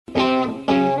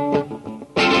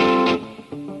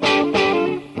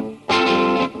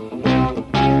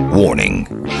Warning: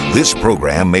 this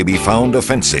program may be found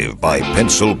offensive by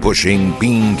pencil-pushing,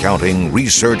 bean-counting,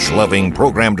 research-loving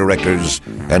program directors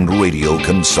and radio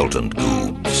consultant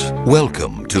goobs.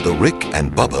 Welcome to the Rick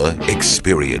and Bubba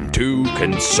Experience. Two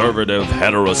conservative,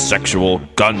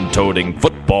 heterosexual, gun-toting,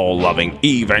 football-loving,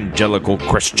 evangelical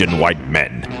Christian white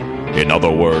men. In other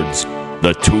words,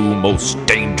 the two most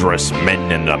dangerous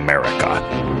men in America.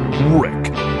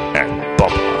 Rick and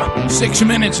Bubba. 6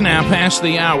 minutes now past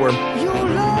the hour. Your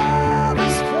love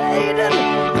is fading.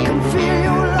 I can feel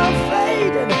your love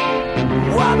fading.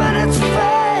 Woman, it's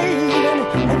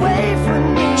fading away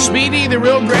from me. Speedy, the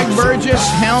real Greg Burgess,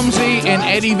 Helmsy, and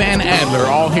Eddie Van Adler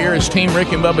all here as Team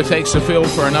Rick and Bubba takes the field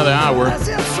for another hour.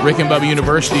 Rick and Bubba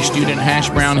University student Hash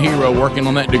Brown Hero working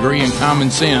on that degree in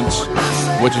common sense,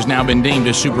 which has now been deemed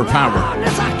a superpower.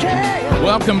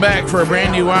 Welcome back for a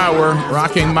brand new hour,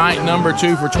 rocking mic number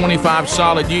 2 for 25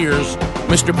 solid years,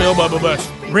 Mr. Bill Bubba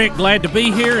Bussey. Rick, glad to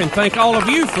be here, and thank all of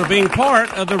you for being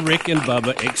part of the Rick and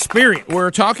Bubba Experience.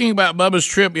 We're talking about Bubba's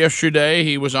trip yesterday.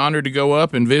 He was honored to go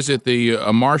up and visit the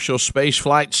Marshall Space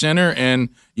Flight Center, and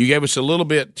you gave us a little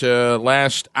bit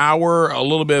last hour, a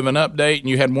little bit of an update, and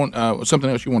you had one something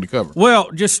else you wanted to cover.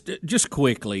 Well, just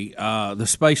quickly, the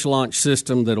space launch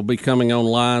system that'll be coming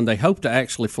online, they hope to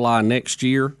actually fly next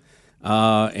year.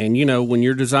 And you know, when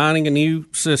you're designing a new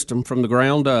system from the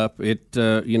ground up, it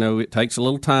takes a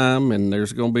little time, and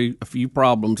there's going to be a few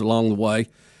problems along the way.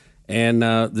 And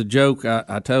the joke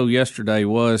I told yesterday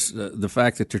was the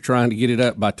fact that they're trying to get it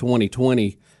up by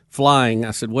 2020 flying.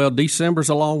 I said, well, December's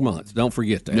a long month. Don't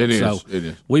forget that. It is. So it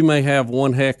is. We may have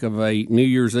one heck of a New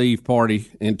Year's Eve party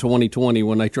in 2020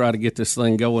 when they try to get this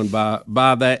thing going by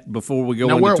that before we go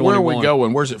into 2021. Where are we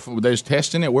going? Where's it? They're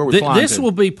testing it? Where are we flying This to?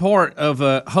 will be part of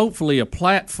hopefully a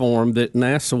platform that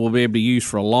NASA will be able to use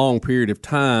for a long period of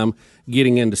time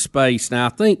getting into space. Now, I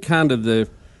think kind of the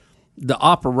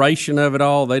operation of it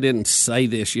all, they didn't say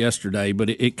this yesterday, but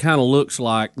it kind of looks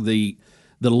like the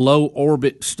low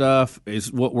orbit stuff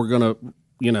is what we're going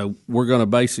to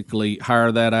basically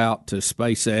hire that out to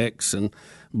SpaceX and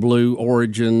Blue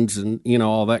Origins and,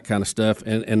 all that kind of stuff.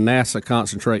 And NASA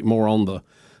concentrate more on the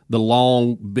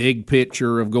long, big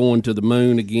picture of going to the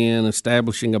moon again,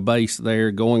 establishing a base there,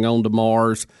 going on to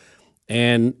Mars,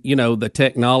 and, the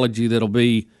technology that'll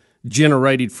be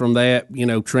generated from that,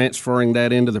 transferring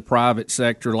that into the private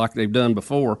sector like they've done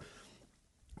before.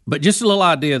 But just a little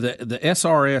idea, the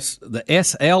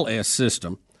SLS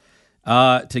system,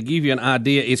 to give you an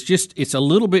idea, it's a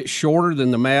little bit shorter than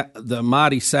the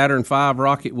mighty Saturn V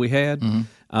rocket we had.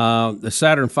 Mm-hmm. The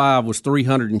Saturn V was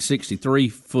 363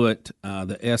 foot.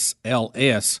 The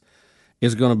SLS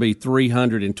is going to be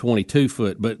 322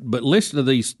 foot. But listen to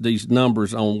these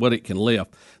numbers on what it can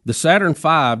lift. The Saturn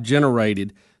V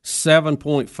generated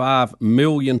 7.5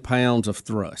 million pounds of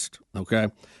thrust. Okay.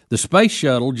 The Space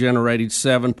Shuttle generated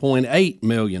 7.8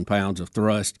 million pounds of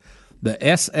thrust. The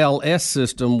SLS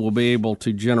system will be able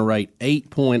to generate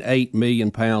 8.8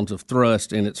 million pounds of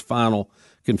thrust in its final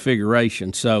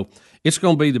configuration. So it's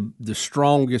going to be the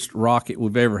strongest rocket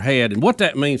we've ever had. And what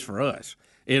that means for us,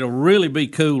 it'll really be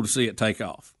cool to see it take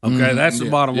off. Okay, that's the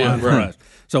bottom line for us.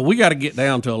 So we got to get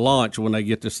down to a launch when they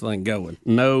get this thing going,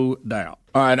 no doubt.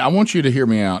 All right, I want you to hear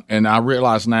me out, and I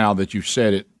realize now that you've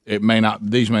said it. These may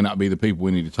not be the people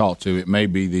we need to talk to. It may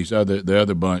be the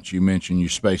other bunch you mentioned, your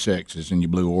SpaceX's and your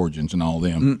Blue Origins and all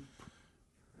them. Mm.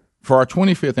 For our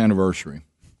 25th anniversary,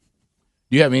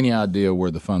 do you have any idea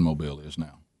where the Funmobile is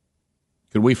now?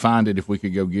 Could we find it if we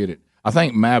could go get it? I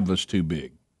think Mavla's too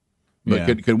big.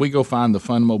 But could we go find the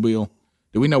Funmobile?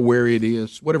 Do we know where it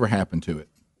is? Whatever happened to it?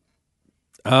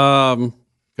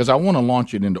 Because I want to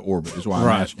launch it into orbit, is why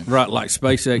I'm asking. Right, like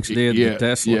SpaceX did with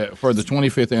Tesla. Yeah, for the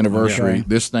 25th anniversary,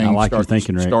 this thing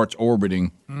starts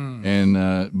orbiting, and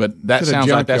but that sounds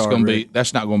like that's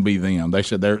not going to be them. They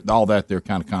said they're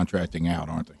kind of contracting out,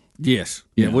 aren't they? Yes.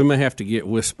 Yeah, we may have to get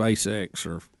with SpaceX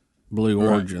or Blue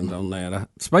Origins on that.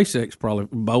 SpaceX probably,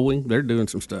 Boeing, they're doing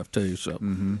some stuff too. So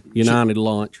United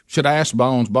Launch. Should I ask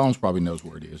Bones? Bones probably knows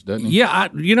where it is, doesn't he? Yeah,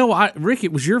 Rick,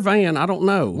 it was your van. I don't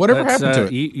know. Whatever happened to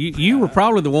it? You were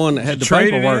probably the one that had the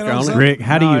paperwork on it. Rick,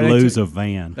 how do you lose a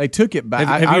van? They took it back.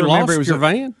 Have you lost your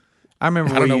van? I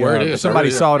remember I don't know where it is. Somebody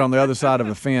saw it on the other side of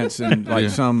a fence in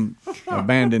some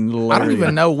abandoned little area. I don't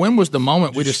even know when was the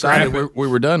moment we decided we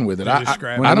were done with it.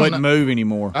 When it wouldn't move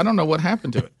anymore. I don't know what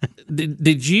happened to it.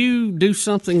 Did you do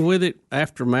something with it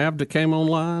after Mavda came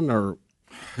online, or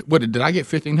what? Did I get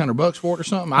 $1,500 for it or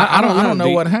something? I don't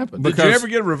know what happened. Did you ever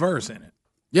get a reverse in it?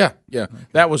 Yeah.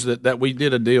 That was that we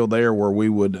did a deal there where we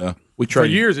would we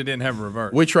traded. For years it didn't have a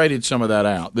reverse. We traded some of that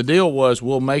out. The deal was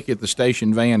we'll make it the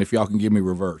station van if y'all can give me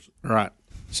reverse. Right.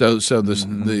 So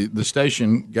the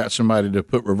station got somebody to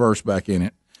put reverse back in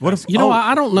it. What if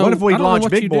I don't know. What if we I don't know launch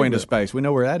what Big you Boy do into with it. space? We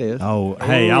know where that is. Oh,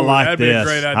 hey, I like that'd be a this.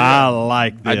 great idea. I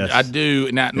like this. I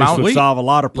do. Now, This would solve a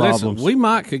lot of problems. Listen, we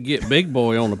might could get Big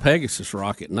Boy on the Pegasus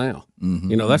rocket now.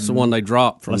 You know, that's the one they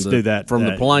dropped from Let's do that from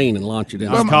the today. plane and launch it in.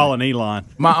 I'm calling Elon.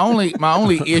 my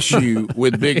only issue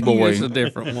with Big Boy. It's a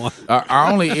different one. Our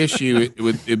only issue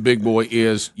with Big Boy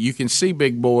is you can see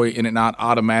Big Boy and it not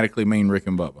automatically mean Rick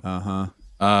and Bubba.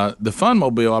 The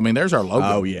Funmobile, I mean, there's our logo.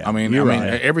 Oh, yeah. I mean, You're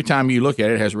right. every time you look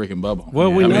at it, it has Rick and Bubba on it.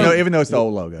 Well, we I mean, know even though it's the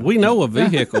old logo. we know a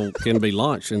vehicle can be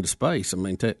launched into space. I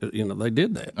mean, they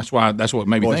did that. That's what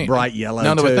made me Boy, it's think. bright yellow,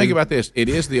 No, but too. think about this. It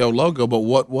is the old logo, but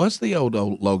what was the old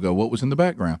logo? What was in the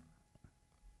background?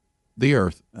 The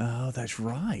Earth. Oh, that's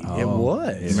right. It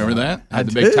was. Remember that? I Had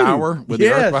the big do. tower with the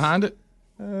Yes. Earth behind it.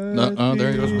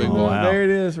 There goes Big Boy. Wow. There it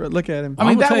is. Look at him. I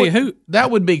mean, I'm gonna tell you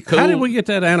that would be cool. How did we get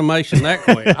that animation that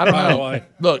quick? I don't know.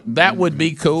 Look, that would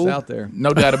be cool. It's out there.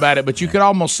 No doubt about it. But you could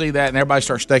almost see that, and everybody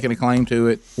starts staking a claim to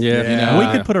it. Yeah. You know,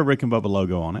 We could put a Rick and Bubba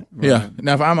logo on it. Yeah.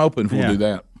 Now, if I'm open, we'll Yeah. do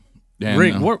that. And,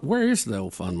 Rick, where is the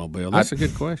old Funmobile? That's a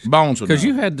good question. Bones would Because know.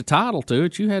 you had the title to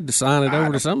it. You had to sign it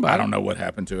over to somebody. I don't know what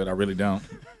happened to it. I really don't.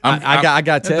 I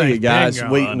got to tell you thing's guys,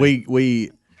 dang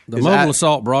we The is mobile that-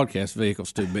 assault broadcast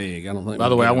vehicle's too big. I don't think. By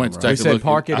the way, I went to take We a said look.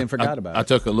 park it I- and forgot about it. I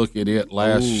took a look at it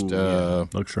last.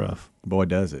 Looks rough. boy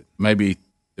does it. Maybe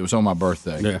it was on my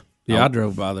birthday. Yeah, I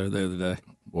drove by there the other day.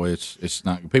 Boy, it's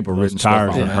not. People are Those written stuff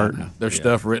tires on are it. hurting. There's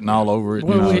stuff written all over it.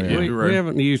 Well, you know, we, you're we right.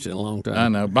 haven't used it in a long time. I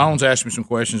know. Bones asked me some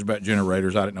questions about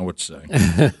generators. I didn't know what to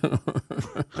say.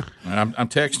 And I'm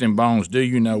texting Bones. Do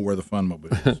you know where the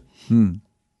Funmobile is?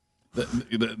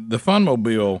 The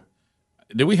Funmobile.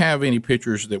 Do we have any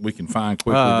pictures that we can find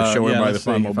quickly to show yeah, everybody let's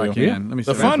the see if I Funmobile? can. Let me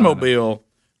see The if I can find Funmobile.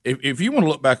 If you want to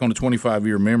look back on the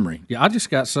 25-year memory, Yeah, I just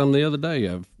got some the other day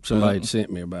of somebody had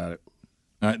sent me about it.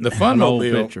 the An old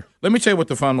Funmobile. picture. Let me tell you what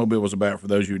the Funmobile was about for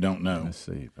those who don't know. Let's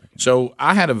see if I can. So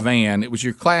I had a van. It was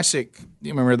your classic.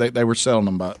 You remember they were selling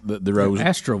them by the roads.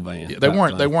 Astrovan.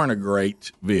 They weren't a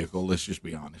great vehicle. Let's just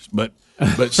be honest. But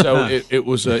so it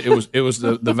was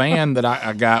the van that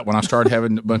I got when I started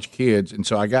having a bunch of kids, and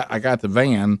so I got the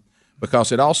van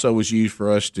because it also was used for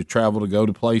us to travel to go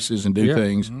to places and do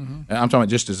things. And I'm talking about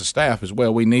just as a staff as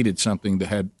well. We needed something that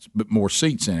had a bit more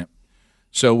seats in it.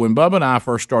 So when Bubba and I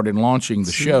first started launching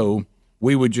the show,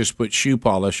 we would just put shoe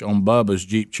polish on Bubba's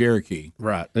Jeep Cherokee.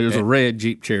 Right. It was a red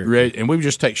Jeep Cherokee. Red, and we would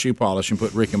just take shoe polish and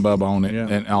put Rick and Bubba on it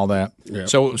and all that. Yeah.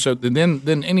 So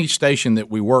then any station that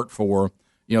we worked for,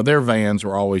 you know, their vans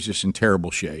were always just in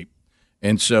terrible shape,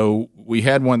 and so we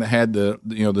had one that had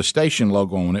the station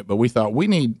logo on it, but we thought we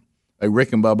need a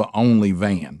Rick and Bubba only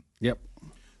van. Yep.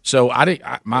 So here it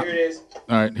is.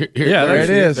 All right, Yeah, there it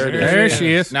is. There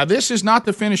she is. Now this is not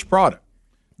the finished product.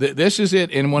 This is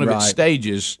it in one of its Right.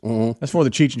 stages. That's where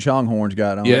the Cheech and Chong horns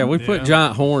got on. Yeah, we put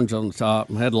giant horns on the top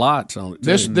and had lights on it.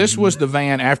 Too. This was the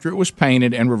van after it was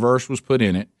painted and reverse was put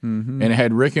in it, and it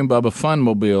had Rick and Bubba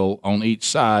Funmobile on each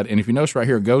side. And if you notice right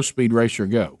here, Go Speed Racer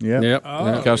Go. Yep. Yep.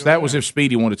 Because that was if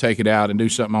Speedy wanted to take it out and do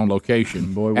something on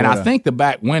location. Boy, and what I a- think the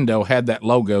back window had that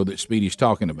logo that Speedy's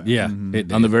talking about. Yeah, it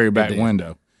did. On the very It back did.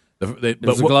 window. It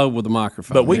was a globe with a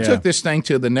microphone. But we took this thing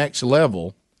to the next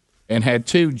level and had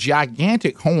two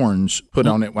gigantic horns put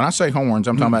on it. When I say horns,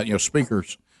 I'm talking about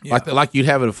speakers like you'd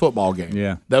have at a football game.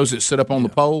 Yeah. Those that sit up on the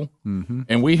pole,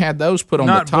 and we had those put on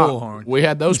Not the top. bullhorns. We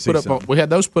had those put up. We had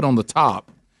those put on the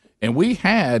top, and we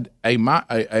had a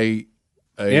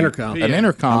Intercom. an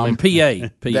intercom PA.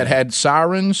 that had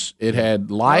sirens. It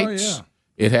had lights.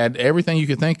 It had everything you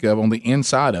could think of on the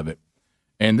inside of it.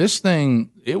 And this thing,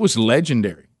 it was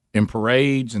legendary in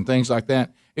parades and things like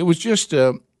that. It was just,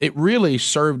 it really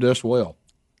served us well.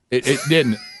 It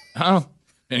didn't, huh?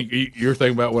 And you're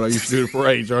thinking about what I used to do at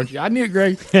parades, aren't you? I knew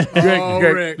Greg.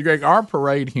 Greg, our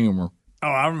parade humor Oh,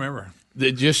 I remember.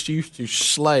 that just used to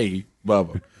slay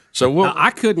Bubba. So Now,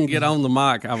 I couldn't get on the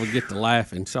mic. I would get to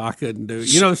laughing, so I couldn't do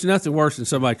it. You know, it's nothing worse than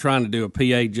somebody trying to do a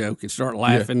PA joke and start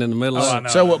laughing in the middle of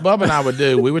it. So what Bubba and I would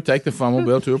do, we would take the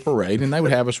Funmobile to a parade, and they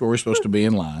would have us where we're supposed to be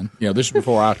in line. You know, this is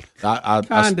before I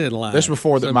Kinda in line This is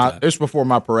before sometimes. this is before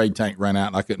my parade tank ran out,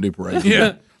 and I couldn't do parades.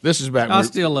 Yeah, this is back. I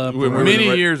still love when we were parades. in the Many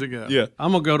ra- years ago. Yeah.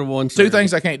 I'm going to go to one. Two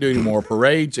things I can't do anymore: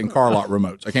 parades and car lot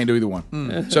remotes. I can't do either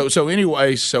one. So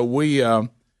anyway, so we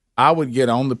I would get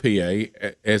on the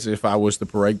PA as if I was the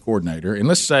parade coordinator, and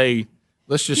let's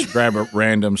just grab a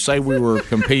random. Say we were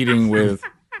competing with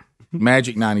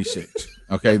Magic 96,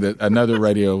 okay, another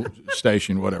radio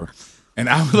station, whatever. And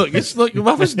I would look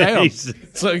Bubba's down,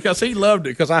 so because he loved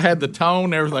it because I had the tone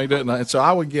and everything, didn't I? And so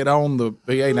I would get on the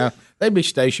PA. Now they'd be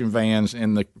station vans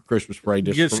in the Christmas parade,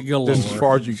 just Just as galore.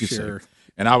 far as you could Sure. see.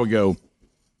 And I would go,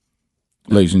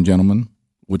 Ladies and gentlemen,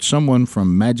 would someone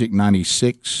from Magic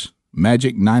 96,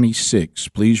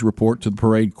 please report to the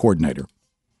parade coordinator?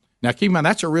 Now, keep in mind,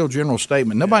 that's a real general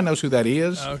statement. Nobody knows who that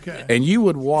is. Okay. And you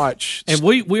would watch. And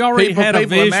we already had a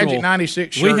visual. In Magic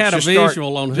 96 shirts we had a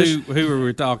visual on just, who we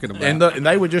were talking about. And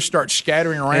they would just start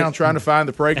scattering around trying to find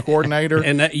the parade coordinator.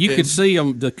 And you could see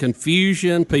them, the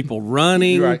confusion, people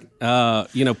running, right.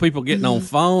 People getting on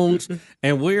phones.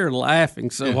 And we're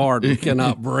laughing so hard we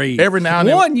cannot breathe. Every now and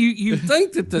then. You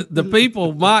think that the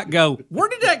people might go, where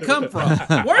did that come from?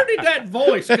 Where did that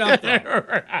voice come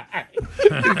from?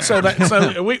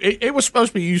 It was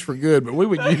supposed to be used for good, but we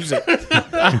would use it.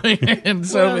 It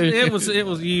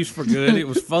was used for good. It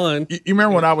was fun. You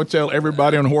remember when I would tell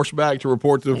everybody on horseback to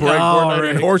report to the parade coordinator,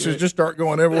 and horses just start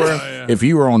going everywhere? Yeah. If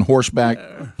you were on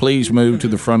horseback, please move to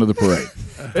the front of the parade.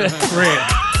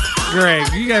 Greg,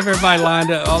 you got everybody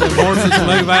lined up, all the horses to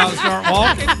move out and start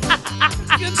walking.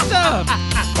 Good stuff.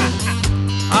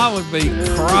 I would be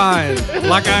crying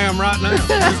like I am right now.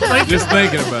 Just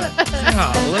thinking about it.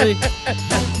 Golly.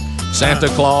 Santa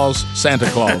Claus,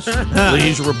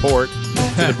 please report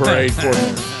to the parade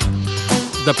coordinator.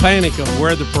 The panic of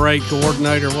where the parade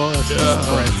coordinator was.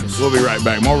 Precious. We'll be right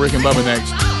back. More Rick and Bubba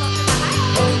next.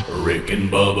 Rick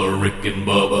and Bubba, Rick and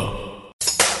Bubba.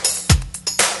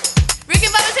 Rick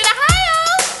and Bubba's in Ohio.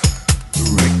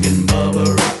 Rick and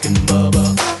Bubba, Rick and Bubba.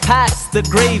 Pass the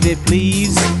gravy,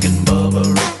 please. Rick and Bubba,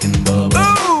 Rick and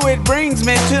Bubba. Ooh, it brings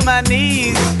me to my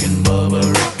knees. Rick and Bubba,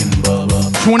 Rick and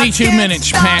Bubba. 22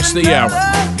 minutes past the hour.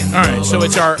 All right, so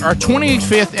it's our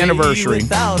 25th anniversary,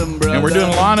 and we're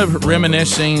doing a lot of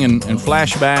reminiscing and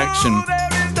flashbacks and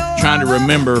trying to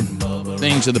remember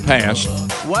things of the past.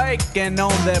 Waking on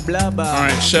that blubber. All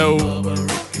right, so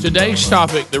today's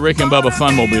topic, the Rick and Bubba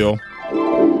Funmobile.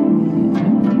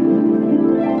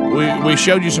 We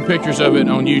showed you some pictures of it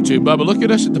on YouTube. Bubba, look at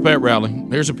us at the pep rally.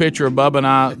 There's a picture of Bubba and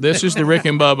I. This is the Rick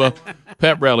and Bubba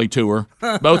pep rally tour.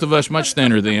 Both of us much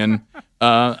thinner then.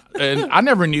 And I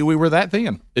never knew we were that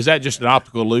thin. Is that just an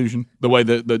optical illusion? The way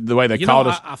they called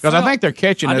us? Because I think they're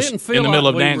catching us in the middle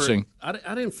of dancing. I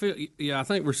didn't feel. Yeah, I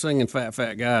think we're singing "Fat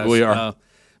Fat Guys." We are.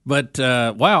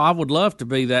 Wow, I would love to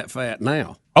be that fat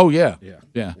now. Oh yeah.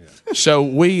 So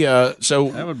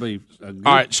that would be a good.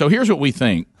 All right. So here's what we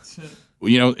think.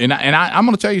 And I'm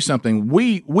going to tell you something.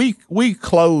 We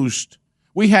closed.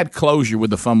 We had closure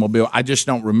with the Funmobile. I just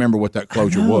don't remember what that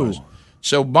closure was.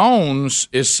 So Bones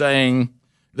is saying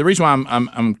the reason why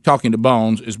I'm talking to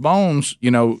Bones is Bones,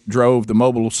 drove the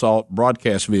Mobile Assault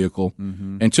broadcast vehicle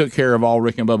and took care of all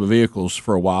Rick and Bubba vehicles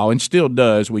for a while, and still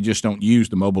does. We just don't use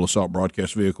the Mobile Assault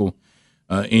broadcast vehicle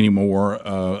anymore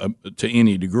to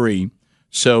any degree.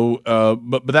 So,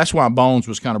 but that's why Bones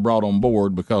was kind of brought on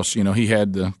board because he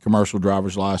had the commercial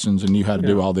driver's license and knew how to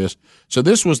do all this. So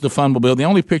this was the Funmobile. The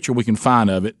only picture we can find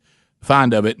of it.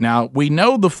 Now, we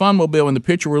know the Funmobile in the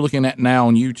picture we're looking at now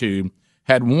on YouTube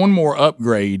had one more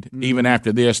upgrade even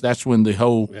after this. That's when the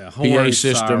whole PA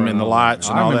system and the lights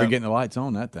and all that. I remember getting the lights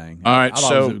on that thing. All right, I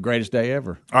thought it was the greatest day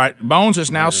ever. All right, Bones is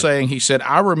now saying, he said,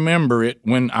 I remember it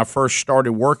when I first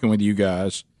started working with you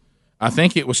guys. I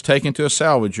think it was taken to a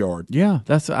salvage yard. Yeah,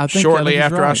 I think shortly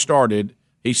after right. I started.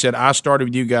 He said, I started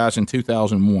with you guys in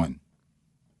 2001.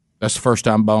 That's the first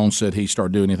time Bones said he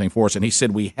started doing anything for us. And he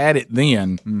said we had it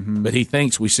then, but he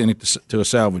thinks we sent it to a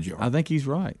salvage yard. I think he's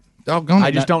right. Doggone I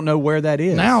just don't know where that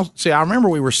is. Now, see, I remember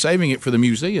we were saving it for the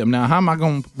museum. Now, how am I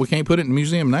going? We can't put it in the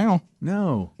museum now.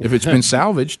 No, if it's been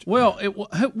salvaged. Well,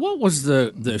 what was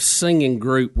the singing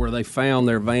group where they found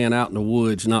their van out in the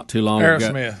woods not too long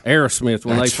ago? Aerosmith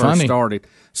when That's they first funny. started.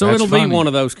 So That's it'll be funny. one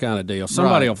of those kind of deals.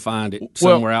 Somebody will find it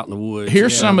somewhere out in the woods.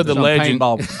 Here's some of the legend.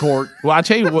 Paintball court. Well, I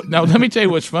tell you what. No, let me tell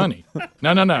you what's funny.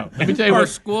 No. Let me tell you Or what.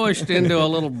 squished into a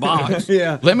little box.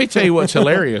 Yeah. Let me tell you what's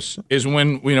hilarious is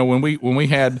when we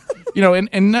had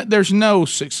and there's no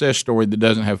success story that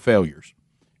doesn't have failures,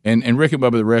 and Rick and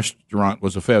Bubba the restaurant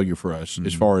was a failure for us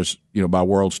as far as by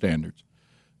world standards.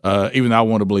 Even though I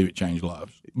want to believe it changed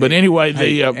lives. But anyway,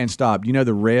 and stop.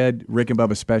 The red Rick and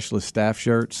Bubba Specialist staff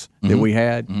shirts that we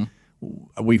had.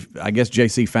 I guess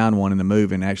JC found one in the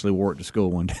move and actually wore it to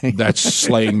school one day. That's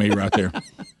slaying me right there.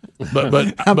 But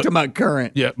I'm talking about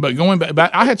current. Yeah, but going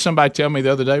back, I had somebody tell me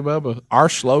the other day, Bubba, our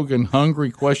slogan,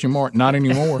 "Hungry?" Not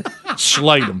anymore.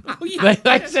 Slayed them.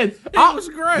 They said it was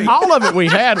great. All of it we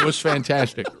had was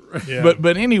fantastic. Yeah.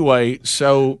 But anyway,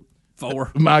 so.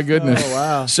 4. My goodness! Oh,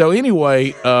 wow. So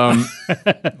anyway, One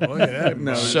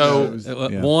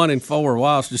and 4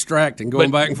 while it's distracting, going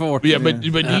back and forth. Yeah, but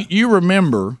you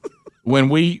remember when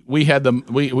we had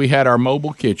our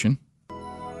mobile kitchen,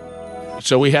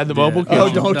 So we had the mobile kitchen. Oh,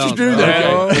 don't you do that.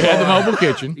 Okay. We had the mobile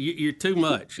kitchen. You're too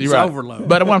much. You're It's right. overload.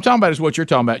 But what I'm talking about is what you're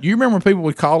talking about. You remember when people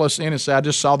would call us in and say, "I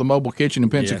just saw the mobile kitchen in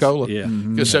Pensacola."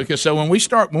 Yeah. So when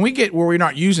we get where we're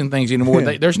not using things anymore,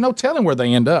 there's no telling where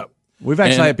they end up. We've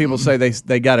actually had people say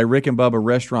they got a Rick and Bubba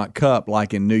restaurant cup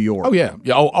like in New York. Oh yeah.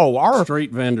 Our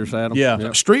street vendors had them.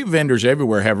 Yeah. street vendors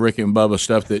everywhere have Rick and Bubba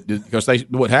stuff because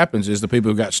what happens is the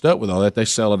people who got stuck with all that, they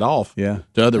sell it off to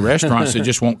other restaurants that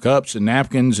just want cups and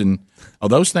napkins and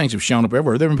those things have shown up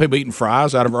everywhere. There have been people eating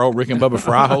fries out of our old Rick and Bubba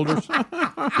fry holders.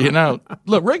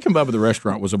 Look, Rick and Bubba the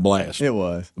restaurant was a blast. It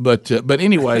was. But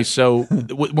anyway, so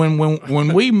when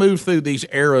we move through these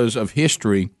eras of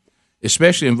history,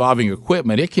 especially involving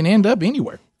equipment, it can end up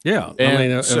anywhere. Yeah,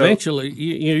 So- eventually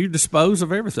you dispose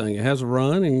of everything. It has a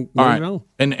run and All move right. on.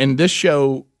 And this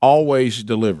show always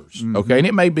delivers. Okay, and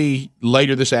it may be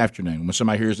later this afternoon when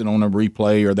somebody hears it on a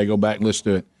replay or they go back and listen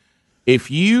to it. If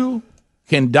you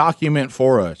can document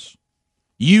for us,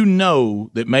 you know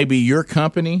that maybe your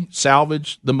company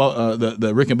salvaged the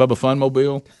Rick and Bubba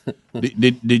Funmobile.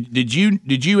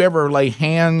 Did you ever lay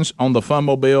hands on the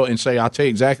Funmobile and say, "I'll tell you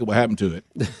exactly what happened to it"?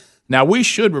 Now we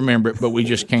should remember it, but we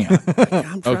just can't.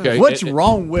 Okay, What's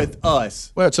wrong with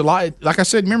us? Well, it's a lot. Like I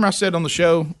said, remember I said on the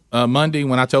show Monday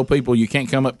when I told people you can't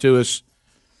come up to us.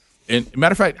 And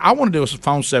matter of fact, I want to do a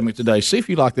phone segment today. See if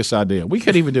you like this idea. We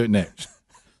could even do it next.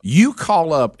 You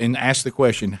call up and ask the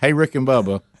question, "Hey, Rick and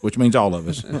Bubba," which means all of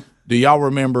us, "do y'all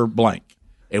remember blank?"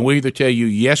 And we either tell you,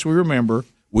 "Yes, we remember,"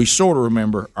 we sort of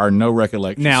remember, or no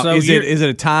recollection. Now, So is it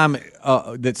a time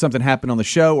that something happened on the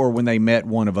show or when they met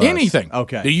one of us? Anything.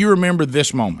 Okay. Do you remember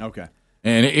this moment? Okay.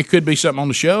 And it could be something on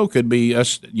the show. Could be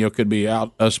us. Could be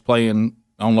out us playing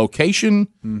on location.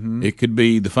 Mm-hmm. It could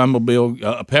be the Funmobile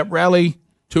a pep rally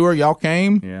tour. Y'all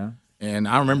came. Yeah. And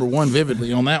I remember one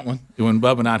vividly on that one when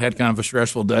Bubba and I had kind of a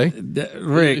stressful day.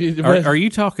 Rick, are you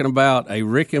talking about a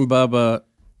Rick and Bubba?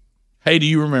 Hey, do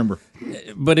you remember?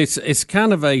 But it's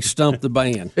kind of a stump the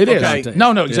band. It is. Okay.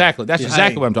 No, exactly. That's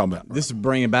exactly what I'm talking about. This is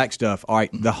bringing back stuff. All right,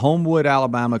 the Homewood,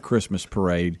 Alabama Christmas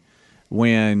parade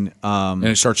when And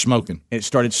it starts smoking. it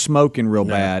started smoking real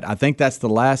bad. I think that's the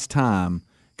last time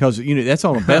because that's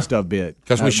on a best of bit.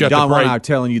 'Cause we shut the Don parade. and I are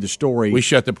telling you the story. We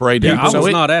shut the parade down. I was So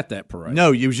it- not at that parade.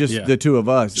 No, it was just the two of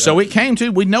us. So it came to.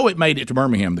 We know it made it to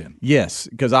Birmingham then. Yes,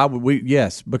 because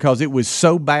because it was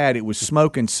so bad. It was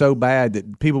smoking so bad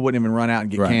that people wouldn't even run out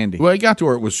and get candy. Well, it got to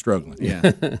where it was struggling.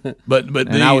 Yeah, but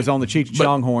and I was on the Cheech and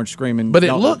Chong horn screaming. But it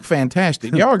 "Don't-" looked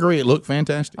fantastic. Y'all agree it looked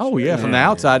fantastic? Oh yeah, from the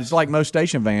outside, it's like most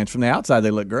station vans. From the outside,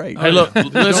 they look great. Hey, look,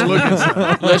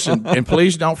 listen, and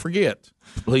please don't forget.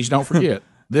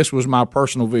 This was my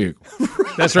personal vehicle.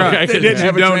 That's right. Okay, That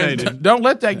you donated. Don't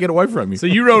let that get away from you. So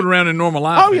you rode around in normal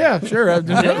life. Oh yeah, sure. I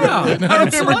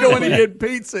remember going to get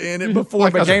pizza in it before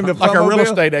it became the like a real Funmobile.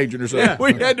 estate agent or something.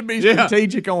 We had to be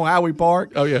strategic on how we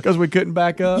parked. Oh, yeah. because we couldn't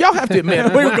back up. Y'all have to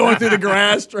admit, we were going through the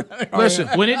grass. Listen,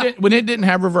 when it didn't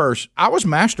have reverse, I was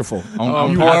masterful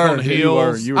on you parking were. on the You were.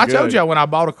 hills. You were I told good. y'all when I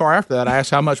bought a car after that, I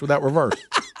asked how much without reverse.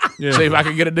 See if I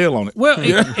could get a deal on it. Well,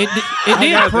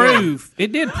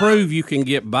 it did prove you can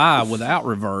get by without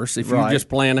reverse if you just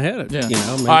plan ahead of it. Yeah.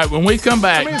 I mean, All right, when we come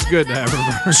back, It's good to have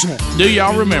reverse. do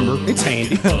y'all remember? it's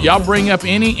handy. Y'all bring up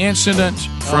any incident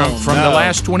from the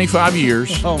last 25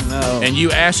 years. Oh no! And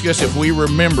you ask us if we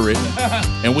remember it,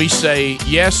 and we say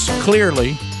yes,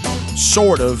 clearly,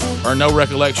 sort of, or no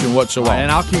recollection whatsoever.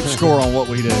 And I'll keep score on what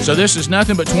we do. So this is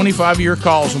nothing but 25-year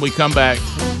calls when we come back.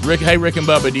 Rick and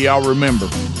Bubba, do y'all remember?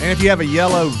 And if you have a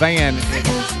yellow van,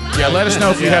 Yeah, let us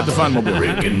know if you have the Funmobile.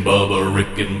 Rick and Bubba,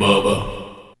 Rick and Bubba.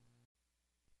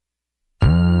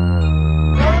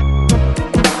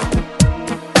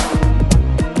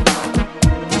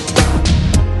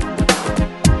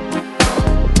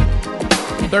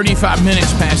 35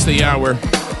 minutes past the hour.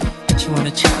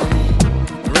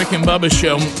 Rick and Bubba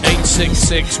Show,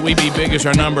 866 We Be Big is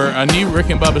our number. A new Rick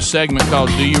and Bubba segment called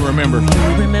Do You Remember?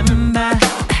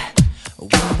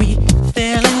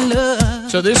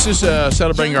 So this is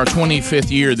celebrating our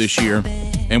 25th year this year,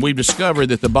 and we've discovered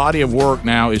that the body of work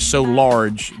now is so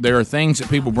large, there are things that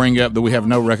people bring up that we have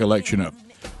no recollection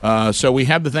of. So we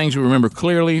have the things we remember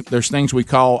clearly. There's things we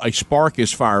call a spark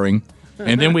is firing,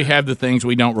 and then we have the things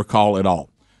we don't recall at all.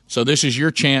 So this is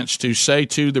your chance to say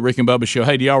to the Rick and Bubba Show,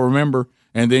 hey, do y'all remember?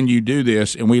 And then you do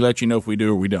this, and we let you know if we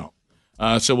do or we don't.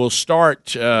 So we'll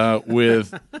start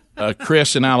with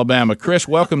Chris in Alabama. Chris,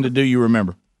 welcome to Do You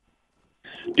Remember?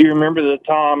 Do you remember the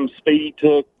time Speedy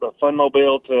took the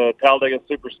Funmobile to Talladega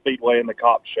Super Speedway and the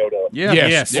cops showed up?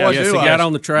 Yes. He got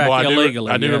on the track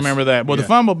illegally. I do remember that. Well, the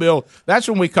Funmobile, that's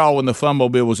when we call when the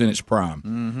Funmobile was in its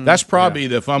prime. That's probably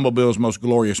the Funmobile's most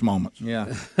glorious moments.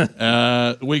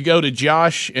 Yeah. We go to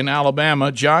Josh in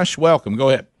Alabama. Josh, welcome. Go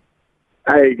ahead.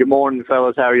 Hey, good morning,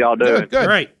 fellas. How are y'all doing? Good.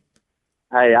 Great.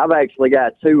 Hey, I've actually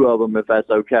got two of them, if that's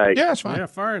okay. Yeah, that's fine. Yeah,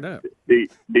 fire it up.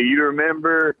 Do you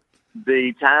remember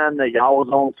the time that y'all was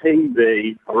on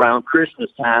TV around Christmas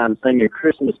time singing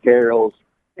Christmas carols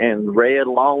in red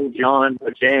long john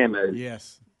pajamas?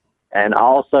 Yes. And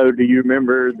also, do you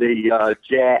remember the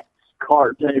Jack's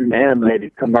cartoon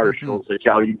animated commercials that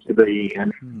y'all used to be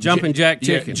in? Jumping Jack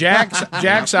Chicken.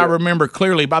 Jack's I remember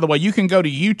clearly. By the way, you can go to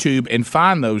YouTube and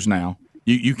find those now.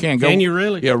 You can't go. Can you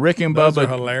really? Yeah, Rick and Those are Bubba,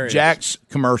 hilarious. Jack's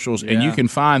commercials, and you can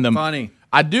find them. Funny.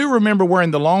 I do remember wearing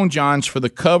the long johns for the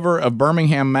cover of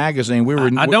Birmingham Magazine. We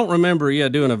were. I don't remember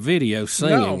doing a video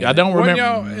singing. I don't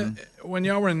remember. When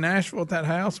y'all were in Nashville at that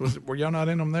house, were y'all not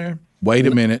in them there? Wait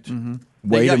a minute.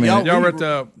 Wait a minute. Y'all were at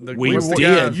the We with the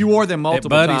did. guys. You wore them multiple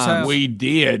Buddy's times. house. We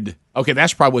did. Okay,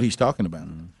 that's probably what he's talking about.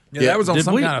 Yeah, that was on Did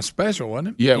some we- kind of special, wasn't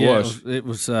it? Yeah, it was. It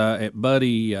was at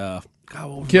Buddy. God, what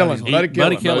was Killen. Buddy's-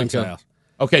 Buddy Killen's Killen. house.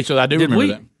 Okay, so I do Did remember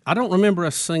we? that. I don't remember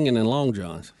us singing in long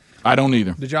johns. I don't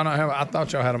either. Did y'all not have? I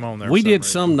thought y'all had them on there. We for did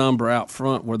reason. some number out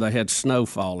front where they had snow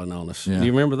falling on us. Yeah. Do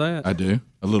you remember that? I do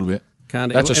a little bit.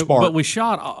 Kind of. That's a spark. But we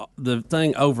shot the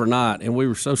thing overnight, and we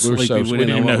were so We were sleepy we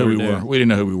didn't know who what we were were. We didn't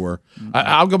know who we were.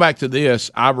 I'll go back to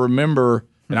this. I remember,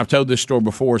 and I've told this story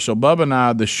before. So Bubba and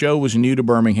I, the show was new to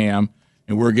Birmingham,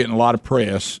 and we were getting a lot of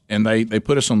press. And they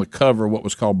put us on the cover of what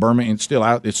was called Birmingham. It's still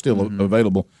out. It's still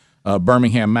available.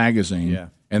 Birmingham Magazine. Yeah.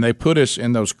 And they put us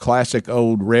in those classic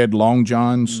old red long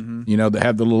johns. You know, that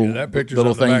have the little that picture's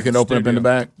little on the thing you back can of the open up in the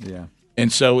studio. back. Yeah.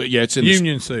 And so it's in the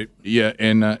Union suit. yeah,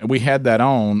 and we had that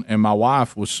on, and my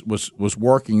wife was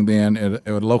working then at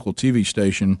a local TV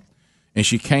station, and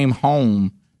she came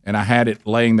home, and I had it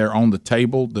laying there on the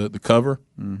table, the cover,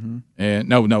 and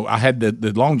no, I had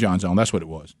the long johns on. That's what it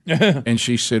was. And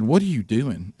she said, "What are you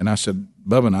doing?" And I said,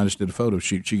 "Bubba and I just did a photo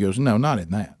shoot." She goes, "No, not in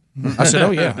that." I said,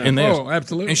 "Oh yeah, in this." Oh,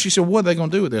 absolutely. And she said, "What are they going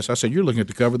to do with this?" I said, "You're looking at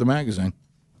the cover of the magazine."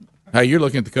 Hey, you're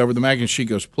looking at the cover of the magazine. She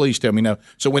goes, "Please tell me no."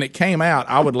 So when it came out,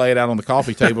 I would lay it out on the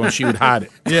coffee table, and she would hide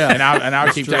it. Yeah. and I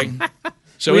would keep taking.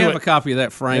 So we anyway, have a copy of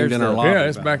that framed in our lobby. Yeah,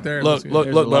 it's back there. look,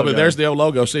 Bubba. There's the old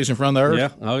logo. See, it's in front of the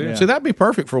Earth. Yeah. Oh yeah. So that'd be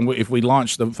perfect for if we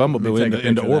launched the Funmobile Take a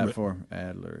into picture of that orbit. for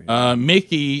Adler.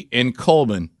 Mickey and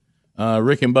Coleman,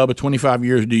 Rick and Bubba, 25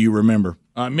 years. Do you remember?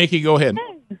 Mickey, go ahead.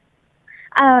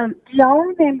 Do y'all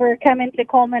remember coming to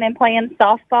Coleman and playing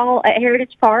softball at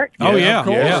Heritage Park? Oh yeah, of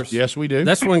course. Yes, we do.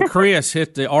 That's when Chris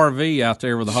hit the RV out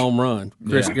there with a home run.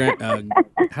 Chris, how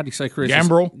do you say Chris?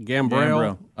 Gambrell?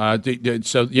 Gambrell.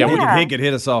 So yeah, He could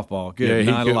hit a softball. Good. yeah, he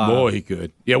Not could. alive. Boy, he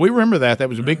could. Yeah, we remember that. That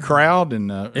was a big crowd,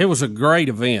 and It was a great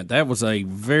event. That was a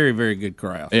very, very good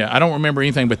crowd. yeah, I don't remember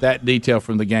anything but that detail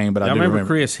from the game, but I I do remember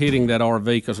Chris hitting that RV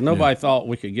because nobody thought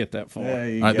we could get that far. There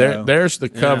you there's the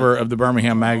cover of the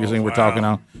Birmingham Magazine we're talking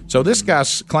on. So this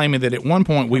guy's claiming that at one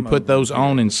point we put those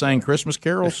on and sang Christmas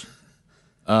carols.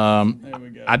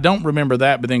 I don't remember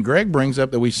that, but then Greg brings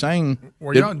up that we sang.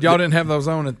 Y'all didn't have those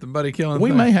on at the Buddy Killen We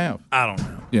thing? may have. I don't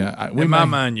know. Yeah, In my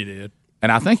mind, you did.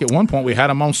 And I think at one point we had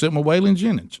them on sitting with Waylon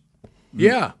Jennings.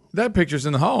 Yeah, that picture's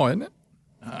in the hall, isn't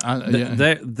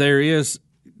it? There is.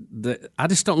 I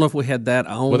just don't know if we had that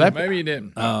on. Well, that Maybe you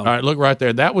didn't. all right, look right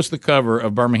there. That was the cover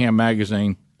of Birmingham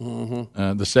Magazine, the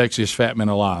sexiest fat men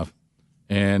alive.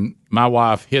 And my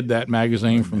wife hid that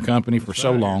magazine from company for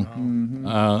so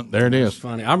long. There it is.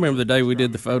 Funny. I remember the day we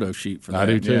did the photo shoot for that. I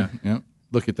do too. Yeah.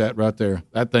 Look at that right there.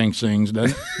 That thing sings,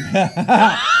 doesn't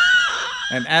it?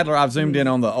 And Adler, I've zoomed in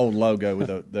on the old logo with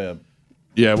the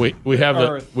Yeah, we have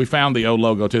Earth. we found the old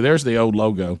logo too. There's the old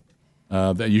logo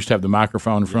that used to have the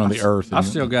microphone in front of the Earth. I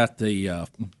still got the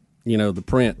the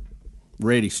print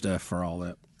ready stuff for all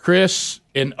that. Chris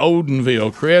in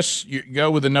Odenville. Chris, you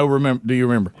go with the no remember. Do you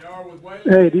remember?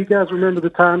 Hey, do you guys remember the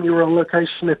time you were on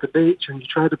location at the beach and you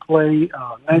tried to play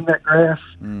Name That Grass?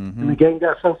 And the game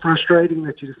got so frustrating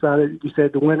that you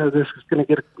said the winner of this is going to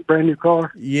get a brand new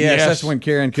car? Yes, that's when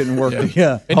Karen couldn't work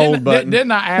the And hold button.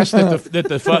 Didn't I ask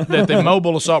that the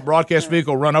mobile assault broadcast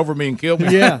vehicle run over me and kill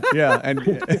me? Yeah, and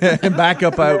back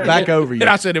over you. And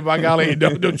I said, by golly,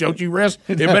 don't you rest.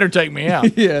 It better take me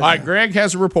out. Yes. All right, Greg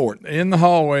has a report. In the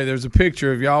hallway, there's a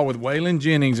picture of y'all with Waylon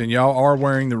Jennings, and y'all are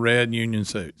wearing the red union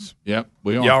suits. Yep,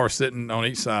 we are. Y'all are sitting on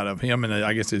each side of him, and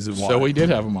I guess his wife. So we did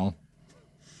have them on.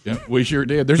 Yeah, we sure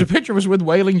did. There's a picture of us with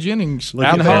Waylon Jennings Look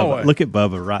out at in the Bubba. hallway. Look at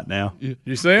Bubba right now.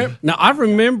 You see it? Now I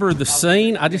remember the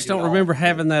scene. I just don't remember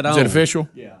having that on. Is it official?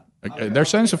 Yeah. They're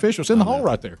saying it's official. It's in the hall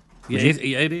right there. Yeah,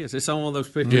 it is. It's on one of those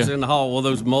pictures in the hall, one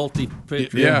of those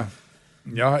multi-pictures. Yeah.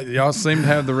 Y'all seem to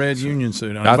have the red union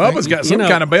suit on. I think- Bubba's got some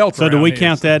kind of belt. So do around we his.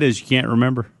 count that as you can't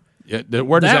remember? Yeah,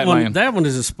 where does that one? land? That one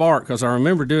is a spark because I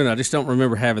remember doing it. I just don't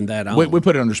remember having that on. We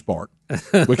put it under spark.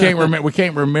 We can't remember. We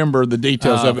can't remember the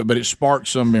details of it, but it sparked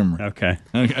some memory. Okay.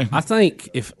 I think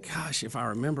if I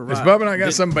remember right, Has Bubba not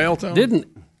got some belt on? Didn't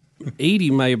Edie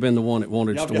may have been the one that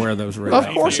wanted us to wear those red? Of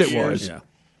course it was. Yeah.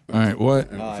 All right,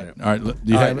 what? All right, do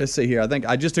you have it? Let's see here. I think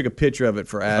I just took a picture of it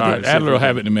for Adler. All right, Adler will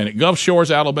have it in a minute. Gulf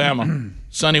Shores, Alabama,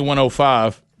 sunny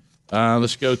 105.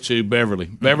 Let's go to Beverly.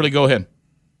 Beverly, go ahead.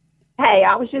 Hey,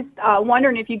 I was just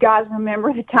wondering if you guys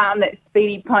remember the time that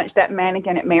Speedy punched that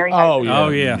mannequin at Mary. Oh,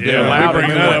 yeah. Loud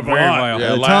and clear. Well. Yeah,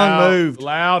 The loud, tongue moved.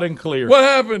 Loud and clear. What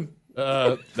happened?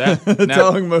 The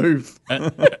tongue moved.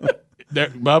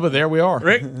 Bubba, there we are.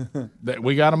 Rick?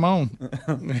 We got them on.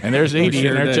 And there's Edie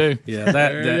in there, too. Yeah,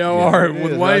 There y'all are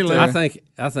with Waylon.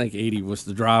 I think Edie was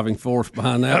the driving force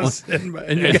behind that one.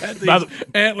 And you got these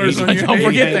antlers on your Don't head.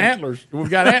 forget the antlers. We've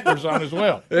got antlers on as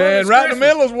well. And right in the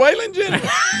middle is Waylon Jennings.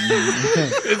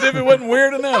 As if it wasn't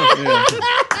weird enough.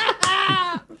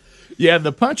 Yeah,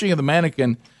 the punching of the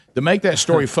mannequin, to make that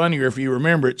story funnier, if you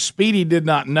remember it, Speedy did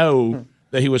not know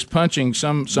that he was punching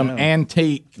some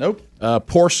antique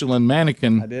porcelain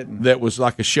mannequin that was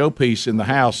like a showpiece in the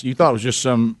house. You thought it was just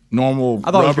some normal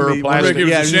rubber, plastic. It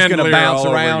was just going to bounce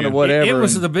around or whatever.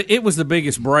 It was the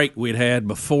biggest break we'd had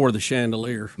before the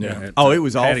chandelier. Yeah. Oh, it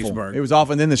was awful. Hattiesburg. It was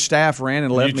awful. And then the staff ran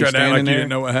and left me tried to act standing like you there. didn't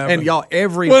know what happened. And y'all,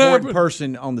 every What important happened?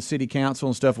 person on the city council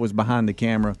and stuff was behind the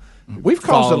camera. We've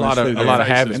caused a lot of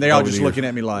havoc. And they're all over just the years. looking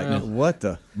at me like, what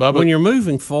the? Bubba, When you're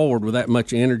moving forward with that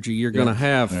much energy, you're going to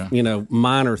have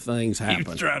minor things He happen.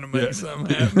 was trying to make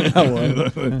something happen. by the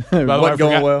way, Wasn't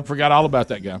going well. Forgot all about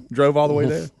that guy. Drove all the way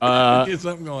there. Get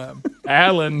something going to happen.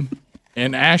 Alan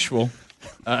in Asheville.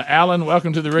 Alan,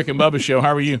 welcome to the Rick and Bubba Show.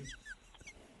 How are you?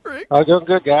 I'm doing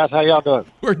good, guys. How y'all doing?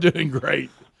 We're doing great.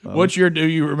 What's your do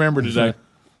you remember today?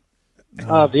 Do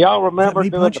y'all remember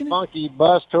doing the Funky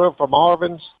Bus Tour from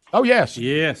Marvin's? Oh, yes.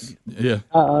 Yes. Yeah.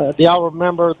 Do y'all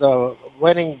remember the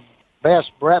winning best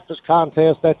breakfast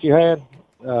contest that you had?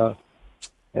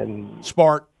 And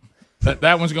Spark.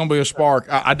 That one's going to be a spark.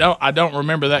 I don't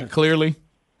remember that clearly.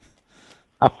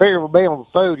 I figure with being with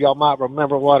food, y'all might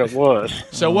remember what it was.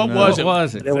 So what was it?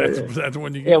 Was it? That's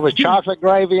when you It was chocolate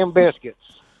gravy and biscuits.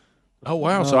 Oh,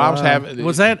 wow. So I was having.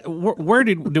 Was that where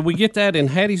did we get that in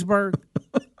Hattiesburg?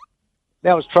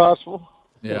 That was Trussville.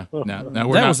 Yeah. No,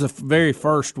 we're That not. was the very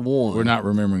first one. We're not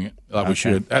remembering it like we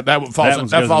should. That one's falls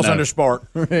goes under no.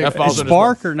 spark. That falls under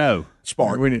Spark or no?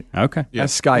 Spark. Okay. Yeah.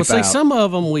 That's Skype Well, see, out. some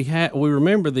of them we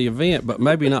remember the event, but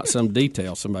maybe not some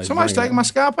details. Somebody's taking my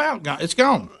scalp out. It's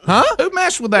gone. Huh? Who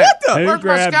messed with that? What the? Where's my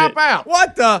grabbed scalp it? out?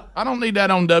 What the? I don't need that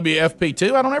on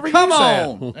WFP2. I don't ever Come use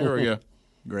on. that. There we go.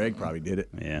 Greg probably did it.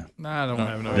 Yeah. No, I don't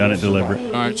have no. Done it deliberate.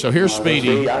 All right, so here's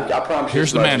Speedy.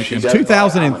 Here's the mannequin.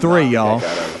 2003, y'all.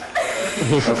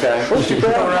 Okay. Where's she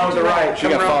grabbed me? On the right. She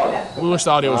got fought. We wish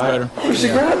the audio was better. Where's she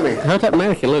grabbed me? That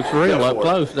mannequin looks real up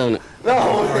close, doesn't it? No.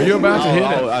 Are you about to hit it?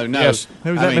 Oh, no. Yes.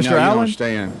 Who was that, Mr. Allen?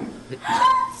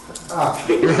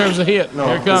 Here comes the hit.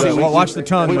 Here it comes. Well, watch the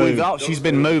tongue move. She's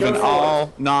been moving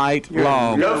all night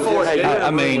long. Go for it. I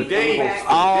mean,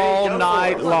 all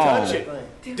night long.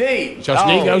 D. So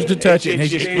D goes to touch it. And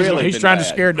he's trying to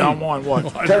scare Don Juan. What?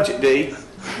 Touch it, D.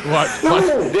 What?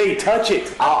 No, D, touch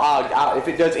it. I'll, if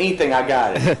it does anything, I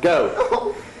got it.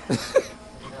 Go.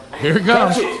 Here it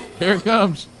comes. Here it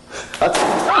comes.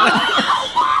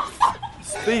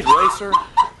 Speed racer.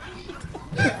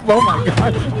 Oh my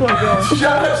God.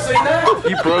 Shut up, see now?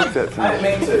 You broke that thing. I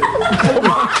didn't mean to.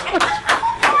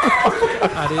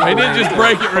 He didn't just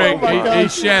break it, Rick. He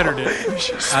shattered it.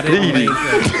 I didn't mean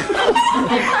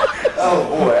Oh,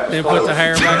 boy. Then put the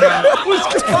hair back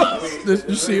on. Did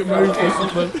you see it move? Trying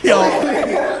to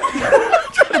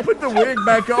put the wig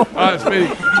back on. All right, Speedy.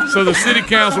 So the city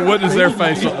council, what does their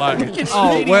face look like?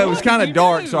 Oh, well, it was kind of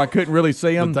dark, so I couldn't really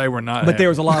see them. But they were not. But there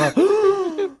was a lot of.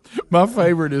 My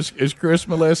favorite is Chris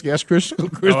Molesky. That's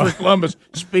Christopher Columbus.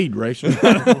 Speed racer.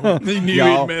 He knew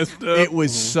Y'all, he messed up. It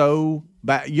was so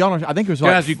bad. Y'all know, I think it was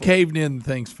like. Guys, you caved in the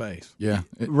thing's face. Yeah.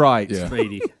 Right. Yeah.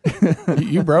 Speedy.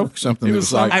 You broke something. It that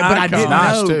was like some But I didn't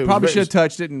nice know. too. Probably But should have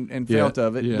touched it and Yeah, felt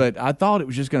of it. yeah. But I thought it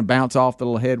was just going to bounce off. The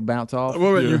little head would bounce off.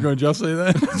 What, you're going to just see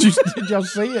that? Did y'all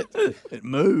see it? It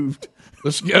moved.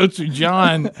 Let's go to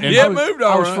John. And Yeah, it moved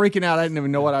all I was right. freaking out. I didn't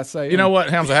even know what I said. You know what,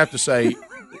 Helms? I have to say,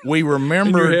 we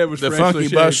remember And your head was the freshly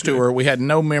Funky Bus shaved, Tour. We had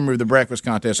no memory of the breakfast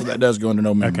contest, so that does go into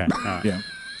no memory. Okay. All right. Yeah.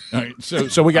 All right,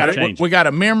 so we got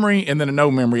a memory and then a no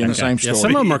memory in the same story. Yeah,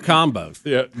 some of them are combos.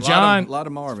 Yeah, John, a lot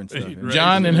of Marvin stuff.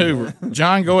 John and Hoover.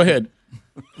 John, go ahead.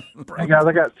 Hey guys,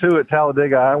 I got two at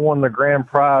Talladega. I won the grand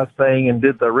prize thing and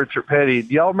did the Richard Petty.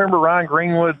 Do y'all remember Ryan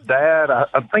Greenwood's dad? I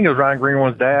think it was Ryan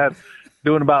Greenwood's dad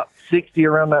doing about 60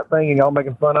 around that thing and y'all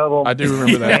making fun of him. I do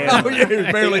remember that. Oh, yeah, he was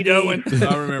barely going.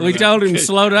 I remember. We told him to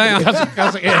slow down.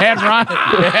 Because it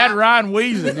had Ryan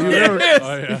wheezing. You remember?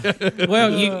 Oh, yeah.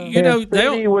 Well, you know,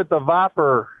 Speedy with the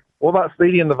Viper. What about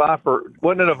Speedy and the Viper?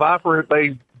 Wasn't it a Viper?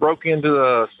 They broke into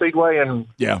the speedway and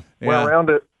went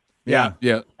around it. Yeah.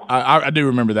 I do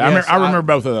remember that. Yes, I remember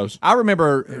both of those. I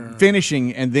remember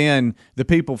finishing, and then the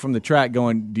people from the track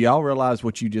going, "Do y'all realize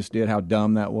what you just did? How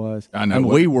dumb that was?" I know. And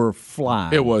we were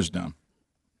flying. It was dumb.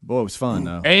 Boy, it was fun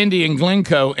though. Andy and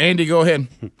Glencoe. Andy, go ahead.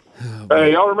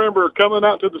 Hey, y'all remember coming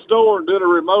out to the store and did a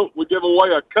remote? We give away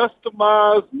a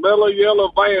customized mellow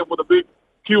yellow van with a big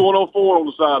Q104 on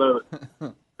the side of it.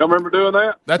 Y'all remember doing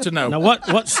that? That's a no. Now,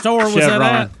 what store was that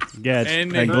at? Yeah,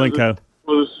 and Glencoe. It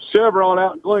was Chevron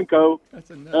out in Glencoe,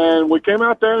 and we came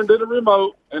out there and did a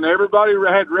remote, and everybody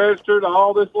had registered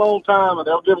all this long time, and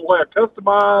they'll give away a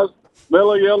customized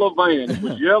mellow yellow van. It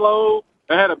was yellow.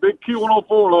 It had a big Q104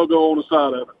 logo on the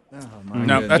side of it.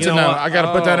 No, that's a no. I got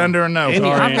to put that under a no. Andy,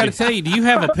 Sorry, I've got to Andy. tell you, do you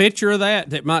have a picture of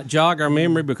that might jog our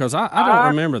memory? Because I don't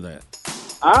remember that.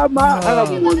 I might have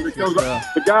one because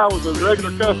the guy was a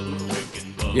regular customer.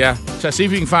 Yeah. So see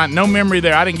if you can find no memory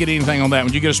there. I didn't get anything on that.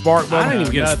 Did you get a spark? Bubba? I didn't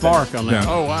even get a spark on that. Yeah.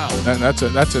 Oh wow, that's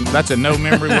a no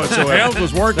memory whatsoever. Elves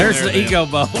was working. There's there, the ego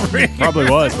bubble. Probably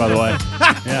was, by the way.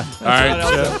 Yeah. All right.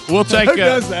 So we'll take. Who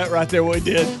does that right there? We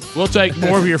did. We'll take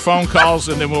more of your phone calls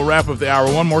and then we'll wrap up the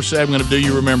hour. One more segment of Do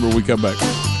You Remember when we come back.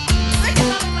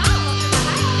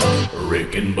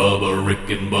 Rick and Bubba, Rick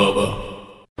and Bubba.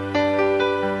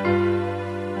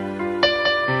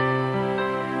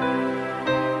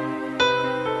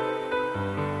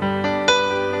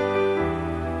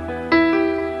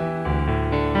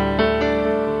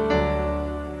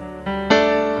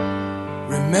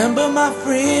 Remember, my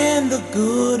friend, the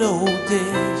good old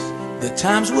days. The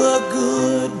times were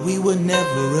good, we were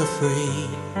never afraid.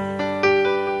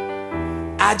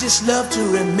 I just love to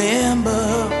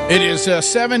remember. It is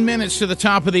 7 minutes to the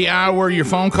top of the hour. Your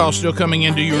phone call's still coming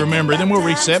in. Do you remember? Then we'll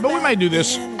reset. But we may do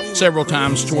this several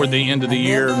times toward the end of the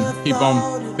year and keep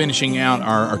on finishing out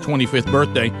our 25th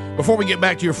birthday. Before we get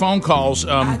back to your phone calls,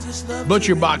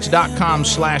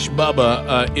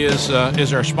 ButcherBox.com/Bubba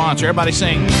is our sponsor. Everybody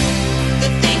sing. The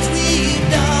things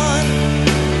we've done,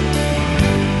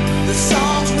 the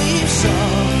songs we've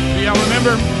sung. Do y'all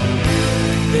remember?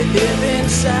 They live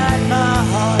inside my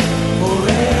heart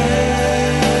forever.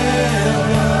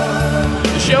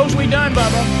 The shows we done,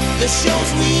 Bubba. The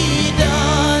shows we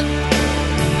done,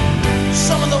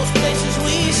 some of those places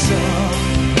we sung.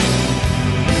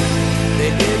 They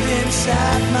live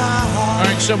inside my heart. All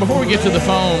right, so before we get to the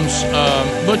phones,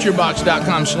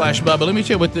 ButcherBox.com/Bubba, let me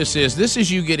tell you what this is. This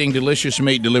is you getting delicious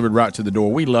meat delivered right to the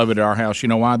door. We love it at our house. You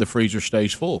know why? The freezer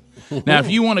stays full. Now, if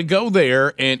you want to go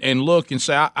there and look and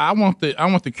say, I want the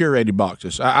curated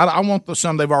boxes. I want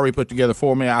some they've already put together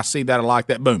for me. I see that. I like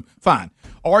that. Boom. Fine.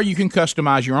 Or you can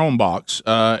customize your own box,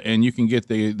 and you can get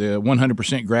the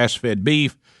 100% grass-fed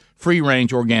beef,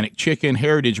 free-range organic chicken,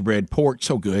 heritage-bred pork.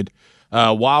 So good.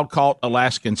 Wild-caught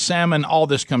Alaskan salmon. All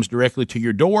this comes directly to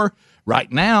your door. Right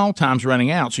now, time's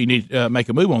running out, so you need to make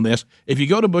a move on this. If you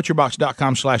go to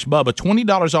ButcherBox.com/Bubba,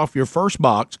 $20 off your first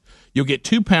box, you'll get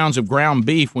 2 pounds of ground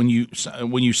beef when you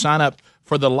sign up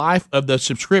for the life of the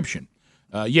subscription.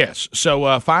 Yes,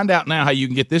 so find out now how you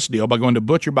can get this deal by going to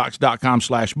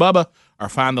ButcherBox.com/Bubba or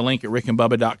find the link at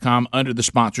rickandbubba.com under the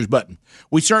sponsors button.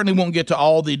 We certainly won't get to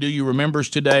all the Do You Remembers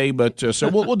today, but so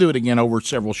we'll do it again over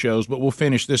several shows, but we'll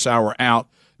finish this hour out.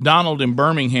 Donald in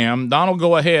Birmingham. Donald,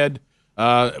 go ahead.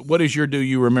 What is your Do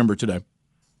You Remember today?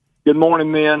 Good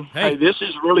morning, men. Hey, this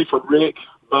is really for Rick,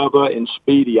 Bubba, and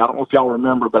Speedy. I don't know if y'all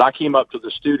remember, but I came up to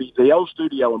the old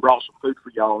studio, and brought some food for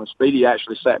y'all, and Speedy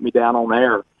actually sat me down on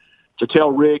air to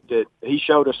tell Rick that he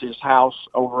showed us his house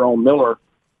over on Miller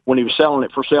when he was selling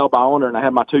it for sale by owner, and I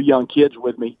had my 2 young kids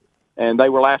with me, and they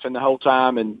were laughing the whole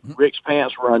time, and Rick's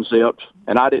pants were unzipped,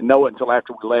 and I didn't know it until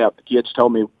after we left. The kids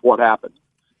told me what happened.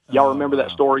 Y'all remember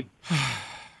that story?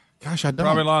 Gosh, I don't.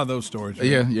 Probably a lot of those stories.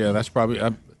 Right? Yeah, that's probably.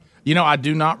 I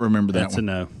do not remember that That's one.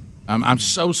 a no. I'm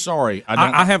so sorry.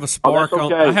 I have a spark okay.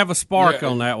 on. I have a spark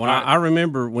on that one. All right. I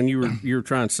remember when you were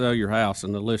trying to sell your house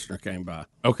and the listener came by.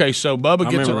 Okay, so Bubba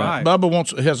I gets remember that.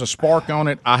 Bubba has a spark on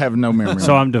it. I have no memory.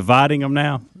 So I'm dividing them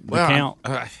now. Well,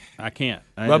 count. I can't.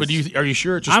 Bubba, are you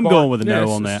sure it's a I'm spark? going with a no Yes,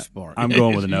 on it's a that. spark. I'm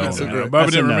going with a no on That's a that. girl. Bubba That's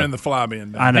a didn't no. remember the fly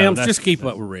being down. I know. Hams, that's- just keep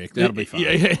up with Rick. That'll be fine.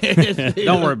 Yeah.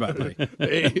 Don't worry about me.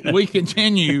 We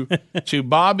continue to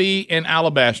Bobby and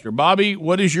Alabaster. Bobby,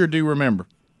 what is your do remember?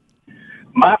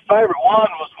 My favorite one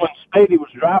was when Speedy was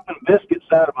dropping biscuits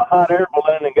out of a hot air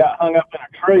balloon and got hung up in a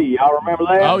tree. Y'all remember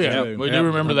that? Oh, yeah. We do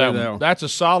remember that one. That's a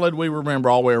solid we remember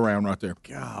all the way around right there.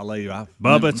 Golly.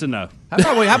 Bubba, it's a no.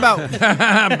 How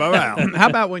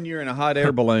about when you're in a hot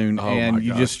air balloon and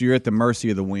you're at the mercy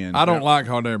of the wind? I don't like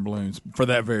hot air balloons for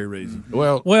that very reason.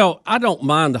 Well, I don't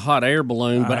mind the hot air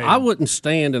balloon, but I wouldn't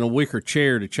stand in a wicker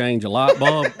chair to change a light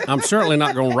bulb. I'm certainly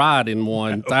not going to ride in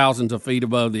one thousands of feet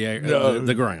above the air,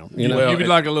 the ground. You know, you'd be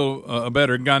like a little a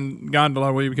better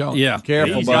gondola. What do you call it? Yeah,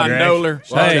 careful, buddy. Gondola.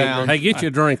 Hey, get you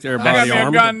a drink there, body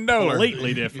armor. Gondola.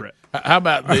 Completely different. How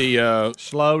about the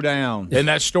slow down? In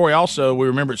that story, also, we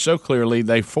remember it so clearly.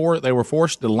 They were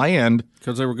forced to land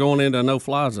because they were going into a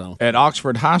no-fly zone at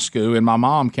Oxford High School, and my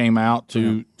mom came out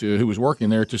to who was working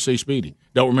there to see Speedy.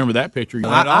 Don't remember that picture.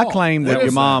 I claim that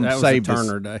your mom that saved was us.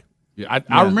 Turner Day. Yeah,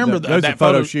 I remember that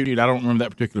photo shoot. I don't remember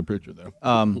that particular picture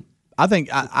though. I think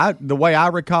the way I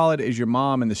recall it is your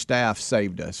mom and the staff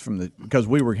saved us because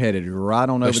we were headed right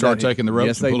on over. They started taking the ropes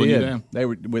Yes, and they pulling you did. down.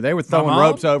 They were throwing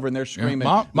ropes over and they're screaming.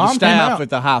 Mom the came staff out.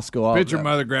 at the high school. Picture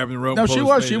mother grabbing the rope. No, she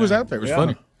was out there. It was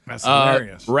funny. That's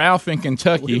hilarious. Ralph in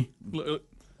Kentucky.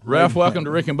 Ralph, welcome to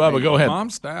Rick and Bubba. Go ahead.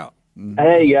 Mom's stout.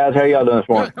 Hey guys, how y'all doing this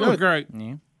morning? That was great.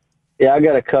 Yeah, I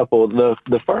got a couple.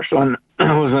 The first one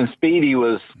was when Speedy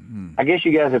was. I guess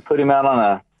you guys had put him out on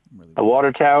a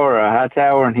water tower or a high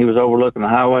tower, and he was overlooking the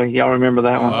highway. Y'all remember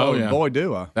that one? Oh yeah, boy,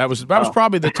 do I. That was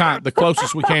probably the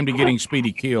closest we came to getting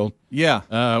Speedy killed.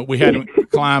 Yeah, we had to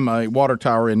climb a water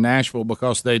tower in Nashville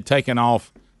because they'd taken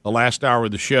off the last hour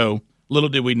of the show. Little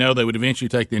did we know they would eventually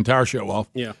take the entire show off.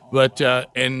 Yeah, but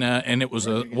and it was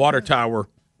a water tower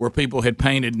where people had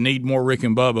painted "Need More Rick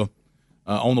and Bubba"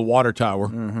 on the water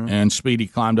tower, and Speedy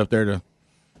climbed up there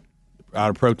out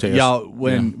of protest. Y'all,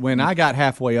 when I got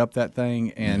halfway up that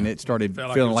thing and it started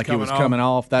feeling like it was coming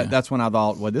off, that's when I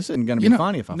thought, well, this isn't going to be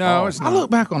funny if I fall. I look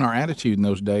back on our attitude in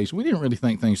those days. We didn't really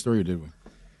think things through, did we?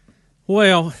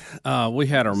 Well, we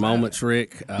had our moments,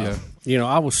 Rick. You know,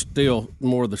 I was still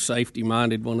more the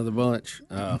safety-minded one of the bunch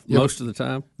most of the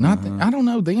time. I don't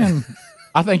know then.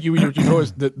 I think you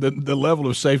always the level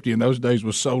of safety in those days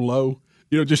was so low.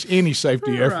 You know, just any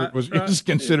safety effort was just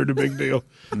considered a big deal.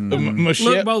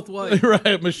 Michelle, look both ways.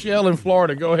 Right, Michelle in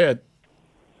Florida. Go ahead.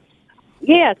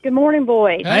 Yes. Good morning,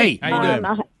 boys. Hey, how you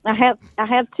doing? I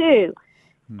have two.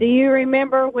 Do you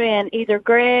remember when either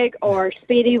Greg or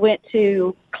Speedy went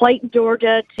to Clayton,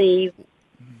 Georgia, to see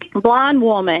Blind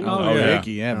Woman? Oh yeah,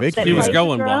 Vicky. Yeah, Vicky. She was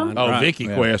going blind. Oh, right. Vicky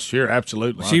Quest, sure,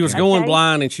 absolutely. She was going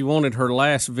blind, and she wanted her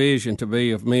last vision to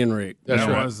be of me and Rick. That's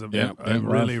right. Was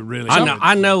really, really.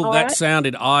 I know that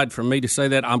sounded odd for me to say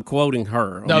that. I'm quoting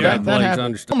her. No, that please happens.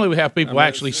 understand. Normally we have people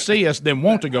actually see us, then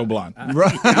want to go blind.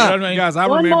 Right. You know what I mean? Guys, I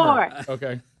One remember. more.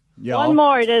 Okay. One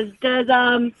more. Does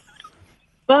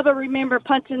Bubba remember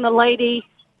punching the lady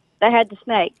that had the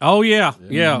snake? Oh yeah,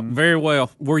 very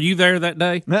well. Were you there that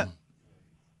day?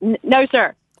 No,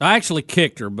 sir. I actually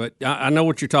kicked her, but I know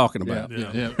what you're talking about.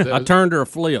 Yeah. I turned her a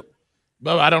flip.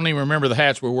 But I don't even remember the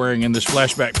hats we're wearing in this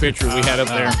flashback picture we had up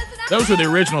there. Those were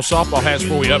the original softball hats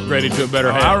before we upgraded to a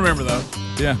better hat. I remember those.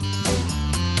 Yeah.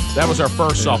 That was our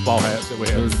first softball hat that we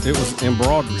had. It was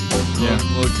embroidery. Yeah.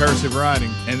 A little cursive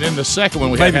writing. And then the second one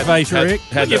we had. Babyface Rick.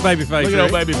 Look at Babyface Rick. Look at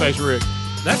old Babyface Rick.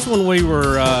 That's when we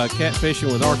were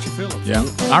catfishing with Archie Phillips. Yeah.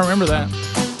 I remember that.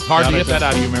 Hard to get that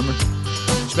out of you, remember?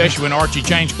 Especially when Archie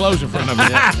changed clothes in front of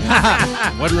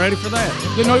him. Wasn't ready for that.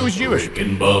 Didn't know he was Jewish. Rick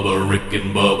and Bubba, Rick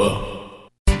and Bubba.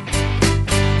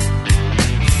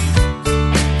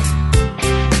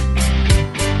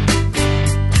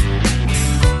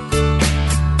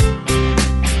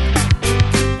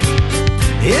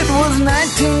 It was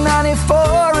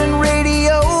 1994 and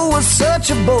radio was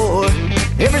such a bore.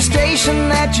 Every station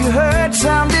that you heard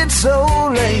sounded so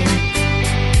lame.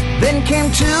 Then came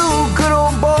two good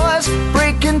old boys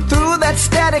breaking through that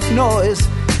static noise,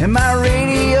 and my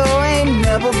radio ain't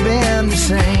never been the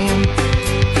same.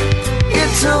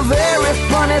 It's a very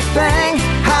funny thing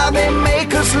how they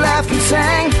make us laugh and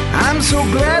sing. I'm so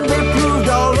glad they proved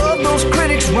all of those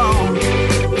critics wrong.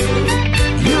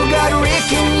 You got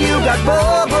Rick and you got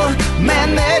Bubba,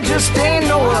 man, there just ain't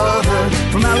no other.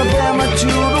 From Alabama to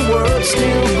the world,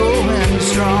 still going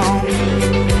strong.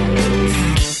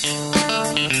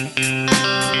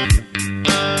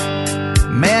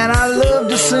 Man, I love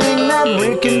to sing that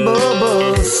Rick and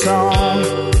Bubba song.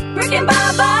 Rick and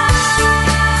Bubba.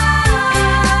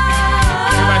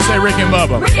 Everybody say Rick and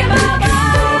Bubba.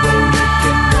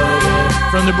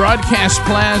 From the Broadcast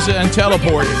Plaza and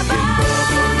Teleport,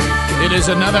 it is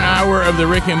another hour of the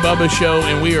Rick and Bubba Show,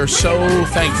 and we are so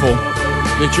thankful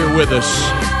that you're with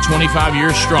us. 25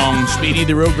 years strong. Speedy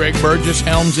the Real Greg Burgess,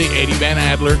 Helmsy, Eddie Van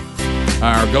Adler,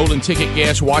 our golden ticket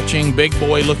guest watching, Big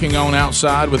Boy looking on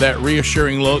outside with that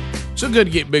reassuring look. So good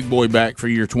to get Big Boy back for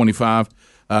year 25.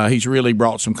 He's really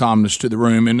brought some calmness to the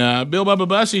room. And Bill Bubba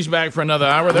Bussey's back for another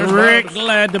hour. There's Rick, Bubba.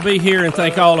 glad to be here, and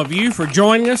thank all of you for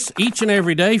joining us each and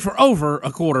every day for over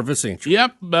a quarter of a century.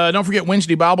 Yep. Don't forget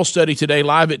Wednesday Bible study today,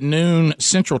 live at noon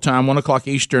Central Time, 1 o'clock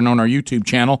Eastern on our YouTube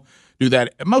channel. Do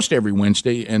that most every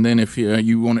Wednesday. And then if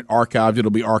you want it archived, it'll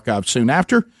be archived soon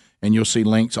after. And you'll see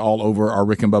links all over our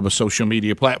Rick and Bubba social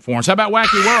media platforms. How about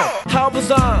Wacky World? Help us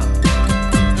on.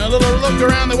 A little look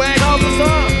around the wacky. Help us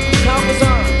on. Help us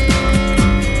on.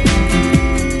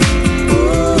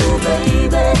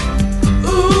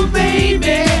 Ooh, baby,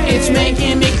 it's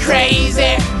making me crazy.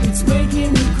 It's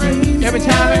making me crazy. Every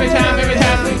time. Every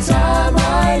time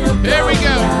I look There we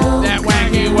go. That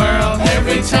wacky world.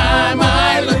 Every time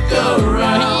I look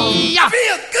around. Yeah.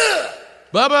 Feel good.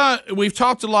 Bubba, we've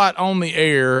talked a lot on the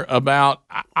air about,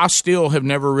 I still have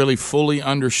never really fully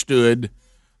understood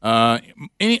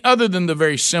any other than the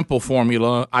very simple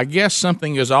formula. I guess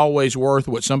something is always worth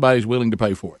what somebody's willing to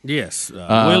pay for it. Yes,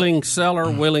 willing seller,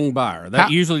 willing buyer.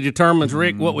 That usually determines,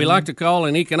 Rick, what we like to call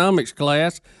in economics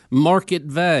class market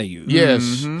value.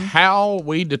 Yes, how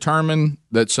we determine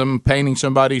that some painting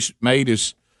somebody's made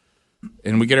is,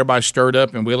 and we get everybody stirred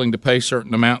up and willing to pay a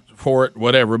certain amount for it,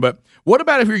 whatever. But what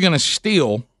about if you're going to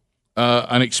steal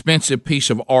an expensive piece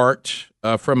of art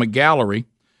from a gallery?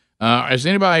 Is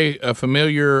anybody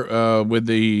familiar with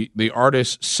the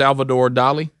artist Salvador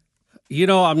Dali? You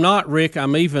know, I'm not, Rick.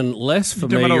 I'm even less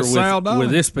familiar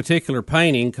with this particular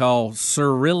painting called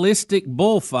Surrealistic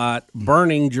Bullfight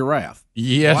Burning Giraffe.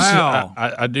 Yes. Wow.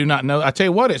 I do not know. I tell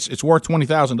you what, it's worth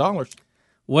 $20,000.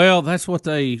 Well, that's what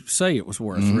they say it was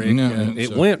worth, Rick.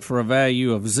 It went for a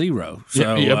value of zero. So,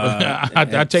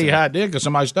 I tell you how it did because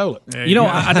somebody stole it.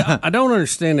 I don't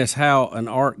understand this, how an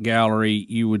art gallery,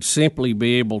 you would simply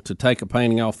be able to take a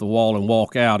painting off the wall and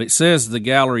walk out. It says the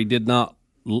gallery did not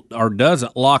or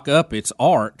doesn't lock up its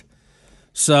art.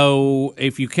 So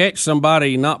if you catch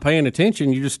somebody not paying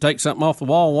attention, you just take something off the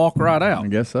wall and walk right out. I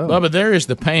guess so. Bubba, there is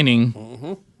the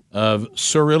painting of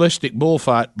Surrealistic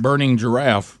Bullfight Burning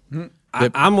Giraffe.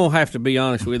 I'm going to have to be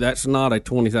honest with you. That's not a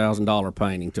 $20,000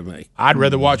 painting to me. I'd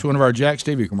rather watch one of our Jack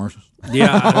Stevie commercials.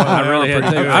 Yeah, I really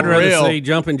had to. I'd rather see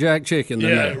Jumpin' Jack Chicken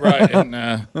than that. Right.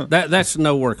 And, that's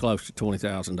nowhere close to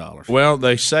 $20,000. Well,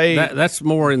 they say that's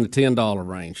more in the $10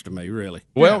 range to me, really.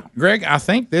 Well, Greg, I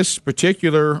think this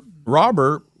particular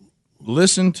robber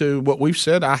listened to what we've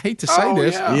said. I hate to say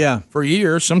this. Yeah. For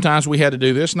years, sometimes we had to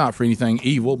do this, not for anything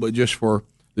evil, but just for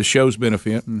the show's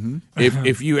benefit.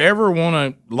 If you ever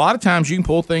want to, a lot of times you can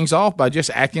pull things off by just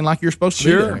acting like you're supposed to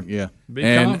be there. Yeah. Be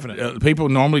and confident. People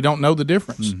normally don't know the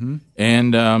difference.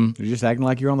 And you're just acting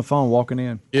like you're on the phone walking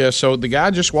in. Yeah, so the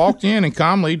guy just walked in and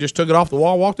calmly just took it off the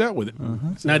wall, walked out with it.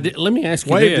 Now, let me ask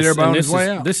you Waved this. at everybody on And his way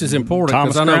out. This is important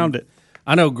Thomas because ground it.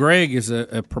 I know Greg is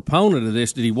a proponent of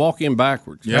this. Did he walk in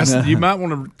backwards? Yes, you might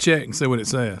want to check and see what it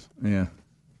says. Yeah.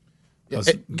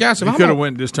 Guys, if you I'm could on- have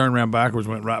went just turned around backwards,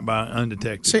 went right by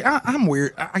undetected. See, I'm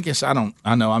weird. I guess I know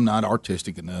I'm not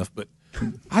artistic enough, but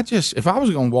if I was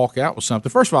going to walk out with something,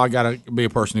 first of all, I got to be a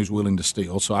person who's willing to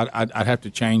steal. So I'd have to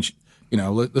change.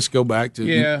 Let's go back to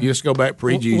you just go back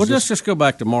pre-Jesus. Well, let's just go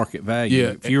back to market value. Yeah.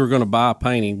 If you were going to buy a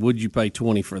painting, would you pay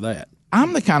 $20 for that?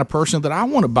 I'm the kind of person that I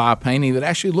want to buy a painting that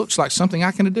actually looks like something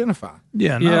I can identify.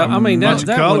 Yeah, I mean bunch of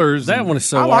colors. That one is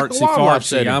so I like the artsy wildlife fartsy.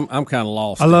 setting. I'm kind of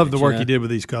lost. I love in the it, work you you know? did with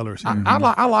these colors.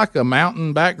 I like a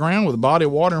mountain background with a body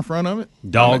of water in front of it.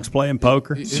 Dogs playing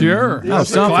poker. Sure, that's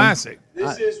something. classic.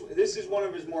 This is one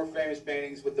of his more famous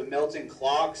paintings with the melting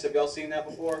clocks. Have y'all seen that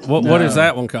before? What is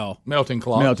that one called? Melting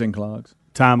clock. Melting clogs.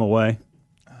 Time away.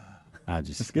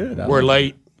 That's good. We're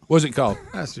late. What's it called?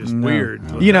 That's just weird.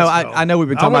 I know we've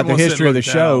been talking about the history of the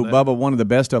show, Bubba. Bubba. One of the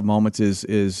best of moments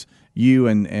is you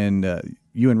and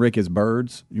Rick as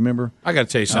birds. You remember? I got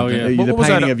to tell you something. yeah. The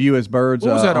painting of you as birds.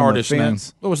 What was that on the artist's name?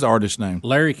 fence. What was the artist's name?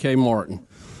 Larry K. Martin.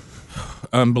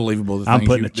 Unbelievable. The I'm things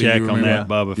putting you- a check you on remember. that,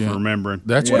 Bubba, for remembering.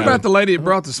 That's What about the lady that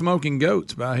brought the smoking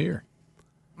goats by here?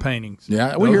 Paintings.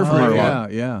 Yeah, we hear from her a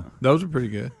lot. Yeah. Those are pretty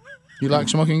good. You like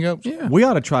smoking goats? Yeah. We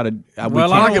ought to try to.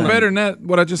 Well, I like it better than that.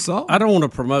 What I just saw. I don't want to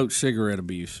promote cigarette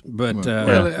abuse, but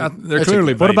they're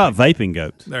clearly. What about vaping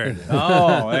goats? There it is.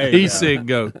 Oh, e-cig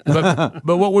goat.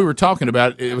 But what we were talking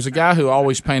about, it was a guy who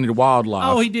always painted wildlife.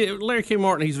 Oh, he did. Larry K.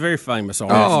 Martin. He's a very famous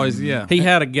artist. Yeah. He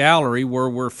had a gallery where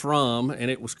we're from, and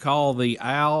it was called the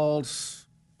Owls.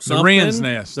 The Wren's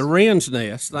Nest. The Wren's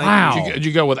Nest. Wow. Did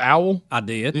you go with owl? I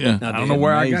did. Yeah. I don't know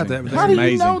where I got that. But How do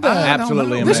you know that?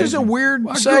 Absolutely amazing. This is a weird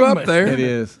I grew segment. up there. It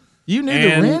is. You knew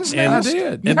the Wren's Nest?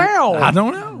 I did. How? I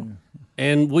don't know.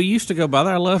 And we used to go by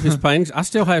there. I love his paintings. I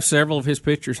still have several of his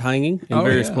pictures hanging in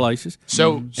various places.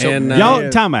 So and,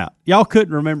 y'all, time out. Y'all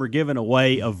couldn't remember giving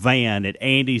away a van at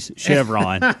Andy's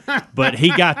Chevron, but he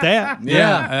got that.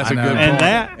 Yeah, that's a good point. And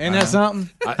that, Isn't that something?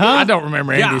 I don't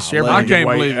remember Andy's Chevron. I can't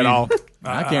believe at all.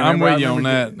 I can't. remember. I'm with you on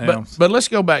that now. But let's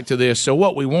go back to this. So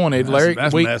what we wanted, Larry,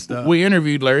 that's messed up. we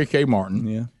interviewed Larry K. Martin,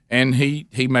 Yeah. and he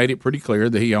made it pretty clear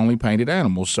that he only painted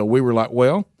animals. So we were like,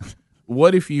 well,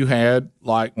 what if you had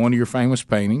like one of your famous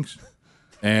paintings?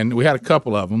 And we had a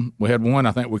couple of them. We had one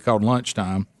I think we called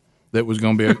Lunchtime. That was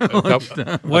going to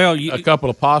be a couple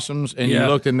of possums, and you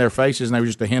looked in their faces, and they were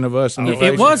just a hint of us in their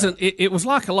faces. It wasn't. It was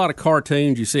like a lot of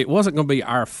cartoons. You see, it wasn't going to be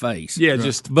our face. Yeah,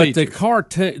 just but the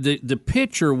cartoon, the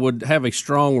picture would have a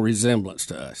strong resemblance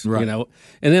to us. Right. You know,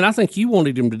 and then I think you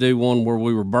wanted him to do one where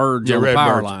we were birds on the red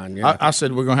power birds. line. Yeah. I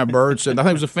said we're going to have birds. I think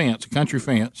it was a fence, a country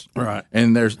fence, Right.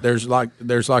 And there's like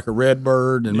a red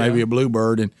bird and maybe a blue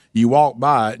bird, and you walk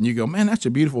by it and you go, man, that's a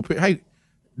beautiful picture. Hey.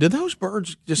 Did those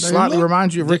birds just slightly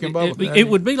remind you of Rick and Bubba? It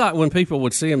would be like when people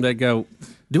would see them, they'd go,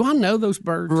 "Do I know those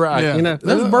birds?" Right. Yeah. You know,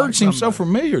 those birds seem so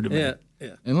familiar to me. Yeah.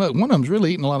 Yeah. And look, one of them's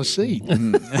really eating a lot of seed.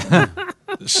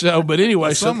 So, but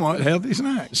anyway, somewhat healthy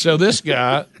snack. So this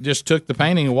guy just took the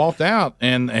painting and walked out,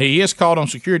 and he is caught on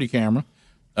security camera.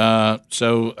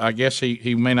 So I guess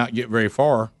he may not get very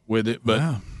far with it.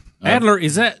 But Adler,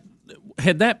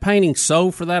 had that painting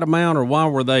sold for that amount, or why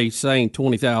were they saying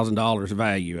 $20,000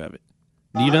 value of it?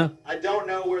 Do you know? I don't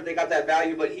know where they got that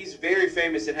value, but he's very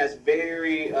famous and has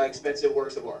very expensive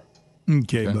works of art.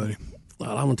 Okay, buddy.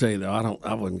 Well, I'm gonna tell you though,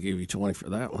 I wouldn't give you 20 for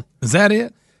that one. Is that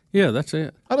it? Yeah, that's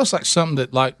it. That looks like something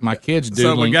that like my kids do.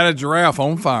 So we got a giraffe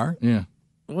on fire. Yeah.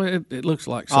 Well, it looks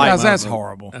like something that's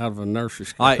horrible. Out of a nursery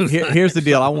school. Here's the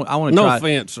deal. I want to no try.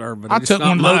 offense, sir, but I it's took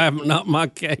not my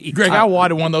case. Greg, I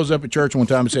wadded one of those up at church one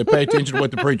time and said, "Pay attention to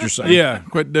what the preacher's saying." Yeah,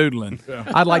 quit doodling.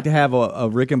 I'd like to have a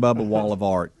Rick and Bubba wall of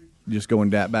art. Just going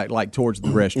back like towards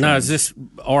the restaurant. Now, is this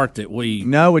art that we?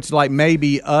 No, it's like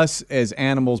maybe us as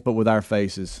animals, but with our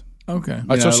faces. Okay.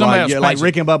 So somebody else like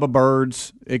Rick and Bubba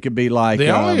birds. It could be like the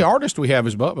only artist we have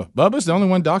is Bubba. Bubba's the only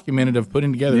one documented of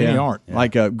putting together any art.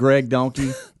 Like a Greg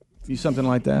Donkey, something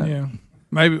like that. Yeah.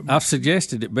 Maybe I've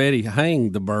suggested that Betty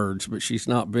hang the birds, but she's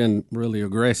not been really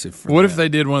aggressive. For what that. if they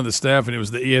did one of the staff and it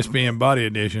was the ESPN Body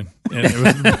Edition? And it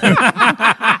was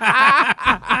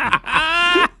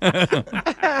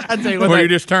I tell you what, where you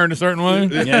just turned a certain way.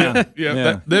 Yeah.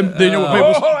 Then you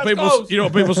know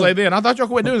what people say then. I thought y'all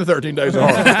quit doing the 13 days of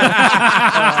hard.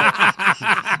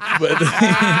 But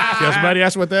somebody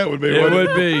asked what that would be. It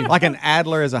would be like an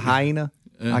Adler as a hyena.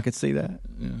 I could see that.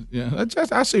 Yeah.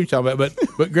 I see what you're talking about.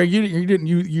 But Greg, you didn't.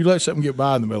 You let something get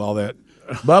by in the middle of all that.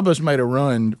 Bubba's made a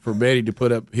run for Betty to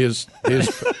put up his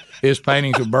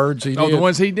paintings of birds. He did. The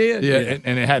ones he did. Yeah,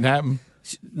 and it hadn't happened.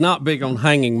 Not big on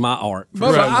hanging my art.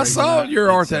 But I saw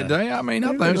your art that day. I mean, I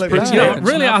think it was pretty good.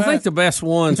 Really, I think the best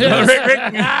ones. Oh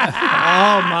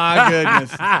my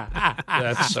goodness!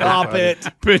 That's Stop it!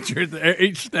 Picture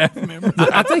each staff member.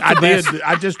 I think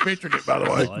I just pictured it, by the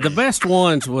way. The best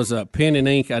ones was a pen and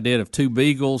ink I did of 2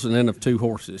 beagles and then of 2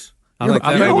 horses.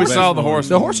 I think we saw the horses.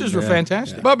 The horses were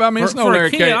fantastic. But I mean, it's no Larry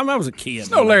K. I was a kid.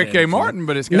 It's no Larry K. Martin,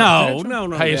 but it's got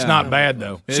no. Hey, it's not bad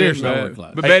though. Seriously,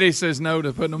 Seriously, but Betty says no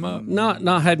to putting them up.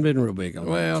 Not hadn't been real big on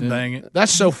that. Well, dang it.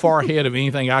 That's so far ahead of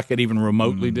anything I could even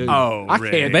remotely do. Oh, I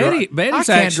Rick. can't. Betty's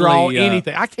I can't draw actually,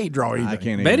 anything. I can't draw anything. I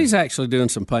can't. Betty's actually doing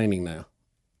some painting now.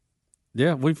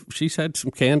 Yeah, she's had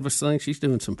some canvas things. She's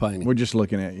doing some painting. We're just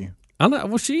looking at you. I know.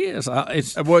 Well, she is.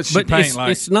 What's she paint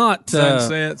like? It's not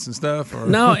sunsets and stuff. Or?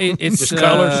 No, it's just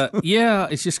colors. Yeah,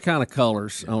 it's just kind of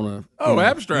colors on a.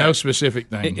 Abstract. No specific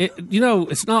thing.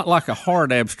 It's not like a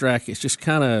hard abstract. It's just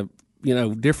kind of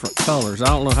different colors. I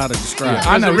don't know how to describe it.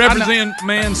 I know. Represent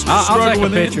man's I'll struggle take a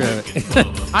with picture it. of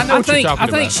it. I know what you're talking I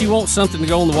think about. she wants something to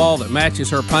go on the wall that matches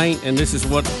her paint, and this is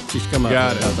what she's come up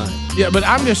Got with. it. I think. Yeah, but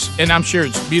I'm sure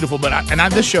it's beautiful, but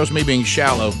this shows me being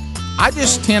shallow. I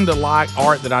just tend to like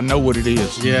art that I know what it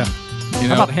is. Yeah.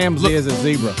 How about Hamzy as a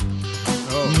zebra?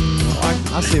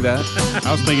 Oh, I see that.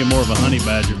 I was thinking more of a honey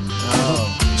badger.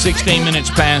 16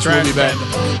 minutes past. We'll be back.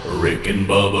 Rick and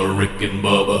Bubba, Rick and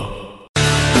Bubba.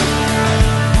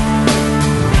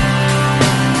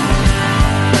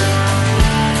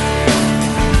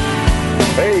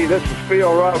 this is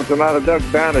Phil Robinson out of Duck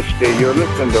Dynasty. You're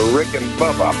listening to Rick and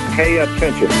Bubba. Pay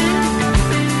attention.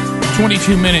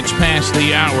 22 minutes past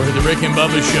the hour of the Rick and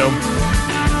Bubba Show.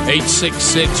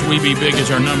 866-WE-BE-BIG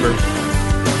is our number.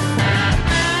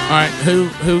 All right,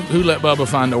 who let Bubba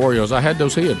find the Oreos? I had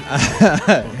those hid.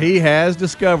 He has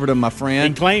discovered them, my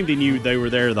friend. He claimed he knew they were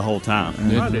there the whole time.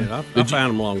 I did. I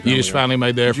found them long time You just ago. finally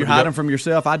made the effort. Did you hide them from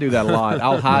yourself? I do that a lot.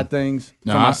 I'll hide things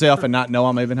from myself and not know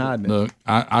I'm even hiding it. Look,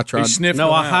 I tried.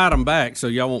 No, I hide them back so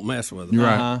y'all won't mess with them. You're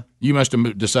right. You must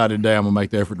have decided today I'm going to make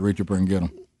the effort to reach up there and get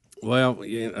them. Well,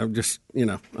 I'm just,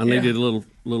 I needed a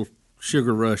little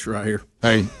sugar rush right here.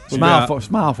 Hey, smile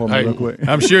for me real quick.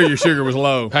 I'm sure your sugar was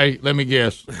low. Hey, let me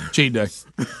guess. Cheat day.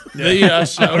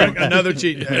 Another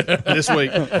cheat day this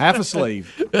week. Half a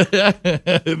sleeve.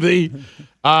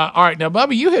 All right, now,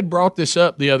 Bubby, you had brought this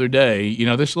up the other day.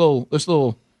 This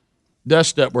little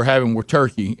dust up we're having with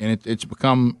Turkey, and it's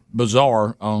become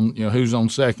bizarre on who's on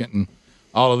second and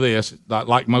all of this,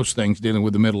 like most things dealing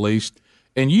with the Middle East.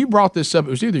 And you brought this up.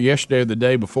 It was either yesterday or the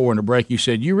day before in the break. You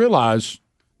said you realize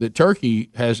that Turkey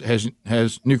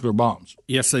has nuclear bombs.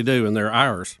 Yes, they do, and they're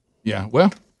ours. Yeah,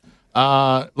 well,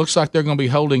 looks like they're going to be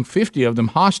holding 50 of them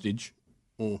hostage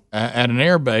at an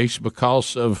air base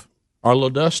because of our little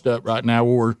dust up right now.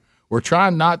 We're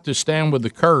trying not to stand with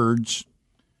the Kurds,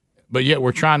 but yet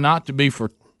we're trying not to be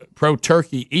for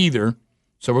pro-Turkey either.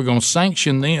 So we're going to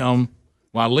sanction them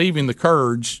while leaving the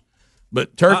Kurds.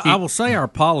 But Turkey, I will say our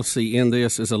policy in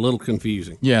this is a little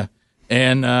confusing. Yeah.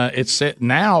 And it's set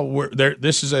now.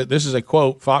 This is a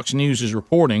quote. Fox News is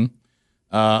reporting.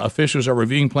 Officials are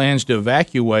reviewing plans to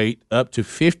evacuate up to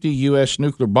 50 U.S.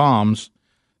 nuclear bombs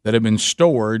that have been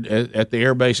stored at the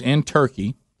air base in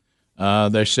Turkey.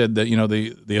 They said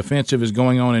that the offensive is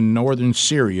going on in northern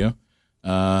Syria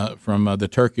from the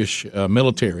Turkish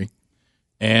military,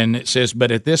 and it says,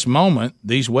 but at this moment,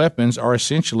 these weapons are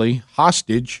essentially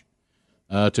hostage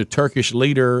to Turkish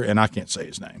leader, and I can't say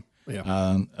his name.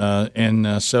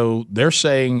 Yeah. So they're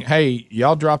saying, hey,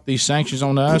 y'all drop these sanctions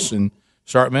on us and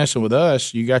start messing with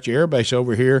us. You got your airbase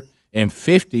over here and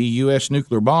 50 U.S.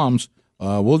 nuclear bombs.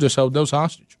 We'll just hold those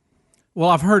hostage. Well,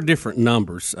 I've heard different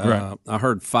numbers. Right. I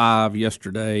heard 5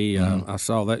 yesterday. I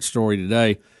saw that story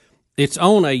today. It's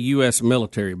on a U.S.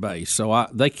 military base, so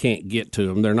they can't get to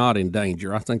them. They're not in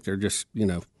danger. I think they're just,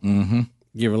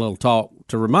 give a little talk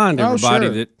to remind everybody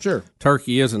that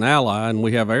Turkey is an ally and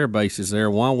we have air bases there.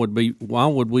 Why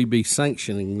would we be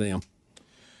sanctioning them?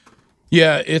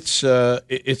 Yeah, it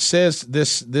says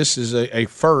this is a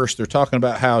first. They're talking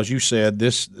about how, as you said,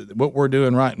 what we're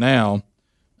doing right now.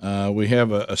 We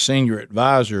have a senior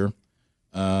advisor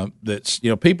that's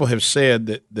people have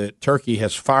said that Turkey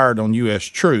has fired on U.S.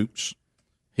 troops.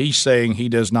 He's saying he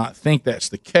does not think that's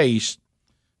the case.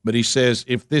 But he says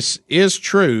if this is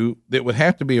true, that would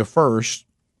have to be a first,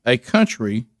 a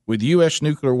country with U.S.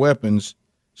 nuclear weapons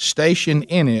stationed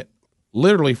in it,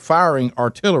 literally firing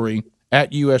artillery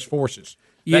at U.S. forces.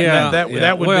 That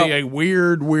would be a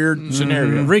weird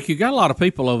scenario. Rick, you got a lot of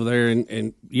people over there,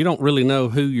 and you don't really know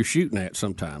who you're shooting at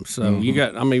sometimes. So you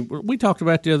got, we talked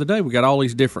about the other day, we got all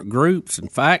these different groups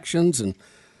and factions, and,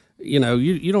 you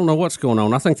don't know what's going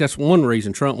on. I think that's one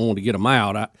reason Trump wanted to get them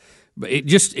out. But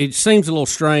it seems a little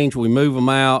strange. We move them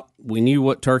out. We knew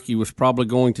what Turkey was probably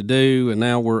going to do, and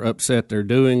now we're upset they're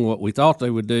doing what we thought they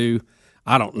would do.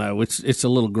 I don't know. It's a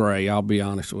little gray, I'll be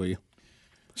honest with you.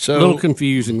 So, a little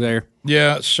confusing there.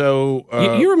 Yeah, so...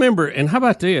 you remember, and how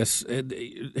about this?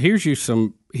 Here's you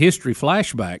some history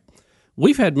flashback.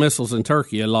 We've had missiles in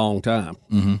Turkey a long time.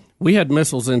 Mm-hmm. We had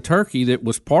missiles in Turkey that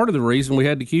was part of the reason we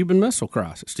had the Cuban Missile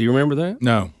Crisis. Do you remember that?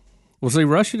 No. Well, see,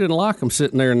 Russia didn't like them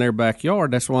sitting there in their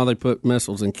backyard. That's why they put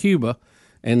missiles in Cuba.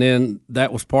 And then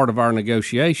that was part of our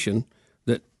negotiation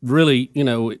that really,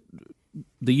 the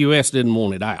U.S. didn't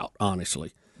want it out,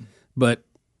 honestly. But,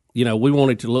 we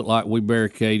wanted to look like we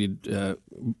barricaded,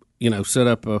 set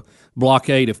up a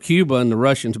blockade of Cuba and the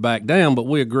Russians backed down, but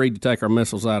we agreed to take our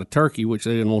missiles out of Turkey, which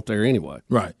they didn't want there anyway.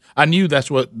 Right. I knew that's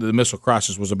what the missile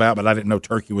crisis was about, but I didn't know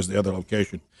Turkey was the other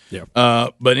location. Yeah.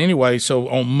 But anyway, so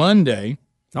on Monday...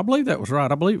 I believe that was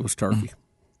right. I believe it was Turkey.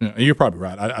 Yeah, you're probably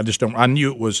right. I just don't. I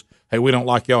knew it was. Hey, we don't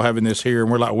like y'all having this here, and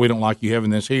we're like, we don't like you having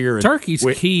this here. And Turkey's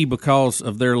key because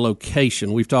of their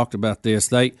location. We've talked about this.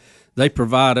 They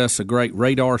provide us a great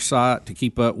radar site to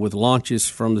keep up with launches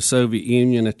from the Soviet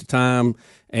Union at the time,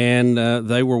 and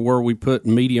they were where we put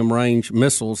medium range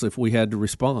missiles if we had to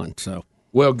respond. So.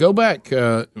 Well, go back,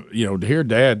 to hear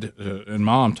Dad and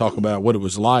Mom talk about what it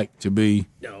was like to be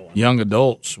young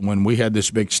adults when we had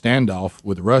this big standoff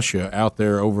with Russia out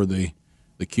there over the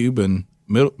Cuban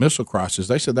Missile Crisis.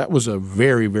 They said that was a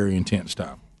very, very intense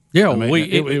time. Yeah, I mean,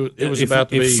 it was about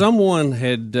to be. If someone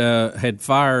had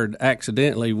fired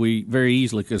accidentally, we very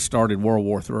easily could have started World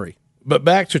War III. But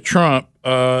back to Trump,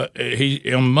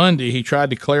 on Monday he tried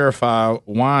to clarify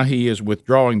why he is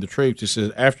withdrawing the troops. He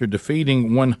says, after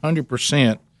defeating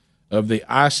 100% of the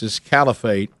ISIS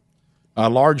caliphate, I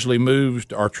largely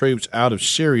moved our troops out of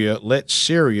Syria. Let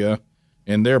Syria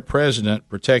and their president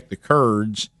protect the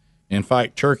Kurds and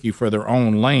fight Turkey for their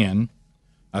own land.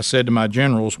 I said to my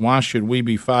generals, why should we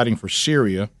be fighting for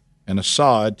Syria and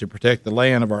Assad to protect the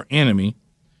land of our enemy?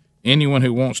 Anyone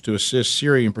who wants to assist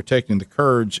Syria in protecting the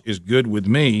Kurds is good with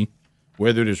me,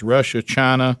 whether it is Russia,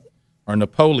 China, or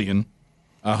Napoleon.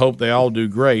 I hope they all do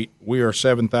great. We are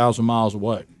 7,000 miles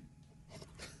away.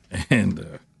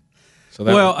 And so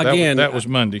that was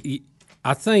Monday.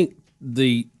 I think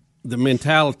the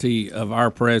mentality of our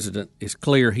president is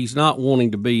clear. He's not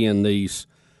wanting to be in these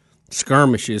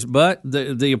skirmishes, but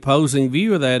the opposing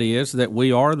view of that is that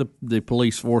we are the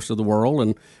police force of the world,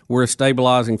 and we're a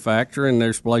stabilizing factor, and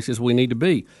there's places we need to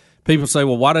be. People say,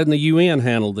 well, why didn't the UN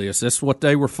handle this? That's what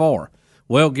they were for.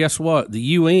 Well, guess what? The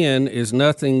UN is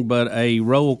nothing but a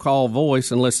roll call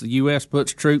voice unless the U.S.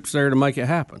 puts troops there to make it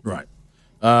happen. Right.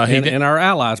 And our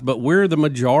allies, but we're the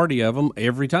majority of them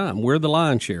every time. We're the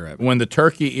lion's share of it. When the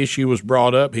Turkey issue was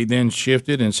brought up, he then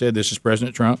shifted and said, this is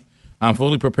President Trump, I'm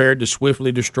fully prepared to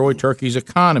swiftly destroy Turkey's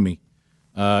economy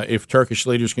if Turkish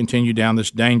leaders continue down this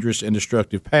dangerous and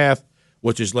destructive path,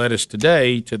 which has led us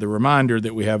today to the reminder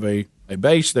that we have a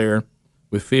base there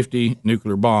with 50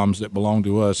 nuclear bombs that belong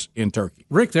to us in Turkey.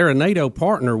 Rick, they're a NATO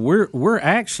partner. We're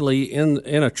actually in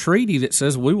a treaty that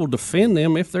says we will defend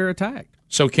them if they're attacked.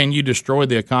 So can you destroy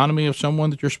the economy of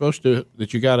someone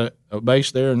that you got a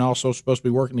base there and also supposed to be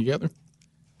working together?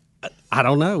 I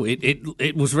don't know.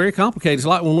 It was very complicated. It's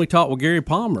like when we talked with Gary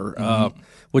Palmer,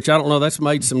 which I don't know. That's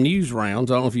made some news rounds.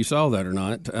 I don't know if you saw that or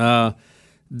not.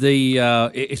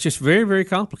 It's just very, very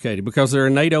complicated because they're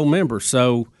a NATO member.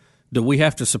 So do we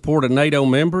have to support a NATO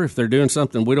member if they're doing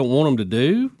something we don't want them to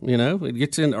do? You know, it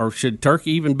gets in. Or should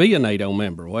Turkey even be a NATO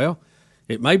member? Well,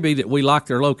 it may be that we like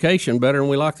their location better than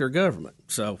we like their government.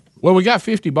 So, well, we got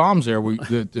 50 bombs there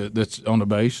that's on the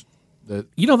base.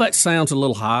 That sounds a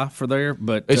little high for there,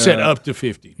 but it said up to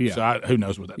 50. Yeah, so who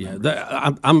knows what that number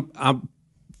is. I'm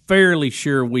fairly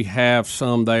sure we have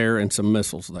some there and some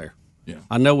missiles there. Yeah,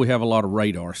 I know we have a lot of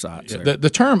radar sites there. The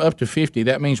term up to 50,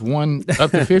 that means one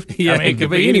up to 50. Yeah, I mean, it could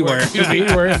be anywhere. It could be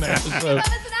anywhere in there. So.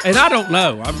 And I don't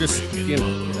know. I'm just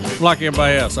like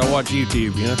everybody else. I watch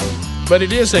YouTube. But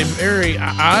it is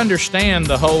I understand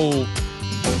the whole.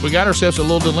 We got ourselves a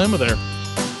little dilemma there.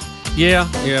 Yeah,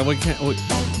 we can't.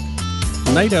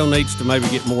 NATO needs to maybe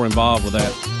get more involved with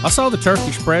that. I saw the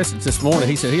Turkish president this morning.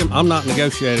 He said, I'm not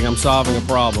negotiating. I'm solving a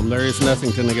problem. There is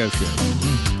nothing to negotiate.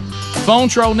 Phone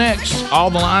Troll next. All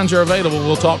the lines are available.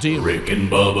 We'll talk to you. Rick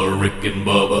and Bubba, Rick and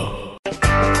Bubba.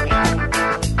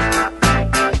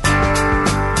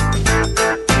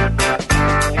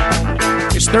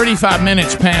 It's 35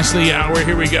 minutes past the hour.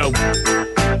 Here we go.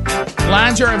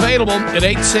 Lines are available at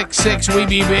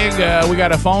 866-WE-BE-BIG. We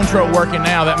got a phone troll working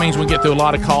now. That means we get through a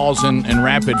lot of calls and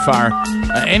rapid fire.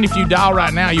 And if you dial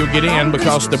right now, you'll get in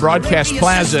because the Broadcast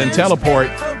Plaza and Teleport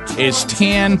is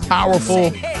 10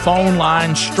 powerful phone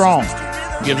lines strong.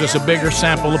 Gives us a bigger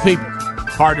sample of people.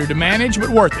 Harder to manage, but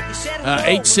worth it.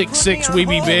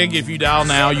 866-WE-BE-BIG. If you dial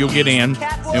now, you'll get in.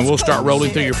 And we'll start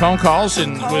rolling through your phone calls,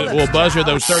 and we'll buzzer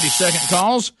those 30-second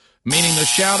calls, meaningless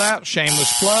shout-outs,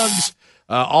 shameless plugs.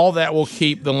 All that will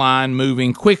keep the line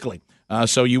moving quickly.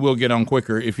 So you will get on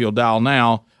quicker if you'll dial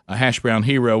now. A Hash Brown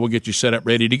Hero will get you set up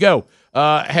ready to go.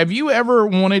 Have you ever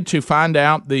wanted to find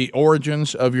out the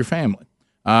origins of your family?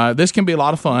 This can be a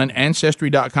lot of fun.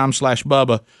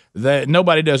 Ancestry.com/Bubba.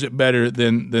 Nobody does it better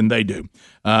than they do.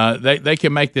 They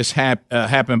can make this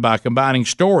happen by combining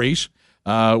stories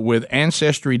with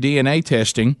Ancestry DNA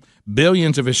testing,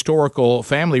 billions of historical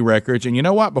family records. And you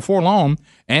know what? Before long,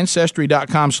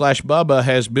 Ancestry.com/Bubba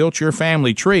has built your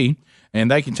family tree, and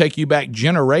they can take you back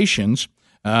generations.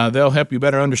 They'll help you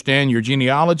better understand your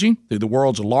genealogy through the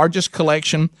world's largest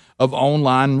collection of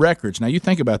online records. Now, you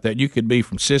think about that. You could be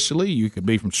from Sicily. You could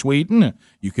be from Sweden.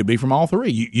 You could be from all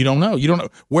three. You don't know. You don't know.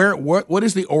 What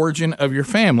is the origin of your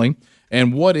family,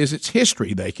 and what is its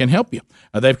history? They can help you.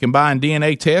 They've combined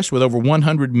DNA tests with over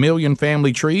 100 million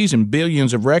family trees and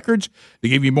billions of records to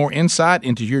give you more insight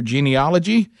into your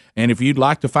genealogy. And if you'd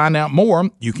like to find out more,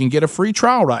 you can get a free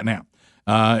trial right now.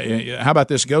 How about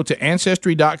this? Go to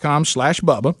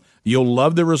Ancestry.com/Bubba. You'll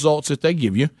love the results that they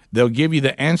give you. They'll give you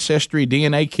the Ancestry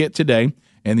DNA kit today.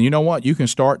 And you know what? You can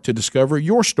start to discover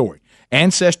your story.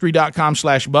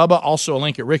 Ancestry.com/Bubba. Also a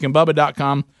link at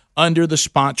rickandbubba.com under the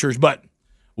sponsors button.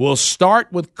 We'll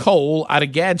start with Cole out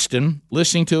of Gadsden,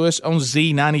 listening to us on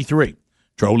Z93.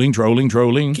 Trolling.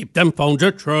 Keep them phones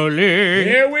a trolling.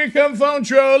 Here we come, phone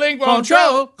trolling. Phone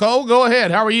troll. Cole, go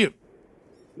ahead. How are you?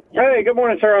 Hey, good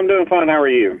morning, sir. I'm doing fine. How are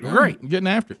you? Great. Getting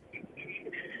after it.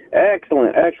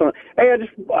 Excellent. Hey,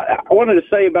 I wanted to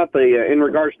say about in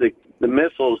regards to the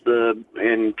missiles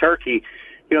in Turkey,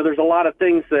 there's a lot of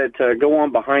things that go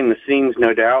on behind the scenes,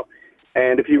 no doubt.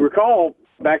 And if you recall,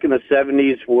 back in the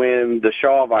 70s when the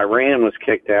Shah of Iran was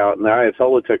kicked out and the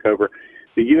Ayatollah took over,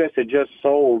 the U.S. had just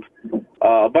sold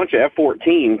a bunch of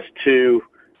F-14s to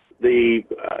the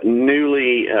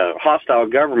newly hostile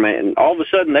government, and all of a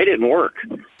sudden they didn't work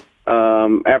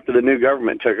after the new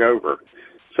government took over.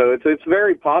 So it's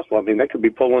very possible. I mean, they could be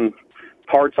pulling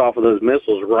parts off of those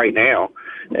missiles right now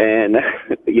and,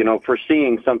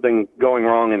 foreseeing something going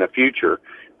wrong in the future.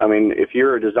 I mean, if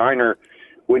you're a designer,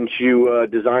 wouldn't you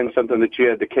design something that you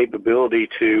had the capability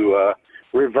to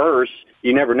reverse?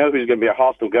 You never know who's going to be a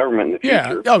hostile government in the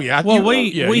future. Yeah. Oh, yeah. Well,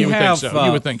 we have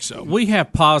you would think so. We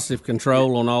have positive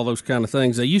control on all those kind of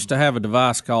things. They used to have a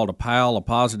device called a PAL, a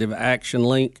positive action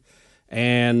link,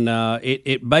 and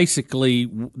it basically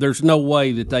there's no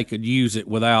way that they could use it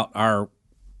without our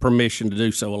permission to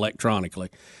do so electronically.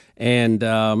 And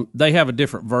they have a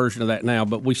different version of that now,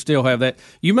 but we still have that.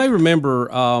 You may remember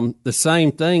the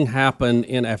same thing happened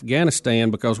in Afghanistan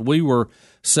because we were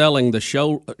selling the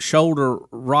shoulder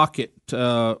rocket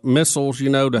missiles,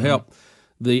 to help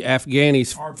the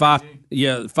Afghanis fight.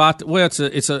 Yeah, fight. Well,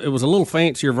 it was a little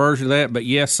fancier version of that, but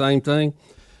yes, same thing.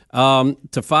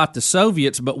 To fight the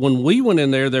Soviets, but when we went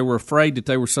in there, they were afraid that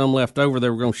there were some left over. They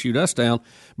were going to shoot us down,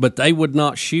 but they would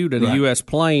not shoot at a U.S.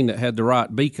 plane that had the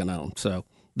right beacon on. So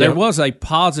there was a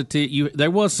positive. There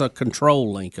was a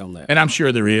control link on that, and I'm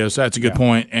sure there is. That's a good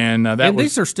point. And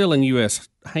these are still in U.S.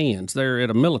 hands. They're at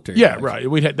a military. Yeah, base.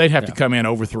 Right. They'd have to come in,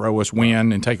 overthrow us,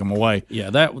 win, and take them away. Yeah,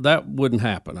 that wouldn't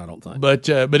happen. I don't think. But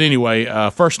anyway,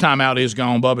 first time out is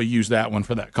gone. Bubba used that one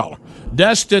for that caller.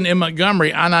 Dustin in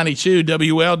Montgomery, I-92,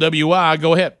 WLWI.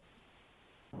 Go ahead.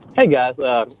 Hey guys,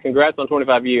 congrats on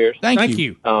 25 years. Thank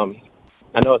you.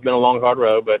 I know it's been a long, hard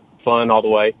road, but fun all the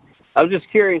way. I was just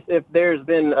curious if there's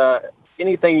been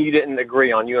anything you didn't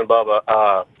agree on, you and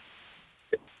Bubba,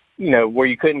 where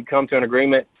you couldn't come to an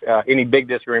agreement, any big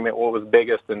disagreement, what was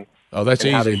biggest, and that's and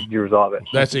easy. How did you resolve it?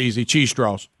 That's easy. Cheese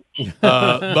straws.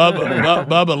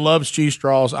 Bubba loves cheese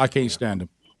straws. I can't stand them,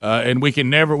 and we can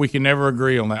never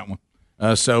agree on that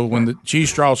one. So when the cheese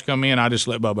straws come in, I just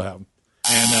let Bubba have them.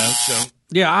 And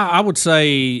yeah, I would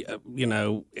say,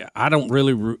 I don't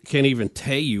really can't even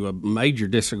tell you a major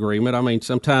disagreement. I mean,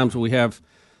 sometimes we have.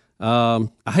 I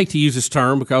hate to use this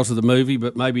term because of the movie,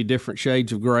 but maybe different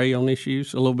shades of gray on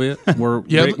issues a little bit. Where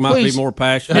Rick might be more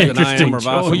passionate than I am, or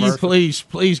vice versa. Will you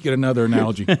please get another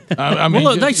analogy? I mean,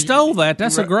 look, they stole that.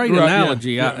 That's a great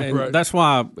analogy, and that's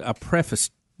why I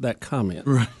prefaced that comment.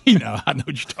 Right. I know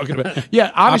what you're talking about.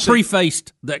 Yeah, obviously, I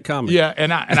prefaced that comment. Yeah,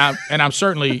 and I'm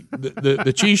certainly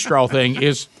the cheese straw thing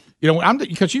is.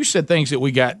 Because you said things that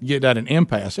we get at an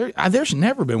impasse. There's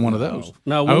never been one of those.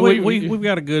 No, we've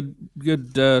got a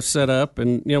good setup,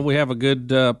 and we have a good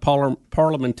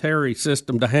parliamentary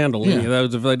system to handle any of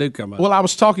those if they do come up. Well, I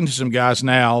was talking to some guys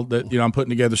now that I'm putting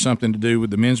together something to do with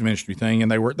the men's ministry thing,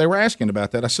 and they were asking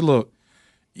about that. I said, look,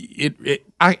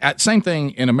 same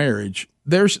thing in a marriage.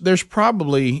 There's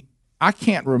probably I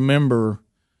can't remember.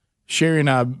 Sherry and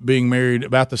I being married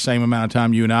about the same amount of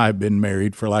time you and I have been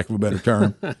married, for lack of a better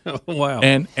term. Wow!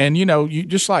 And you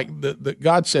just like the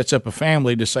God sets up a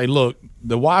family to say, look,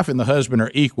 the wife and the husband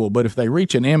are equal, but if they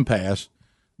reach an impasse,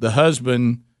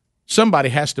 somebody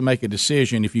has to make a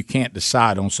decision if you can't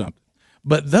decide on something.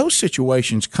 But those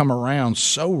situations come around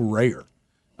so rare.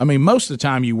 I mean, most of the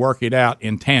time you work it out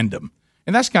in tandem,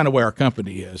 and that's kind of where our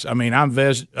company is. I mean, I'm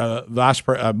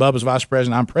Bubba's vice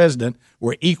president. I'm president.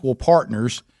 We're equal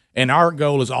partners. And our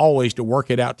goal is always to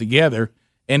work it out together.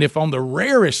 And if on the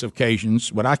rarest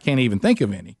occasions, what I can't even think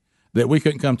of any, that we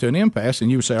couldn't come to an impasse,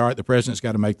 and you would say, all right, the president's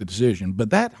got to make the decision. But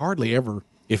that hardly ever,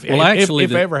 if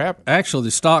ever happens. Actually,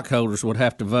 the stockholders would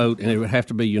have to vote, and it would have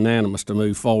to be unanimous to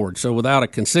move forward. So without a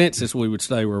consensus, we would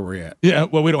stay where we're at. Yeah,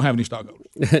 well, we don't have any stockholders.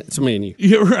 It's me and you.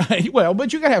 You're right. Well,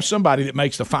 but you got to have somebody that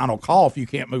makes the final call if you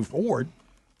can't move forward.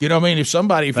 You know what I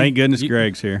mean? Thank goodness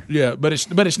Greg's here. Yeah, but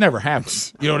it's never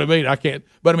happened. You know what I mean? I can't.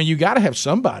 But I mean, you got to have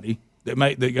somebody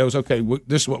that goes, okay,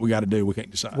 this is what we got to do. We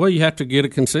can't decide. Well, you have to get a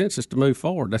consensus to move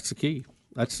forward. That's the key.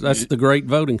 That's the great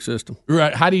voting system.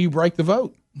 Right? How do you break the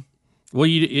vote? Well,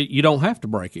 you don't have to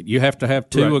break it. You have to have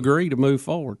two agree to move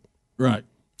forward. Right.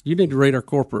 You need to read our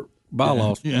corporate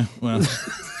bylaws. Yeah. Well,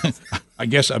 I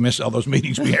guess I missed all those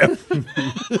meetings we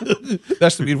have.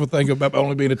 That's the beautiful thing about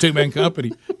only being a two-man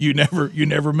company. You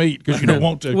never meet because you don't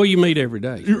want to. Well, you meet every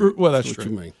day. Well, that's what true.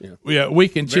 you mean. Yeah. Yeah, we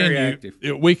continue. Very active.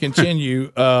 We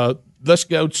continue. Let's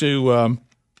go to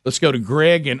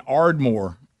Greg in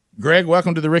Ardmore. Greg,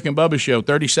 welcome to the Rick and Bubba Show.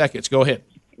 30 seconds. Go ahead.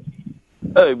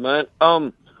 Hey, man.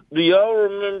 Do y'all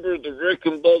remember the Rick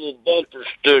and Bubba bumper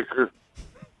sticker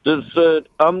that said,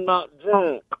 "I'm not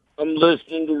drunk, I'm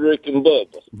listening to Rick and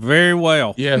Bubba"? Very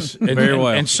well. Yes, very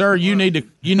well. And sir, you need to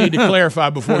clarify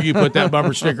before you put that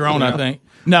bumper sticker on. I think.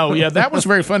 No, yeah, that was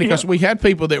very funny because we had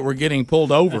people that were getting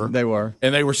pulled over. They were,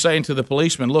 and they were saying to the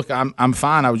policeman, "Look, I'm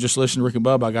fine. I was just listening to Rick and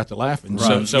Bubba. I got to laughing."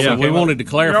 Right. So yeah, we wanted to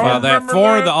clarify that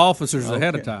for the officers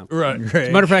ahead of time. Right. As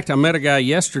a matter of fact, I met a guy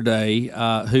yesterday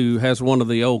who has one of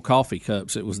the old coffee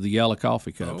cups. It was the yellow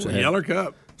coffee cups. Yellow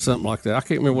cup. Something like that. I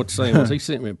can't remember what the saying was. He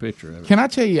sent me a picture of it. Can I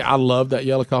tell you, I love that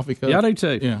yellow coffee cup. Yeah, I do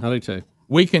too. Yeah. I do too.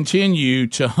 We continue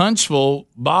to Huntsville.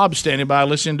 Bob standing by,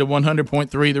 listening to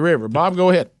 100.3 The River. Bob, go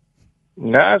ahead.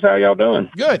 Guys, how y'all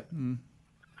doing? Good.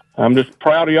 I'm just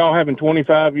proud of y'all having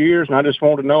 25 years, and I just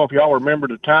want to know if y'all remember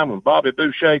the time when Bobby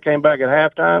Boucher came back at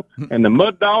halftime and the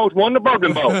Mud Dogs won the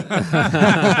Bourbon Bowl.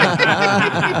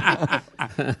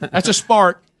 That's a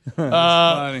spark.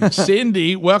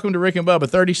 Cindy, welcome to Rick and Bubba.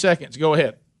 30 seconds. Go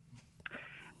ahead.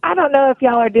 I don't know if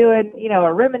y'all are doing,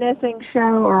 a reminiscing show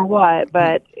or what,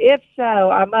 but if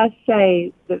so, I must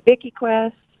say the Vicky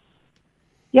Quest,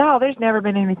 y'all, there's never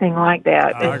been anything like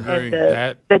that. I agree.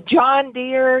 The John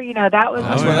Deere, that was...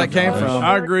 That's where that came from.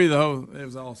 I agree, though. It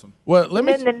was awesome. Well, and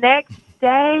then the next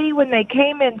day when they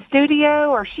came in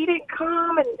studio, or she didn't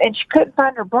come, and she couldn't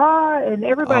find her bra, and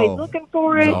everybody's looking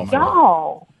for it.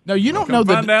 Y'all... No, you don't know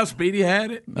Find out Speedy had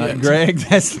it. Greg,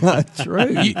 that's not true.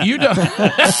 You don't.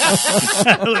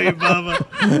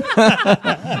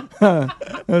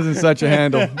 That was in such a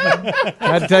handle. I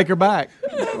had to take her back.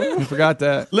 I forgot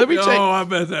that. Let me check. Oh, I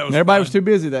bet that was. Everybody fun. was too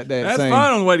busy that day. That's fine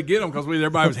on the way to get them because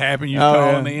everybody was happy you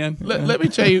calling in. Let me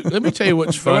tell you. Let me tell you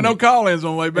what's There were funny. no call-ins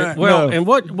on the way back. Well, and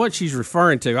what she's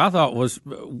referring to, I thought was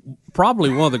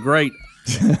probably one of the great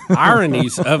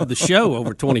ironies of the show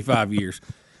over 25 years.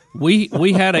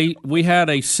 We had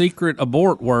a secret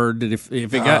abort word that if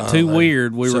it got too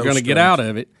weird, we were going to get out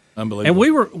of it. Unbelievable.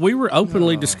 And we were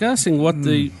openly discussing what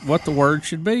the word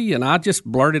should be, and I just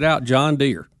blurted out John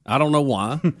Deere. I don't know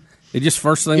why. It just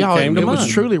first thing that came to mind. It was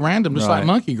truly random, just like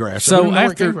monkey grass. So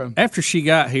after she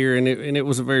got here, and it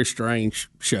was a very strange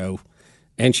show.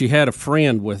 And she had a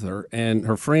friend with her, and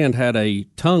her friend had a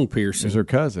tongue piercing. It was her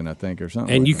cousin, I think, or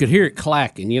something. And you could hear it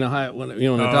clacking. You know how when they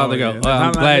talk, they go,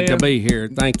 "I'm glad to be here.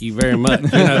 Thank you very much."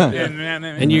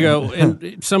 And you go,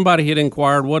 and somebody had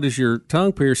inquired, "What is your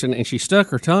tongue piercing?" And she stuck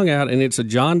her tongue out, and it's a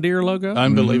John Deere logo.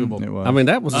 Unbelievable. It was. I mean,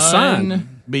 that was a sign.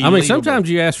 I mean, sometimes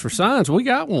you ask for signs. We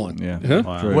got one. Yeah. Huh?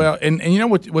 Wow. Well, and you know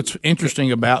what's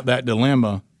interesting about that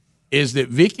dilemma is that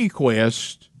Vicky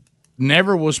Quest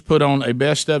never was put on a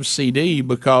best of CD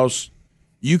because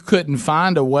you couldn't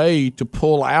find a way to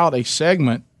pull out a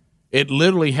segment. It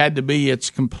literally had to be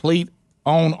its complete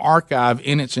own archive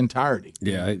in its entirety.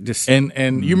 Yeah, it just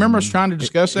and you remember us trying to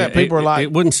discuss that. People were like,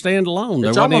 it wouldn't stand alone. There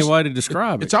wasn't any way to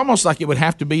describe it. It's almost like it would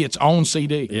have to be its own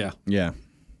CD. Yeah, yeah.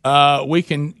 We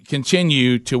can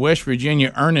continue to West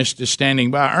Virginia. Ernest is standing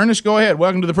by. Ernest, go ahead.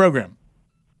 Welcome to the program.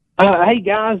 Hey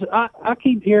guys, I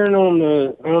keep hearing on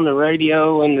the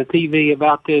radio and the TV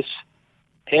about this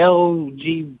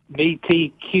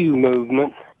LGBTQ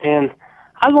movement, and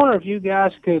I wonder if you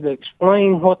guys could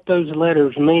explain what those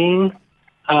letters mean.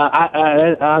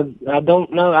 I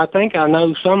don't know. I think I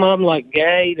know some of them, like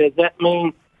gay. Does that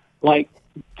mean like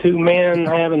two men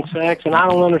having sex? And I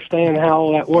don't understand how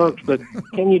all that works. But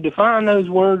can you define those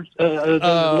words, those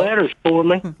letters for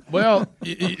me? Well,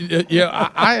 yeah,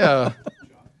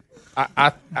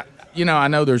 I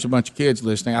know there's a bunch of kids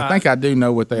listening. I think I do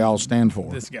know what they all stand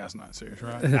for. This guy's not serious,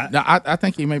 right? No, I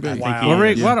think he may be. Wow. Well,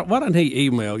 Rick, why don't he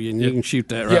email you and you can shoot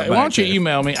that right back? Yeah, why don't you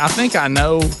email me? I think I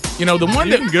know. The one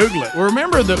that Google it. Well,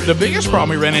 remember the biggest problem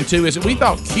we ran into is that we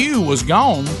thought Q was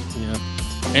gone,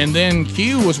 and then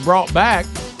Q was brought back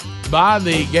by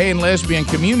the gay and lesbian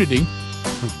community.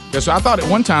 Because I thought at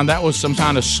one time that was some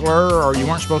kind of slur, or you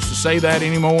weren't supposed to say that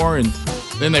anymore, and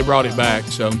then they brought it back.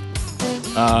 So.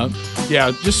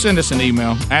 Just send us an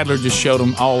email. Adler just showed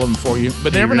them all of them for you.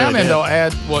 But every now and then they'll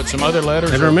add, some other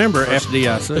letters? And remember,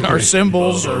 FDIC. Or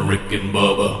symbols. Bubba, Rick and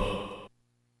Bubba.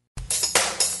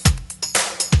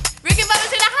 Rick and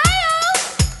Bubba's in Ohio.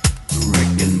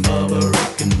 Rick and Bubba,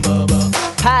 Rick and Bubba.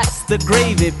 Pass the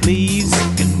gravy, please.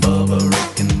 Rick and Bubba,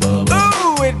 Rick and Bubba.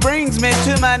 Ooh, it brings me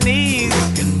to my knees.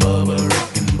 Rick and Bubba,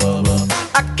 Rick and Bubba.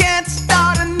 I can't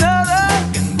start another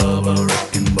Rick and Bubba,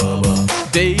 Rick and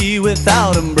Bubba. day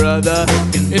without him, brother.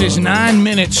 It is 9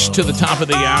 minutes to the top of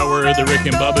the hour. The Rick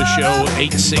and Bubba Show.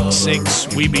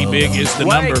 866-WE-BE-BIG is the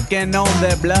number. Working on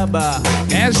that blubber.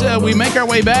 As we make our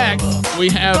way back, we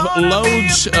have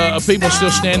loads of people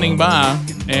still standing by,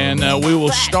 and we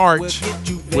will start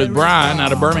with Brian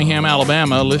out of Birmingham,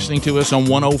 Alabama, listening to us on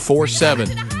 104.7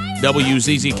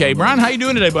 WZZK. Brian, how you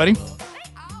doing today, buddy?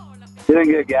 Doing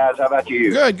good, guys. How about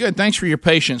you? Good, good. Thanks for your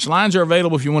patience. Lines are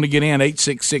available if you want to get in.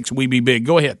 866-WE-BE-BIG.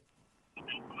 Go ahead.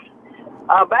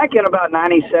 Back in about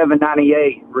 97,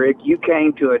 98, Rick, you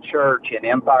came to a church in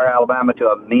Empire, Alabama, to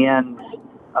a men's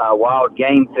wild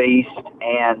game feast,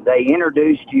 and they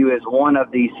introduced you as one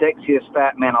of the sexiest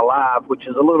fat men alive, which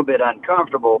is a little bit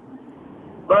uncomfortable.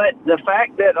 But the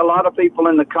fact that a lot of people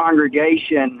in the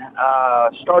congregation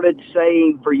started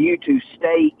saying for you to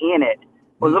stay in it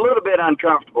was a little bit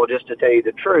uncomfortable, just to tell you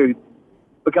the truth,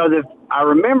 because if I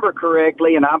remember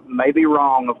correctly, and I may be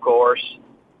wrong, of course,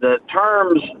 the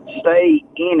terms stay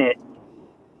in it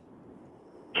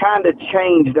kind of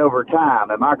changed over time.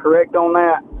 Am I correct on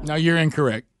that? No, you're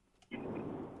incorrect.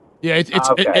 Yeah,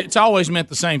 it's always meant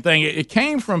the same thing. It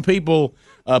came from people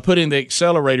putting the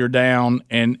accelerator down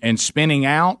and spinning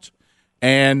out.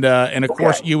 And of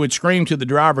course, you would scream to the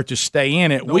driver to stay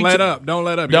in it. Don't let up. Don't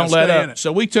let up. Don't let up.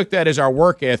 So we took that as our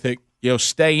work ethic.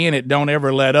 Stay in it. Don't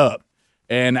ever let up.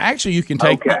 And actually, you can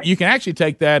take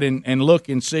that and look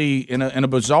and see in a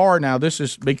bazaar. Now,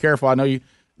 be careful. I know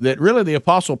that really the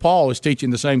Apostle Paul is teaching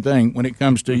the same thing when it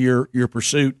comes to your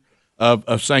pursuit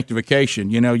of sanctification.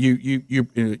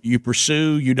 You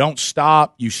pursue. You don't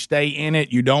stop. You stay in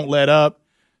it. You don't let up.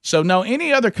 So no,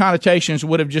 any other connotations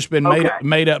would have just been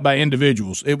made up by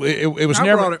individuals. It was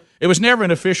never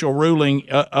an official ruling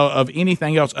of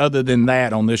anything else other than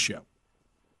that on this show.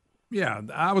 Yeah,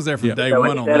 I was there from day so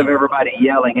one. Instead of everybody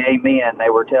yelling "Amen," they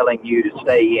were telling you to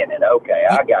stay in it. Okay,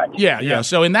 I got you. Yeah.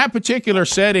 So in that particular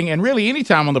setting, and really any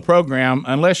time on the program,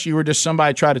 unless you were just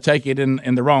somebody trying to take it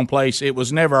in the wrong place, it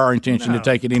was never our intention to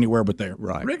take it anywhere but there.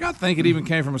 Right, Rick. I think it even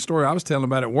came from a story I was telling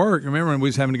about at work. Remember when we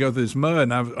was having to go through this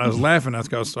mud, and I was laughing. I was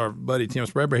because our buddy Tim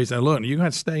Spreadbury, he said, "Look, you got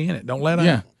to stay in it. Don't let up."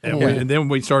 Yeah. And then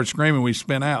we started screaming. We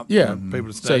spin out. Yeah, people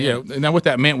to stay. So now what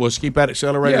that meant was keep that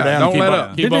accelerator down. Don't let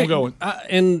up. Keep on going.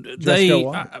 And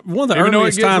one of the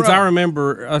earliest times I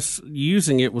remember us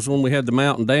using it was when we had the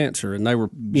Mountain Dancer, and they were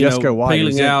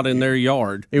peeling out in their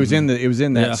yard. It was in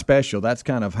that special. That's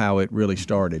kind of how it really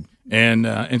started,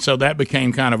 and so that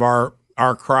became kind of our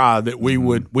cry that we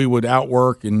would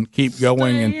outwork and keep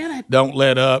going and don't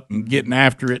let up and getting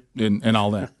after it and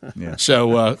all that. Yeah.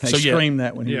 So screamed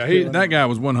that when that guy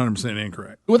was 100%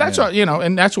 incorrect. Well, that's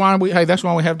and that's why we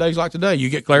have days like today. You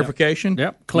get clarification.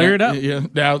 Yep. Clear it up. Yeah.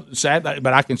 Now, sad,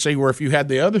 but I can see where if you had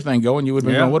the other thing going, you would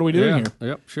have been going, what are we doing here?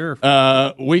 Yep,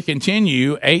 sure. We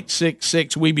continue.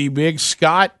 866-WE-BE-BIG.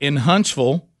 Scott in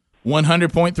Huntsville,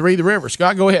 100.3 The River.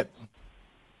 Scott, go ahead.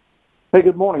 Hey,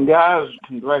 good morning, guys.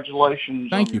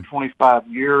 Congratulations on your 25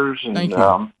 years. And Thank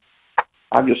you.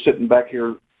 I'm just sitting back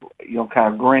here,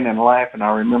 kind of grinning and laughing.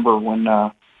 I remember when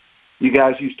you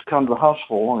guys used to come to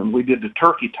Huntsville, and we did the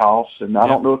turkey toss. And I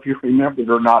don't know if you remember it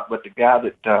or not, but the guy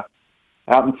that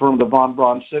out in front of the Von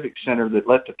Braun Civic Center that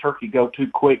let the turkey go too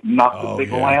quick and knocked the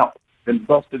big lamp and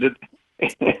busted it.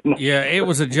 Yeah, it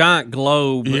was a giant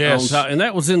globe. Yes. On top, and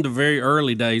that was in the very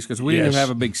early days because we didn't have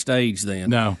a big stage then.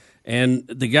 No. And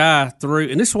the guy threw,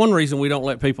 and this is one reason we don't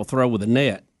let people throw with a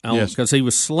net, because he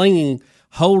was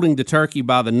holding the turkey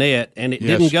by the net, and it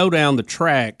didn't go down the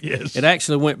track. Yes. It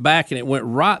actually went back, and it went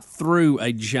right through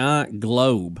a giant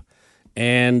globe.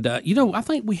 And, I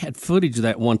think we had footage of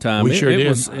that one time. We sure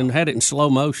did. And had it in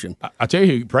slow motion. I tell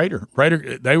you, Prater,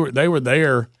 they were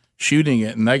there shooting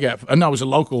it, and they got, it was a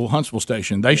local Huntsville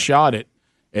station. They shot it,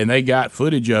 and they got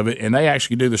footage of it, and they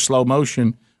actually do the slow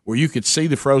motion where you could see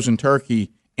the frozen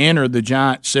turkey enter the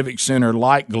giant Civic Center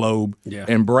light globe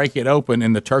and break it open,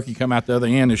 and the turkey come out the other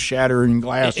end as shattering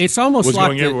glass. It's almost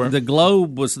like the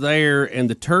globe was there, and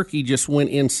the turkey just went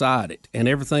inside it, and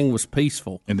everything was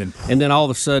peaceful. And then all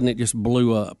of a sudden, it just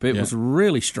blew up. It was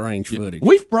really strange footage.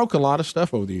 We've broke a lot of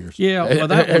stuff over the years. Yeah, well,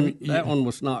 that one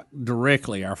was not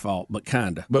directly our fault, but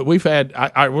kind of. But we've had.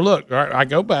 I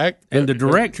go back, and the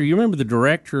director. You remember the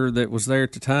director that was there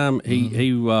at the time?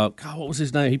 He what was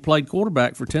his name? He played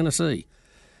quarterback for Tennessee.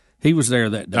 He was there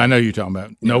that day. I know you're talking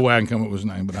about. No way I can come up with his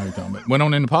name, but I know you're talking about. Went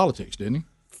on into politics, didn't he?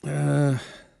 No,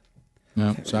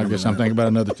 so I guess I'm thinking about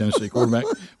another Tennessee quarterback.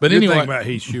 But You're anyway, thinking about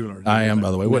Heath Schuler. I am, by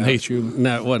the way. Wasn't Heath Schuler?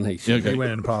 No, it wasn't Heath Schuler. Okay. He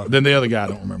went into politics. Then the other guy I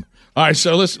don't remember. All right,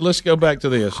 so let's go back to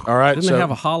this. All right, Didn't they have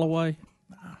a Holloway?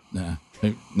 No.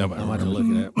 Nobody. I'm going to look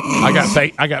it up.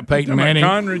 I got Peyton Manning.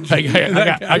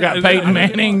 I got Peyton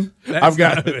Manning. I've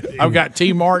got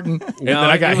T. Martin, and then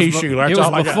I got Heath Shuler. That's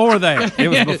all I got. Before that. It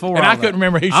was before. And all I couldn't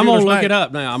remember Heath Shuler's I'm gonna name. look it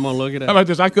up now. I'm gonna look it up. How about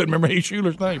this? I couldn't remember Heath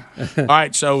Shuler's name. All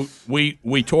right, so we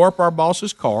tore up our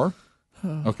boss's car.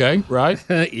 Okay, right?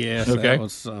 Yes, okay. that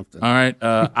was something. All right.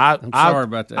 I'm sorry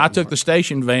about that. I took the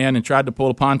station van and tried to pull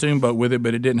a pontoon boat with it,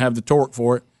 but it didn't have the torque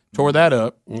for it. Tore that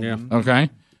up. Yeah. Okay.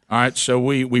 All right. So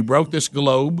we broke this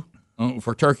globe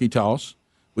for turkey toss.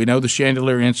 We know the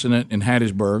chandelier incident in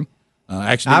Hattiesburg.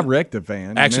 I wrecked a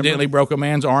van. Accidentally broke a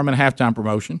man's arm in a halftime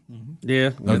promotion.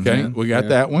 Yeah. Okay. We got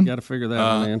that one. Got to figure that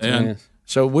one out. And Yes.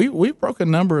 so we broke a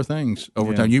number of things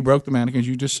over time. You broke the mannequins,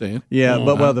 you just said. Yeah,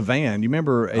 but the van. You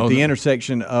remember at the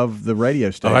intersection of the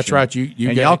radio station? Oh, that's right. You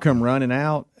and got y'all come running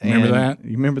out. Remember and that?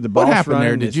 You remember the boss What happened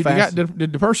there? running as fast-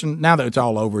 Did the person, now that it's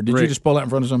all over, did you Rick. just pull out in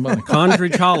front of somebody?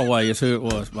 Condridge Holloway is who it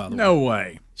was, by the way. No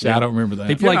way. See, I don't remember that.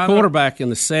 He played quarterback in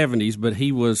the 70s, but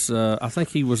he was, I think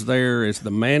he was there as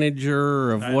the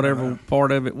manager of whatever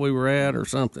part of it we were at or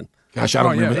something. Gosh, I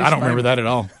don't remember. I don't remember that at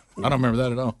all. I don't remember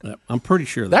that at all. I'm pretty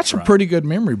sure that's a right. pretty good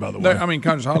memory, by the way. I mean,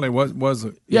 Condridge Holloway was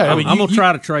a, Yeah, I I'm mean, going to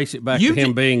try to trace it back to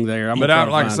him being there. But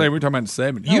like I say, we're talking about the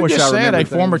 70s. You just said a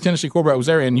former Tennessee quarterback was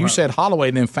there, and you said Holloway,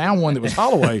 and then found one that was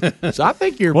Holloway. So I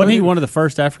think you're. Wasn't he one of the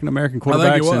first African American I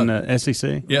think quarterbacks he in the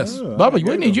SEC? Yes. Bubba,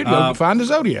 we need you to go find the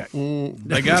Zodiac.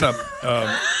 They got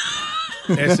a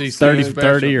SEC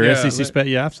 30 or yeah, SEC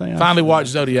special. Yeah, I've seen. Finally watched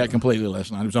Zodiac completely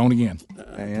last night. It was on again.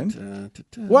 And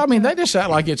well, I mean, they just act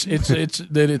like it's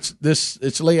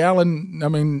Lee Allen. I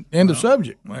mean, end of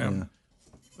subject. Well,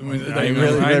 I mean, They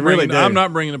really do. I'm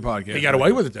not bringing the podcast. He got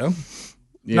away with it though.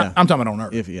 Yeah, I'm talking about on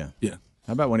Earth. Yeah.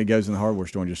 How about when he goes in the hardware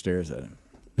store and just stares at him?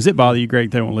 Does it bother you,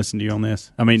 Greg? They won't listen to you on this.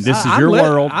 I mean, this is I'm your li-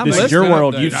 world. I'm This is your listening.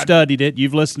 world. You've studied it.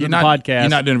 You've listened to the podcast. You're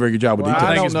not doing a very good job with Well,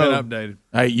 details. I think it's don't been know. updated.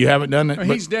 Hey, you haven't done it. I mean,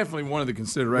 but- he's definitely one of the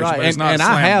considerations, Right, but it's not and a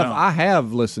slam I dunk.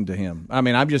 have listened to him. I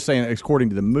mean, I'm just saying, according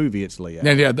to the movie, it's Lee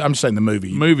Allen. Yeah, I'm just saying the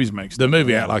movie. Movies makes The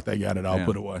movie act like they got it all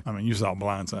put away. I mean, you saw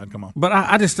Blindside. Come on. But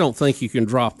I just don't think you can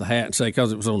drop the hat and say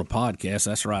because it was on a podcast,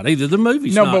 that's right. Either the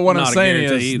movie's No, not, but what not I'm a saying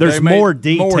guarantee is either. There's more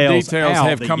details out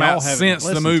have that come y'all out haven't since the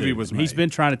listened movie to. was made. He's been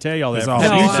trying to tell y'all that. That's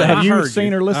all. Have you heard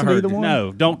seen or listened to either one?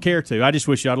 No, don't care to. I just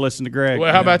wish y'all would listen to Greg.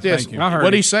 Well, how about this? thank you. I heard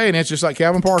What it. he's saying, it's just like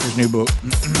Calvin Parker's new book.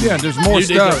 Yeah, there's more You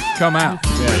did stuff that. come out.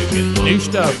 New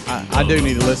stuff. I do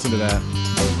need to listen to that.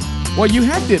 Well, you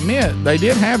have to admit they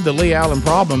did have the Lee Allen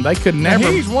problem. They could never.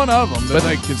 He's one of them that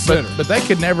they consider. But they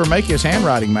could never make his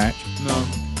handwriting match. No.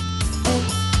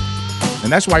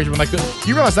 And that's why when they could,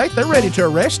 you realize they're ready to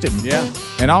arrest him. Yeah.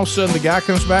 And all of a sudden the guy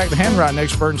comes back, the handwriting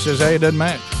expert, and says, "Hey, it doesn't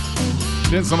match."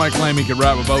 Didn't somebody claim he could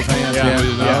write with both hands?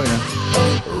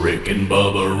 Yeah. Rick and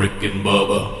Bubba, Rick and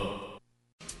Bubba.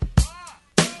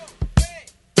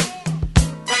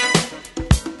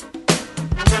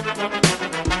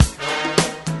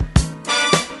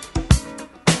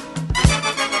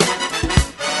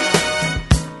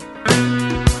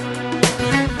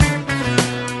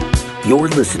 You're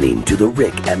listening to The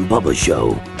Rick and Bubba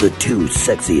Show, the two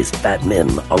sexiest fat men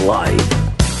alive.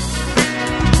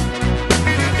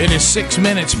 It is 6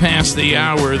 minutes past the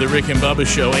hour of the Rick and Bubba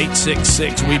Show,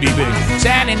 866 We Be Big.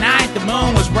 Saturday night, the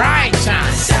moon was bright,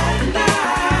 son.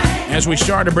 As we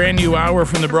start a brand new hour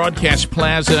from the Broadcast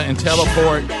Plaza and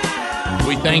Teleport,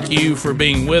 we thank you for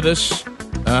being with us.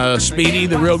 Speedy,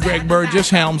 the real Greg Burgess,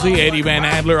 Helmsy, Eddie Van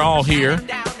Adler, all here.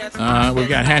 We've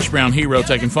got Hash Brown Hero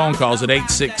taking phone calls at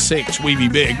 866 We Be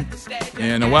Big.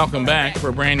 And welcome back for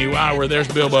a brand new hour. There's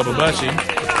Bill Bubba Bussy.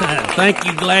 Thank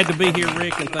you. Glad to be here,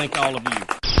 Rick, and thank all of you.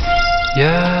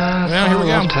 Yes, Well, here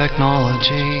we I love go.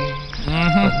 technology,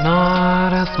 but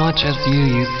not as much as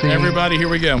you think. Everybody, here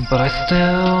we go. But I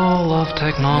still love Yes,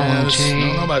 technology,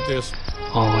 don't know about this.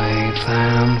 always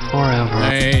and forever.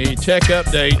 Hey, tech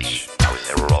updates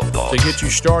to get you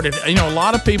started. You know, a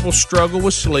lot of people struggle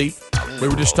with sleep. We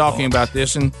were just talking about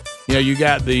this, and you know, you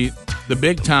got the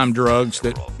big time drugs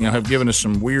that have given us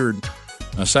some weird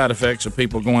side effects of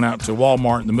people going out to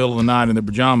Walmart in the middle of the night in their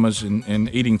pajamas and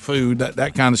eating food,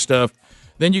 that kind of stuff.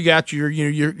 Then you got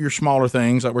your smaller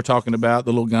things like we're talking about,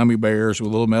 the little gummy bears with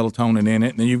a little melatonin in it.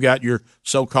 And then you've got your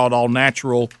so-called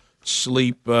all-natural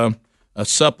sleep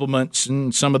supplements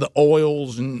and some of the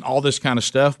oils and all this kind of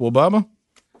stuff. Well, Bubba,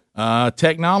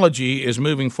 technology is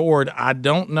moving forward. I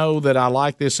don't know that I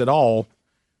like this at all.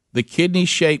 The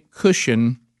kidney-shaped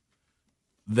cushion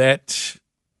that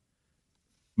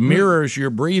mirrors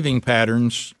your breathing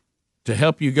patterns to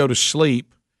help you go to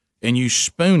sleep, and you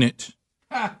spoon it,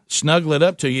 snuggle it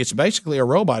up to you. It's basically a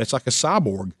robot. It's like a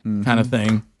cyborg kind of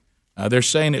thing. They're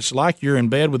saying it's like you're in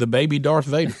bed with a baby Darth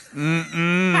Vader.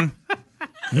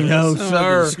 No, Some of the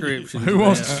sir. descriptions Who of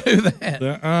wants to do that?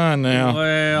 Now.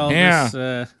 Well, Yeah.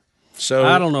 this, So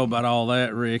I don't know about all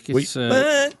that, Rick. It's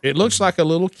it looks like a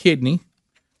little kidney.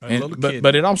 little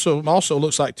But it also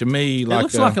looks like to me like it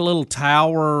looks like a little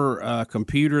tower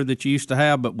computer that you used to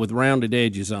have, but with rounded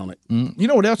edges on it. You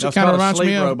know what else it That's kind of called a reminds me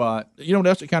sleep of? robot. You know what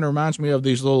else it kind of reminds me of?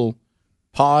 These little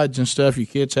pods and stuff you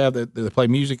kids have that they play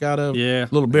music out of. Yeah,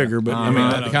 a little bigger, but I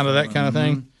mean kind of that kind of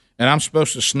thing. And I'm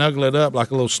supposed to snuggle it up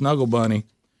like a little snuggle bunny,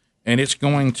 and it's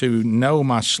going to know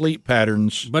my sleep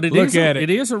patterns. But it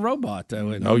is a robot, though,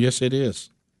 isn't it? Oh, yes, it is.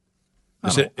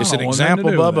 It's an want nothing to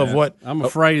example, do with Bubba, of that. what I'm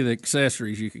afraid of the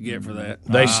accessories you could get for that.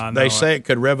 They say it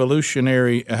could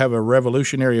have a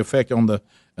revolutionary effect on the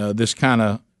this kind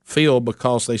of field,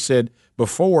 because they said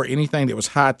before anything that was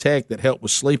high tech that helped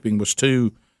with sleeping was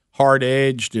too hard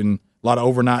edged, and a lot of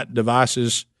overnight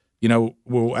devices,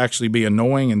 will actually be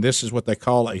annoying. And this is what they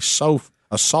call a soft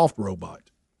robot.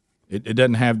 It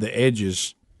doesn't have the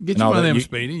edges. Get and you all one of that. them, You-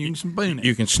 Speedy. You can spoon it.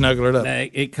 You can snuggle it up.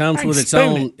 It comes I with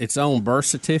can its spoon own birth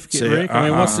certificate, See, Rick. I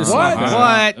mean, what's this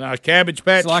like? A Cabbage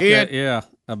Patch It's like Kid?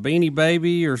 a Beanie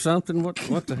Baby or something. What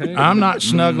the heck? I'm not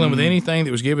snuggling with anything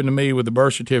that was given to me with the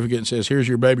birth certificate and says, "Here's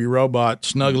your baby robot.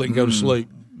 Snuggle it and go to sleep."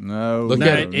 No, Look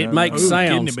at it. It makes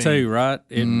sounds too, right?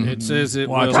 It says it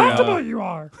Watch will. how comfortable you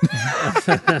are.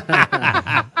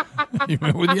 You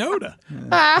went with Yoda.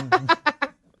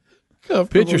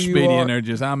 Picture Speedy in there,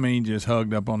 just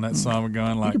hugged up on that son of a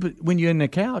gun, like When you're in the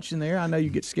couch in there, I know you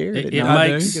get scared. It at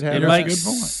night. makes You could have it a makes good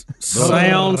point.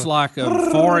 sounds like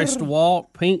a forest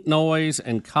walk, pink noise,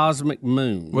 and cosmic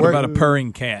moon. What about a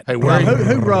purring cat? Hey, Now,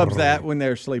 who rubs that when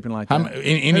they're sleeping like that?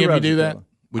 Any Who of you rubs do the that? pillow?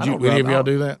 Would I you? don't Any rub of y'all all-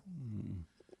 do that?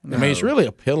 I mean, it's really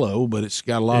a pillow, but it's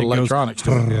got a lot of electronics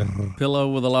to it. Pillow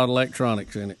with a lot of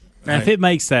electronics in it. Now, if it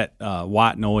makes that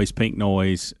white noise, pink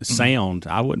noise sound,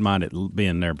 I wouldn't mind it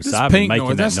being there This beside me pink making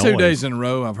noise. that That's noise. 2 days in a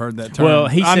row I've heard that term. Well,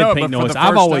 he I said know, pink but for noise. the I've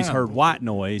first always time. heard white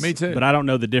noise. Me too. But I don't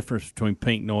know the difference between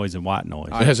pink noise and white noise.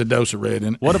 It has a dose of red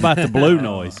in it. What about the blue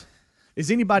noise? Is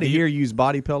anybody here use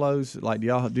body pillows? Like, do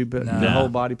y'all do the whole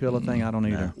body pillow thing? I don't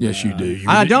either. Yes, you do.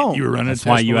 I don't. You were running. That's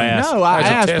why you asked. No, I As a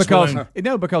asked test because balloon.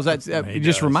 that's it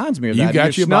just reminds me of You that.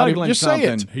 got You're your body- snuggling just say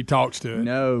it. something. He talks to it.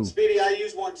 No, Speedy, I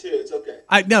use one too. It's okay.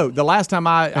 no. The last time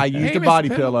I used a body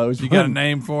pillow is You got a when-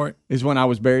 name for it? is when I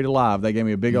was buried alive. They gave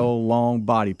me a big old long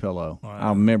body pillow. I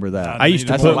remember that. I used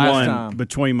to That's put the last one time.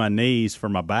 between my knees for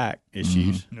my back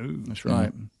issues. That's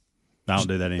right. I don't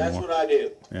do that That's anymore. what I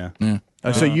do. Yeah.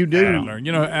 So you do. Adler.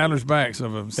 You know, Adler's backs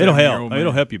of a It'll 7-year-old help. man.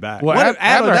 It'll help you back. Well, What,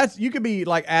 Adler, Adler- you could be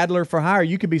like Adler for hire.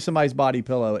 You could be somebody's body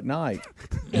pillow at night.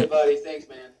 Hey, buddy. Thanks,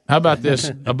 man. How about this?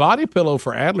 A body pillow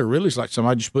for Adler really is like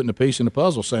somebody just putting a piece in the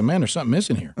puzzle, saying, "Man, there's something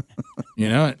missing here."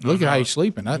 Look at how he's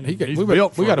sleeping. He's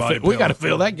built for a body we got to pillow.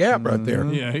 fill that gap right there.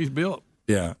 Yeah, he's built.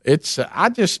 Yeah, it's. I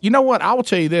just, you know what? I will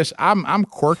tell you this. I'm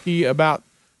quirky about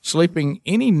sleeping.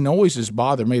 Any noises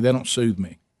bother me. They don't soothe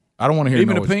me. I don't want to hear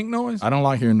Even noise. a pink noise? I don't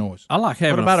like hearing noise. I like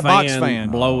having about a a box fan fan?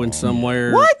 blowing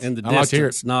somewhere What? in the I like to hear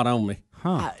distance, not on me.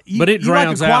 Huh. But it you like a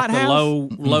drowns out quiet the house?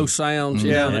 low sounds,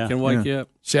 that can wake you up.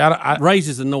 See, I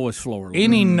Raises the noise floor. a little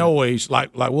any bit. noise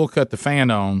like we'll cut the fan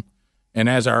on, and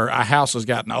as our house has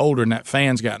gotten older and that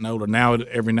fan's gotten older, now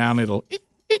every now and then it'll.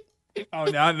 Oh,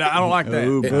 no, I don't like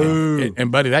that.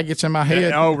 And buddy, that gets in my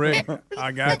head. Oh, Rick,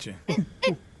 I got you.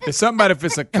 It's something about if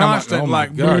it's a I'm like, constant, oh my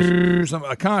like gosh.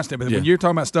 a constant. But Yeah. when you're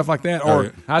talking about stuff like that,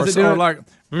 or How's or it do it? like,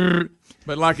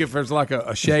 but like if there's like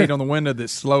a shade on the window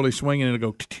that's slowly swinging,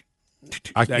 it'll go.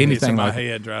 That gets in Anything my like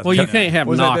head drives Well, me you nuts. can't have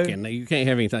What does that knocking. You can't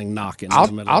have anything knocking. in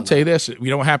the middle I'll of the tell you this. You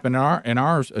know what happened in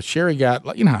ours? Sherry got,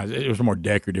 like, you know, how it was more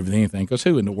decorative than anything. Because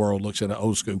who in the world looks at an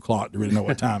old school clock to really know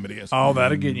what time it is? Oh,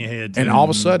 that'll get in your head. Too. And all of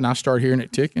a sudden, I started hearing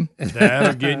it ticking,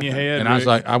 that'll get in your head. and I was Rick.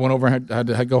 like, I went over and had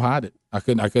to go hide it. I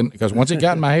couldn't because once it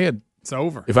got in my head, it's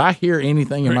over. if I hear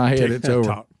anything in my head, it's over.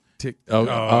 Tock, tick.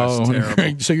 Oh, it's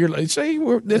terrible. so you're see,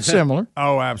 it's similar.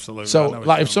 Oh, absolutely. I So, know what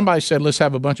like, you're if somebody said, "Let's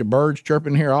have a bunch of birds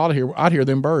chirping here," I'd hear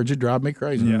them birds. It'd drive me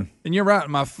crazy. Yeah, and you're right.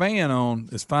 My fan on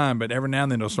is fine, but every now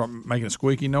and then it'll start making a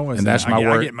squeaky noise, And that's my I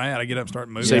work. get mad. I get up and start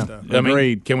moving See, stuff. I mean,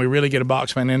 Agreed. can we really get a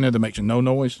box fan in there that makes no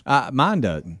noise? Mine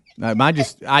doesn't. Mine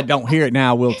just I don't hear it now.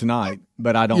 I will tonight,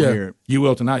 but I don't hear it. You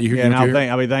will tonight. You hear? Yeah, and you hear it?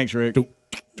 I'll be thanks, Rick.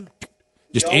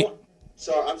 Just Y'all,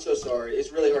 sorry, I'm so sorry.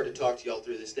 It's really hard to talk to y'all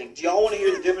through this thing. Do y'all want to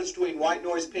hear the difference between white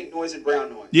noise, pink noise, and brown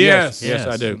noise? Yes, Yes,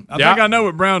 I do. I think I know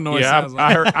what brown noise Yeah, sounds like.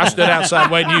 I heard. I stood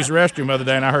outside waiting to use the restroom the other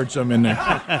day, and I heard some in there.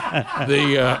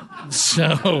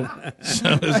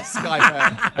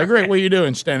 Hey, Greg, what are you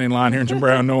doing? Standing in line hearing some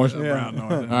brown noise. Brown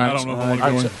noise. All right, I don't know if I want to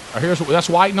all go right, in. so here's that's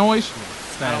white noise.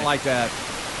 I don't like that.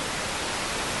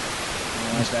 I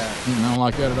don't like that. I don't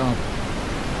like that at all.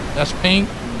 That's pink.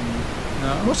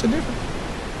 No. What's the difference?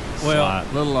 Well, a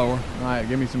little lower. All right,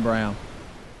 give me some brown.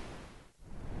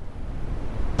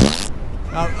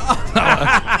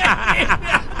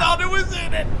 Thought it was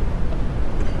in it.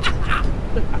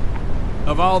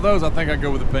 Of all those, I think I'd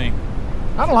go with the pink.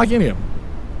 I don't like any of them.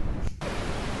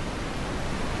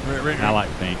 Rick. I like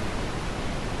pink.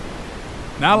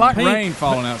 Now I like Pink- rain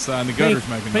falling outside and the gutters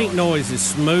making Pink noise. noise is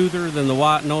smoother than the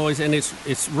white noise, and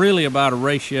it's really about a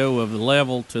ratio of the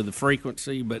level to the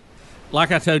frequency. But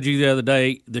like I told you the other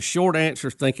day, the short answer,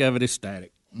 think of it as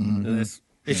static. And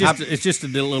it's just a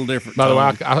little different. By the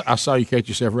way, tone. I saw you catch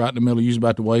yourself right in the middle. You was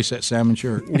about to waste that salmon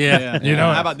shirt. Yeah. You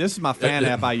know. How about this is my fan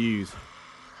app I use.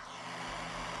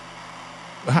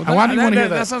 Why do you want to hear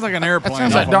that? That sounds like an airplane. That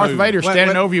sounds like Darth Vader standing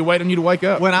when- over you, waiting on you to wake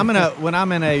up. When I'm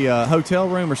in a hotel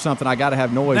room or something, I got to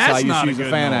have noise, so That's I just not a use a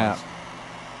good fan noise. app.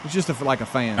 It's just like a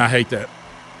fan. I hate that.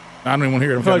 I don't even want to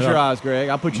hear it. Close your eyes, Greg.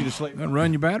 I'll put you to sleep.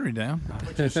 Run your battery down. I'll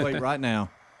put you to sleep right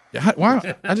now. Yeah,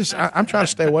 why? I'm trying to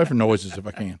stay away from noises if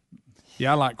I can.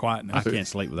 Yeah, I like quietness. I can't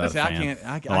sleep without Listen, a fan.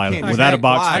 I can't without a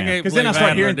box fan. Because then I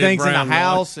start hearing things in the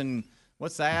house and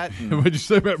what's that? What'd you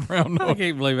say about brown noise? I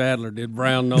can't believe Adler did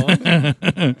brown noise.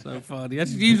 So funny.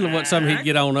 That's usually what something he'd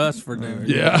get on us for doing.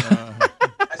 Yeah.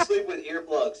 I sleep with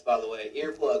earplugs, by the way.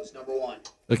 Earplugs, number one.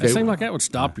 Okay. It seemed like that would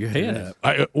stop your head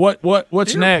up.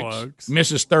 What's next, Earplugs.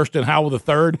 Mrs. Thurston Howell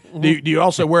III? Do you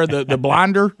also wear the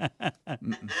blinder?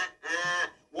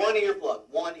 One earplug.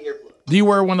 Do you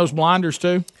wear one of those blinders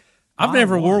too? I've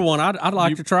never wore one. I'd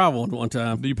like to try one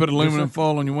time. Do you put aluminum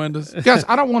foil on your windows? Guys,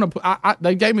 I don't want to.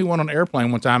 They gave me one on an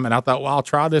airplane one time, and I thought, well, I'll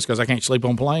try this because I can't sleep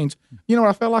on planes. You know what?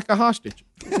 I felt like a hostage.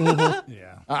 Yeah.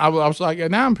 I was like,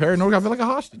 now I'm paranoid. I feel like a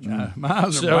hostage. My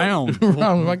eyes are bound.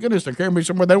 Oh, my goodness, they're carrying me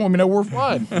somewhere. They don't want me to know we're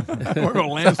flying. We're going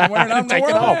to land somewhere and I'm Take it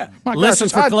nowhere off. at. My Listen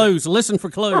gosh, for clues. Listen for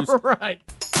clues. Right.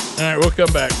 All right, we'll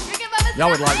come back. Y'all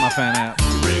would like my fan app.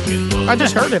 I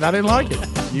just heard it. I didn't like it.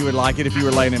 You would like it if you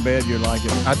were laying in bed. You'd like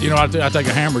it. I take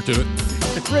a hammer to it.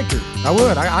 Richter. I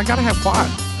would. I got to have quiet.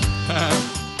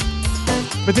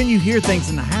 But then you hear things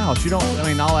in the house. You don't. I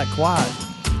mean, all that quiet.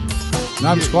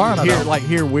 Not as quiet. I don't.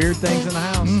 Hear weird things in the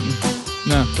house.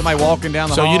 No. Somebody walking down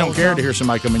the So hall. you don't or care to something? hear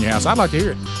somebody come in your house? I'd like to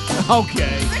hear it.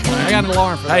 Okay. I got an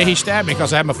alarm for that. Hey, he stabbed me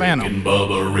because I had my fan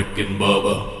on. Rick and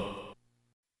Bubba.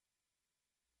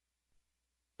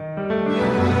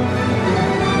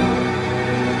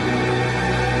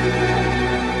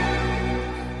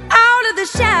 Out of the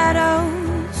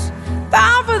shadows,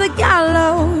 bound for the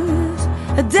gallows,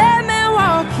 a dead man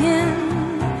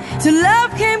walking, till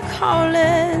love came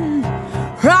calling.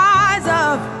 Rise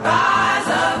up, rise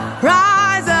up,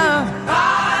 rise up,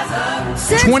 rise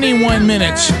up. 21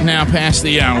 minutes now past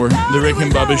the hour. The Rick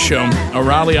and Bubba Show.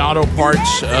 O'Reilly Auto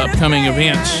Parts upcoming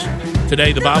events.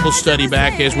 Today, the Bible study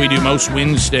back as we do most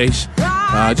Wednesdays.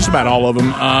 Just about all of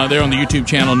them. They're on the YouTube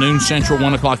channel, noon Central,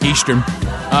 1 o'clock Eastern.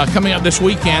 Coming up this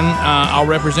weekend, I'll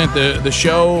represent the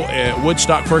show at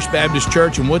Woodstock First Baptist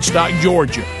Church in Woodstock,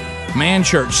 Georgia. Man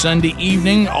Church, Sunday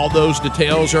evening. All those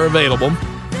details are available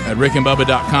at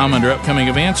rickandbubba.com under upcoming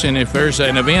events. And if there's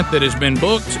an event that has been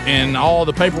booked and all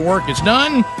the paperwork is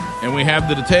done and we have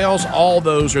the details, all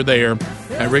those are there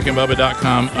at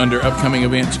rickandbubba.com under upcoming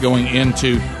events going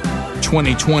into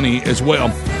 2020 as well.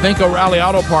 Think O'Reilly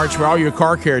Auto Parts for all your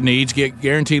car care needs. Get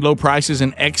guaranteed low prices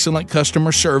and excellent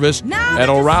customer service at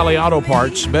O'Reilly Auto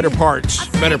Parts. Better parts,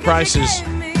 better prices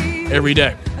every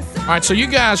day. All right, so you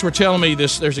guys were telling me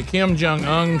this. There's a Kim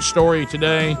Jong-un story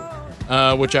today,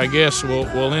 which I guess will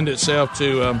lend itself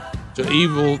to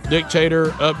evil dictator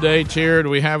updates here. Do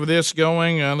we have this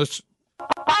going? Let's.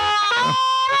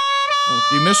 A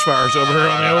few misfires over here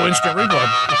on the old instant replay.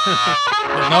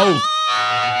 No.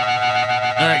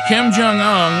 All right, Kim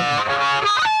Jong-un.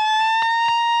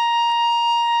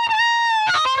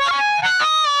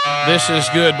 This is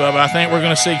good, Bubba. I think we're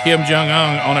going to see Kim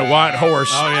Jong-un on a white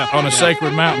horse on a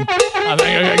sacred mountain. I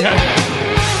think I got it.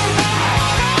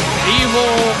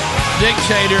 Evil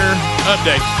dictator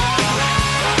update.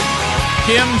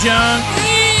 Kim Jong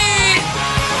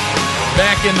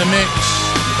back in the mix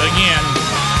again.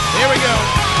 Here we go.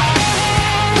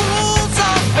 Wolves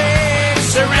are big,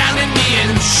 surrounding me in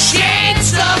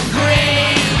shades of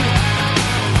gray.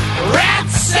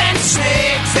 Rats and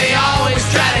snakes, they always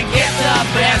try to get the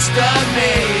best of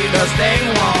me, 'cause they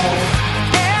won't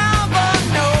ever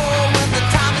know when the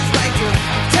time is right to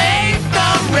take the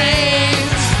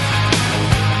reins.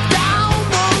 Down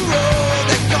the road,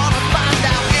 they're gonna find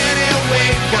out anyway,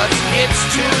 'cause it's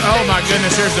too late. Oh my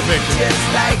goodness, here's the picture. Just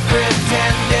like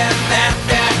pretending that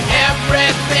they're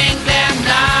everything they're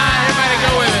not. Everybody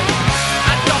go with it.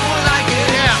 I don't like it.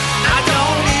 Yeah. I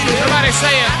don't need it. Everybody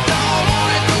say it. I don't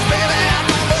want it, 'cause baby, I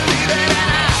don't believe it. And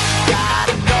I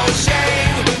gotta go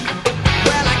shame.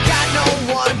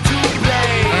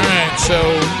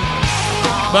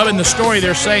 Bubba, in the story,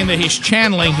 they're saying that he's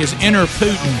channeling his inner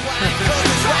Putin.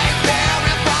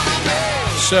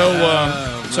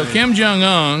 So Kim Jong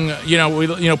Un,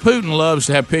 Putin loves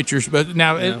to have pictures, but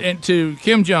now, and to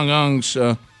Kim Jong Un's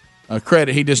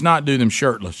credit, he does not do them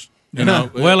shirtless.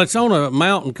 Well, it's on a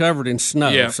mountain covered in snow,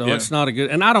 it's not a good.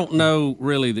 And I don't know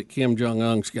really that Kim Jong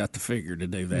Un's got the figure to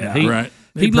do that. Right.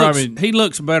 He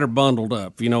looks better bundled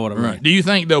up. You know what I mean? Right. Do you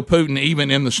think though Putin,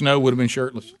 even in the snow, would have been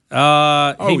shirtless? He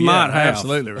might have.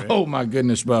 Absolutely. Right. Oh my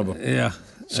goodness, Bubba. Yeah.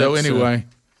 So anyway.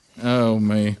 Oh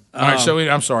me! All right, so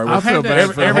I'm sorry. I feel bad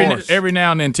for the horse. Every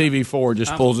now and then, TV4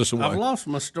 just pulls us away. I've lost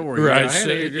my story. Right.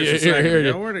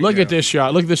 Here, look at this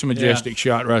shot. Look at this majestic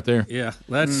shot right there. Yeah,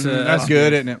 that's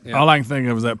good, isn't it? Yeah. All I can think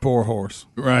of is that poor horse.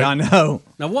 Right. I know.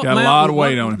 Now, what got mountain, a lot of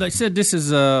weight on it. They said this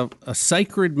is a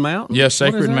sacred mountain. Yes,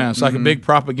 sacred mountain. It's like a big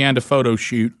propaganda photo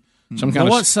shoot.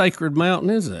 What sacred mountain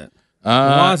is that?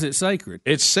 Why is it sacred?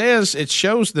 It shows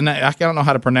the name. I don't know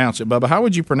how to pronounce it, Bubba. How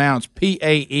would you pronounce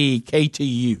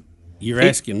Paektu? You're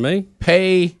asking me?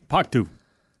 Paktu.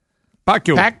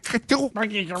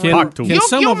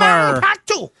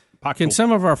 Can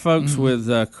some of our folks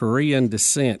with Korean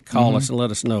descent call us and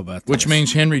let us know about this? Which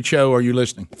means Henry Cho, are you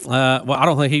listening? Well, I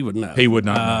don't think he would know. He would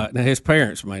not know. Now his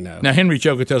parents may know. Now Henry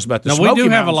Cho could tell us about the now, Smoky we do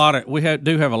Mountains.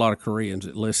 have a lot of Koreans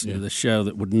that listen to the show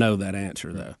that would know that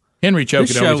answer though. Henry Cho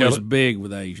this could always show tell is it. big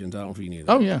with Asians. I don't know if you knew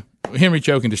that. Oh yeah, Henry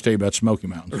Cho can just tell you about Smoky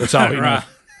Mountains. That's all he knows.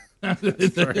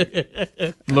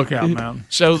 Lookout Mountain.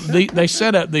 So they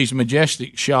set up these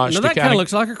majestic shots. Now that kind of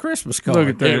looks like a Christmas card. Look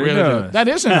at that. It really does. That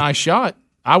is a nice shot.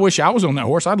 I wish I was on that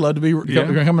horse. I'd love to be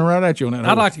coming right at you on that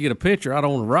horse. I'd like to get a picture. I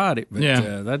don't want to ride it, but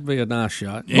that'd be a nice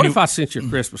shot. What if I sent you a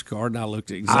Christmas card and I looked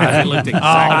exactly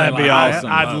that'd be awesome.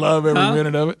 I'd love every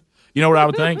minute of it. You know what I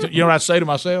would think? You know what I'd say to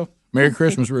myself? Merry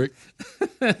Christmas, Rick.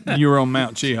 You were on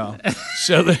Mount Cheehaw.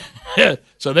 So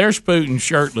there's Putin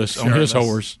shirtless on his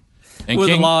horse. And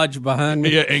with a lodge behind me.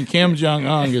 Yeah, and Kim Jong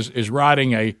Un is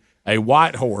riding a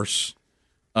white horse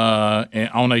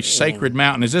on a sacred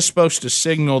mountain. Is this supposed to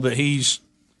signal that he's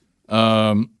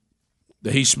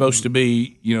supposed to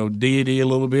be deity a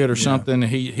little bit or something?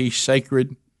 He's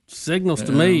sacred. Signals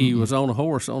to me he was on a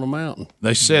horse on a mountain.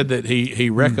 They said that he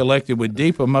recollected with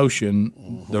deep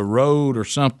emotion the road or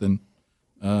something,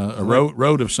 a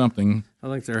road of something. I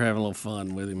think they're having a little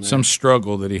fun with him there. Some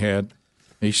struggle that he had.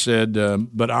 He said,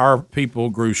 but our people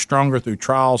grew stronger through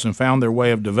trials and found their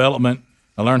way of development.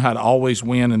 I learned how to always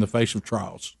win in the face of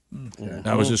trials. Yeah.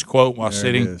 That was his quote while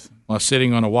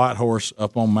sitting on a white horse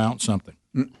up on Mount something,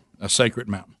 a sacred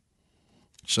mountain.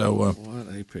 So what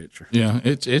a picture! Yeah,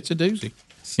 it's a doozy.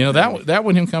 That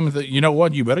when him coming, you know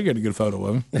what? You better get a good photo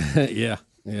of him. Yeah.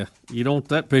 You don't want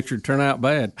that picture to turn out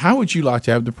bad. How would you like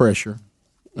to have the pressure?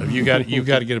 You've got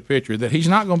to get a picture that he's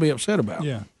not going to be upset about.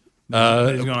 Yeah. He's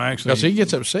going to actually because he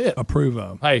gets upset. Approve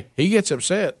of. Hey, he gets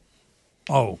upset.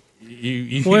 Oh,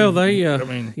 well,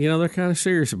 they're kind of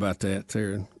serious about that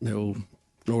there in the old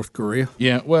North Korea.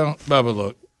 Yeah. Well, Bubba,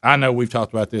 look, I know we've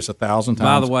talked about this 1,000 times.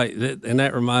 By the way, and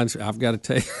that reminds me, I've got to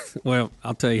tell you. Well,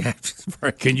 I'll tell you after the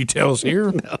break. Can you tell us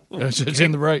here? No, it's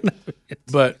in the break.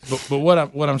 But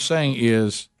what I'm saying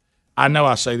is, I know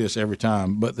I say this every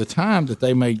time, but the time that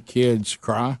they made kids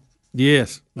cry.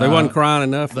 Yes, they wasn't crying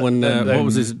enough when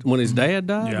when his dad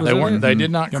died. Yeah, they weren't. They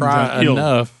did not cry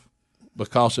enough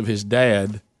because of his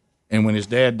dad. And when his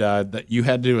dad died, that you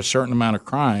had to do a certain amount of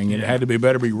crying, and it had to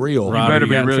better be real. Right, you better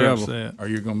be really upset, or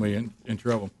you're going to be in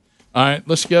trouble. All right,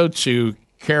 let's go to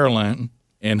Carolyn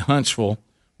in Huntsville,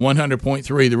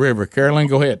 100.3 The River. Carolyn,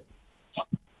 go ahead.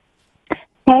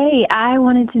 Hey, I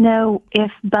wanted to know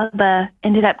if Bubba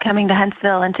ended up coming to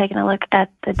Huntsville and taking a look at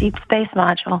the Deep Space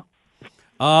Module.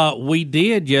 We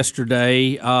did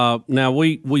yesterday. Now,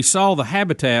 we saw the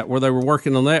habitat where they were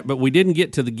working on that, but we didn't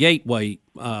get to the Gateway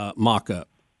mock-up.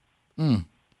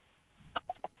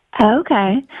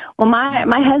 Okay. Well,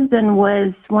 my husband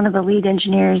was one of the lead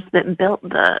engineers that built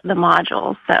the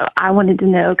module, so I wanted to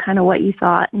know kind of what you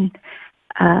thought and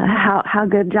how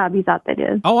good a job you thought they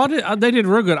did. Oh, they did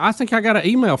real good. I think I got an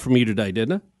email from you today,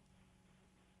 didn't I?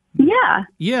 Yeah.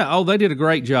 Yeah. Oh, they did a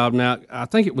great job. Now, I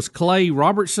think it was Clay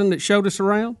Robertson that showed us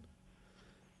around.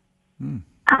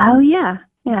 Oh, yeah.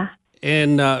 Yeah.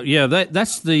 And,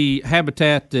 that's the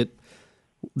habitat that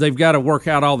they've got to work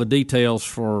out all the details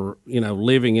for,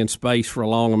 living in space for a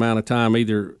long amount of time,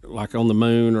 either like on the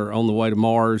moon or on the way to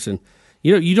Mars. And,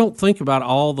 you don't think about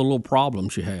all the little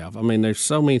problems you have. I mean, there's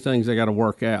so many things they got to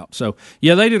work out. So,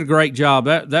 yeah, they did a great job.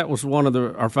 That was one of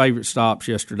our favorite stops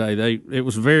yesterday. It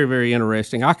was very, very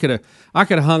interesting. I could have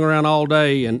hung around all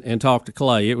day and talked to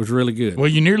Clay. It was really good. Well,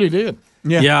 you nearly did.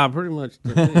 Yeah, pretty much.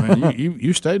 Man,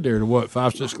 you stayed there to what,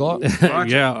 5, 6 o'clock?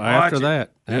 After that.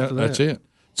 That's it.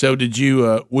 So did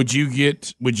you? Would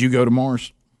you go to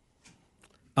Mars?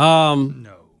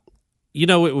 No. You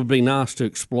know, it would be nice to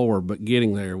explore, but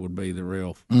getting there would be the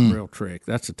real trick.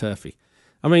 That's a toughie.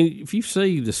 I mean, if you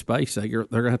see the space they're going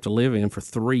to have to live in for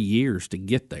 3 years to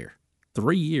get there.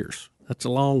 3 years. That's a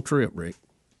long trip, Rick.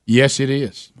 Yes, it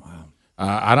is. Wow.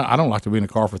 I don't like to be in a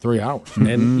car for 3 hours.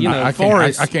 And you know, I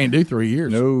can't do 3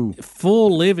 years. No.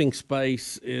 Full living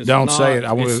space is Don't not, say it.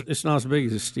 It's not as big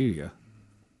as a studio.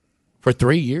 For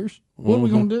 3 years? What are we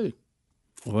going to do?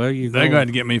 Well, they're going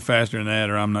to get me faster than that,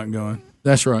 or I'm not going.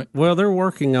 That's right. Well, they're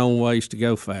working on ways to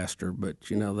go faster,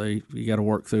 but you know you got to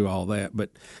work through all that.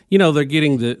 But you know they're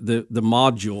getting the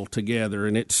module together,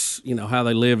 and it's how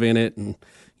they live in it, and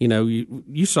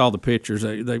you saw the pictures.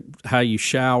 They how you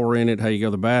shower in it, how you go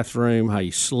to the bathroom, how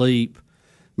you sleep,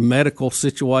 medical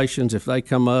situations if they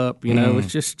come up.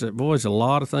 It's just boys, a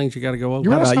lot of things you got to go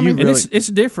over. And it's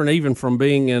different even from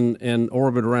being in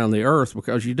orbit around the Earth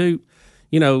because you do,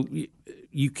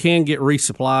 you can get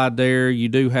resupplied there. You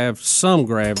do have some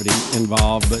gravity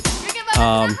involved, but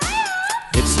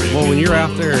when you're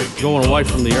out there going away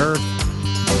from the Earth,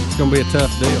 it's going to be a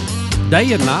tough deal.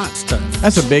 Day and night's tough.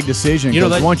 That's a big decision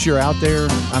because once you're out there,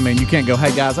 I mean, you can't go,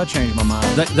 hey, guys, I changed my mind.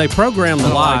 They program the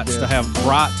lights to have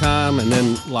bright time and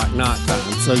then, like, night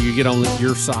time, so you get on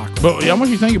your cycle. But I want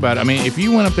you to think about it. I mean, if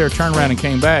you went up there, turned around, and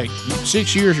came back,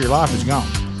 6 years, your life is gone.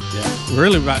 Yeah,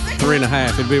 really about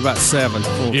 3.5. It'd be about 7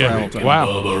 full travel time. Wow.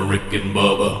 Bubba, Rick and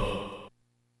Bubba.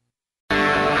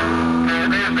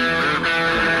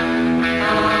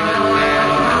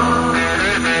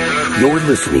 You're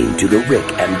listening to The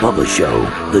Rick and Bubba Show,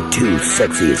 the 2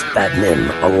 sexiest fat men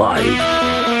alive.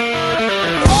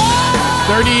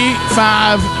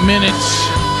 35 minutes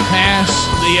past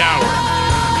the hour.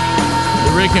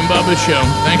 The Rick and Bubba Show.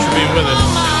 Thanks for being with us.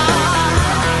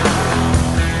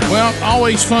 Well,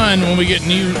 always fun when we get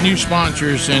new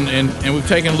sponsors, and we've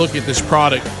taken a look at this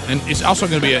product, and it's also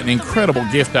going to be an incredible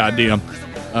gift idea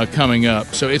coming up.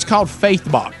 So it's called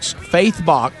FaithBox.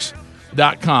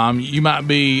 FaithBox.com. You might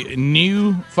be a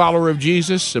new follower of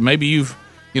Jesus, so maybe you've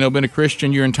been a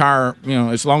Christian your entire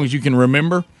as long as you can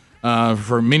remember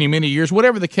for many years.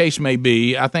 Whatever the case may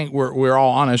be, I think we're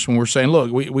all honest when we're saying,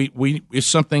 look, we it's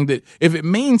something that if it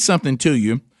means something to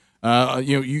you.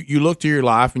 You look to your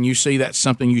life and you see that's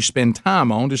something you spend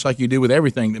time on, just like you do with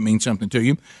everything that means something to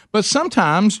you. But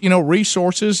sometimes,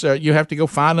 resources, you have to go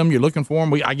find them. You're looking for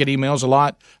them. I get emails a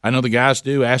lot. I know the guys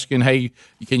do asking, hey,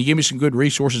 can you give me some good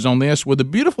resources on this? Well, the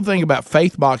beautiful thing about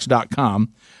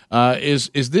faithbox.com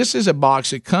is this is a box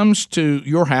that comes to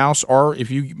your house, or if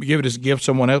you give it as a gift,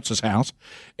 someone else's house,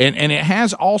 and it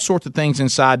has all sorts of things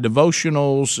inside,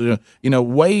 devotionals,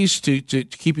 ways to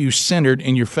keep you centered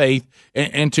in your faith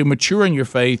and to mature in your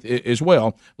faith as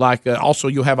well. Like also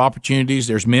you'll have opportunities.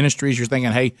 There's ministries. You're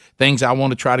thinking, hey, things I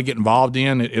want to try to get involved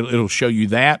in. It'll show you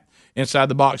that inside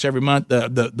the box every month.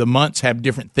 The months have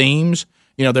different themes.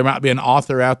 There might be an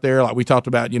author out there, like we talked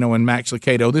about, in Max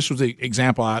Lucado. This was the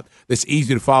example that's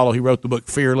easy to follow. He wrote the book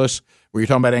Fearless, where you're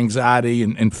talking about anxiety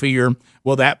and fear.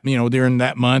 Well, that, during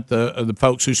that month, the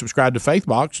folks who subscribed to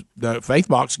FaithBox, the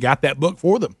FaithBox got that book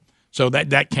for them. So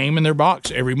that came in their box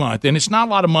every month. And it's not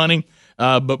a lot of money,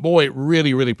 but boy, it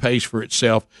really pays for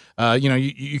itself.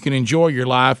 You can enjoy your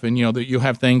life, and that you'll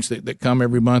have things that come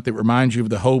every month that remind you of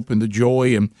the hope and the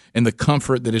joy and the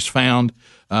comfort that is found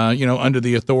under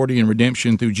the authority and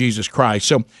redemption through Jesus Christ.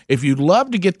 So if you'd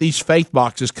love to get these faith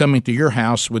boxes coming to your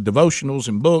house with devotionals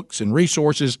and books and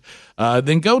resources,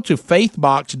 then go to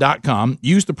faithbox.com.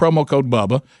 Use the promo code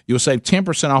BUBBA. You'll save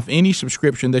 10% off any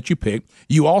subscription that you pick.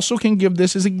 You also can give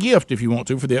this as a gift if you want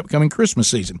to for the upcoming Christmas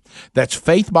season. That's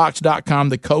faithbox.com.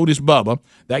 The code is BUBBA.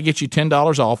 That gets you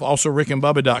 $10 off. Also,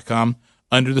 rickandbubba.com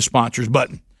under the sponsors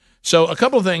button. So a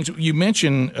couple of things. You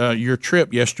mentioned your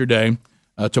trip yesterday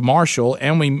to Marshall,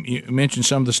 and we mentioned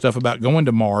some of the stuff about going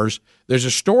to Mars. There's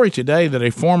a story today that a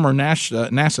former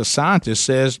NASA scientist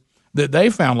says that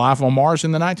they found life on Mars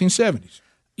in the 1970s.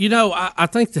 I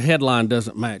think the headline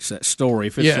doesn't match that story.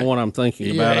 If it's the one I'm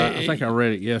thinking about, I think I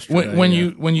read it yesterday.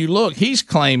 When you look, he's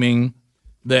claiming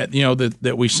that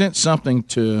that we sent something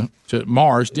to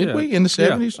Mars. Did we in the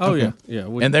 70s? Yeah. Oh okay. yeah.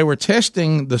 And they were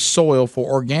testing the soil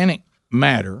for organic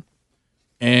matter.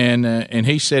 And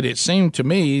he said, it seemed to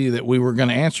me that we were going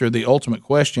to answer the ultimate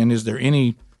question: is there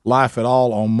any life at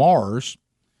all on Mars?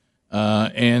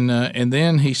 And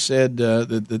then he said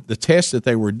the test that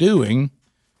they were doing,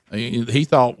 he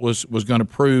thought was going to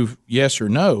prove yes or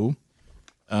no.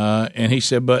 And he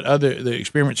said, but the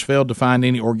experiments failed to find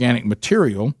any organic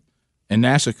material, and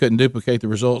NASA couldn't duplicate the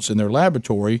results in their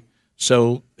laboratory.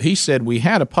 So he said we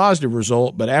had a positive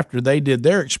result, but after they did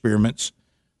their experiments,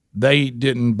 they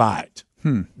didn't buy it.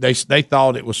 They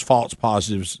thought it was false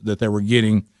positives that they were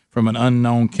getting from an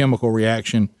unknown chemical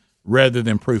reaction rather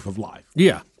than proof of life.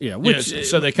 Yeah. Which,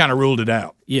 so they kind of ruled it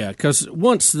out. Yeah, because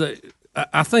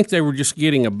I think they were just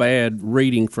getting a bad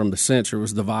reading from the sensor. It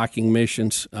was the Viking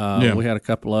missions. We had a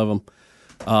couple of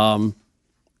them.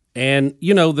 And,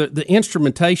 the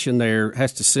instrumentation there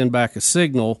has to send back a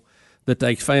signal that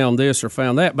they found this or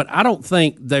found that. But I don't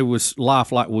think there was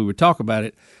life like we would talk about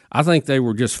it. I think they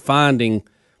were just finding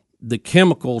the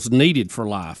chemicals needed for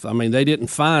life. I mean, they didn't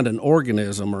find an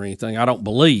organism or anything, I don't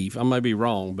believe. I may be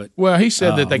wrong. But well, he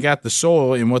said that they got the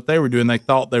soil, and what they were doing, they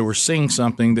thought they were seeing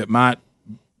something that might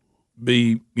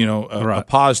be, a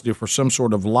positive for some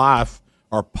sort of life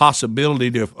or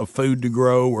possibility of food to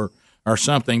grow or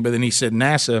something. But then he said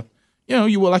NASA,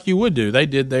 like you would do. They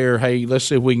did their, hey, let's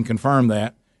see if we can confirm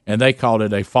that, and they called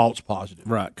it a false positive.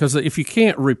 Right, because if you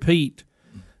can't repeat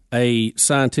a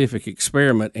scientific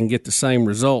experiment and get the same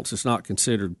results, it's not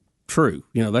considered true.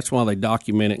 That's why they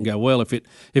document it and go, well, if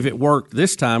it worked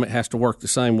this time, it has to work the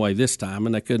same way this time,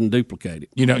 and they couldn't duplicate it.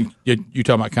 You're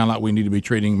talking about kind of like we need to be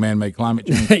treating man-made climate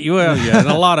change. Well, yeah, and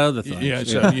a lot of other things. Yeah,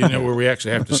 so where we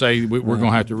actually have to say we're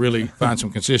going to have to really find some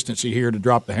consistency here to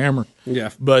drop the hammer.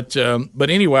 Yeah. But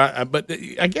anyway, but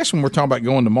I guess when we're talking about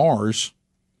going to Mars,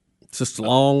 it's just a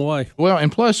long way. Well, and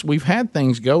plus we've had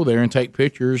things go there and take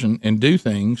pictures and do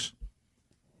things,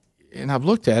 and I've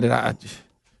looked at it.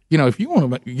 If you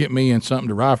want to get me in something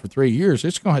to ride for 3 years,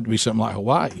 it's going to have to be something like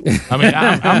Hawaii. I mean,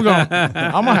 I'm going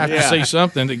to have to see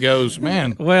something that goes,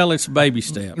 man. Well, it's baby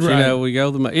steps. Right. We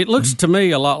go. It looks to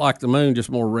me a lot like the moon, just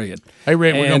more red. Hey,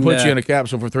 Red, we're going to put you in a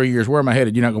capsule for 3 years. Where am I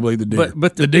headed? You're not going to believe the deer.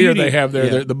 But the deer they have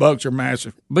there, the bucks are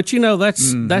massive. But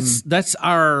that's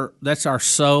our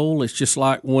soul. It's just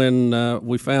like when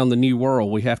we found the New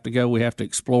World. We have to go. We have to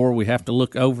explore. We have to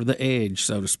look over the edge,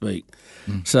 so to speak.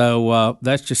 So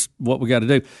that's just what we got to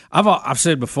do. I've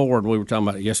said before, and we were talking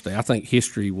about it yesterday, I think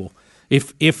history will,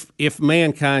 if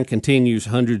mankind continues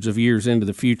hundreds of years into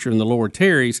the future and the Lord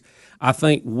tarries, I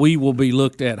think we will be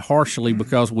looked at harshly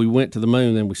because we went to the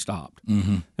moon and we stopped.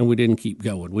 And we didn't keep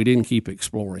going. We didn't keep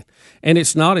exploring. And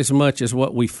it's not as much as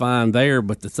what we find there,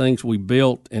 but the things we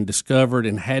built and discovered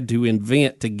and had to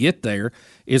invent to get there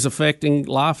is affecting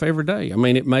life every day. I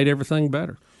mean, it made everything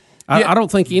better. I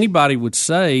don't think anybody would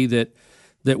say that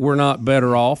we're not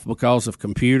better off because of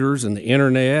computers and the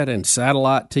internet and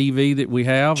satellite TV that we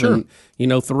have. Sure. And,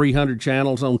 300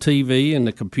 channels on TV and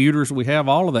the computers we have,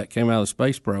 all of that came out of the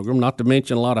space program, not to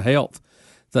mention a lot of health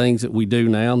things that we do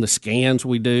now and the scans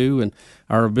we do and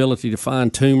our ability to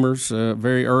find tumors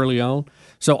very early on.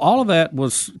 So all of that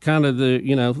was kind of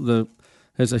the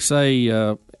as they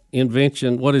say,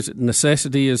 invention, what is it?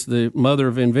 Necessity is the mother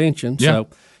of invention. Yeah. So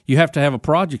you have to have a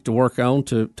project to work on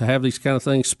to have these kind of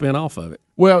things spin off of it.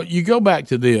 Well, you go back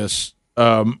to this,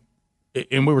 and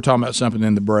we were talking about something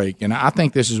in the break, and I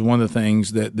think this is one of the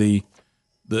things that the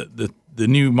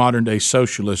new modern day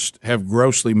socialists have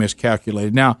grossly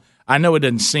miscalculated. Now, I know it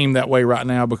doesn't seem that way right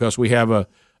now because we have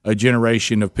a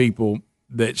generation of people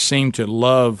that seem to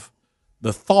love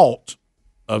the thought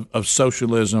of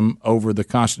socialism over the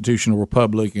constitutional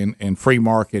republic and free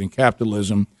market and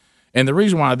capitalism. And the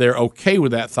reason why they're okay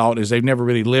with that thought is they've never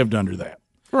really lived under that.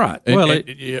 Right.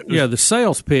 The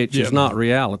sales pitch is not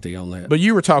reality on that. But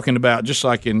you were talking about just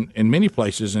like in many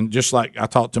places, and just like I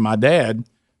talked to my dad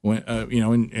when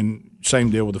and same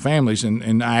deal with the families,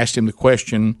 and I asked him the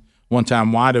question one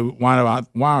time, why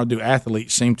do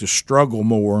athletes seem to struggle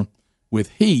more with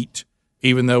heat,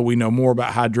 even though we know more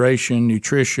about hydration,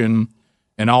 nutrition,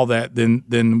 and all that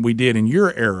than we did in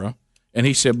your era? And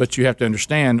he said, but you have to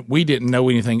understand, we didn't know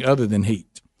anything other than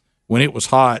heat. When it was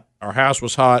hot, our house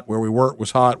was hot, where we worked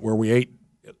was hot, where we ate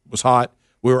was hot.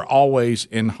 We were always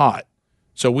in hot.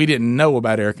 So we didn't know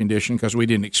about air conditioning because we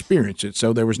didn't experience it.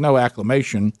 So there was no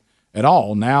acclimation at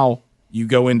all. Now you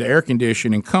go into air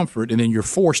conditioning and comfort, and then you're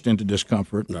forced into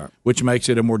discomfort, which makes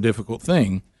it a more difficult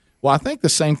thing. Well, I think the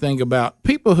same thing about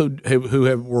people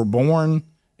who were born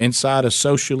inside a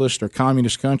socialist or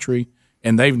communist country,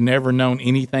 and they've never known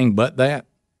anything but that.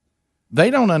 They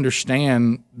don't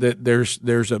understand that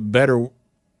there's a better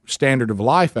standard of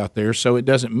life out there, so it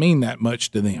doesn't mean that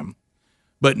much to them.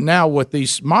 But now what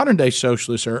these modern-day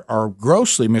socialists are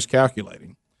grossly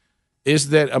miscalculating is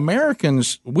that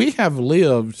Americans, we have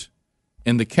lived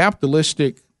in the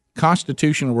capitalistic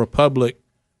constitutional republic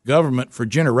government for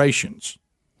generations.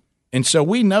 And so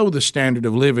we know the standard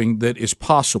of living that is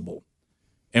possible.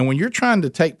 And when you're trying to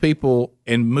take people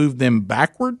and move them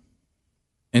backward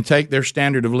and take their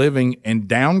standard of living and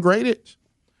downgrade it,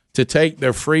 to take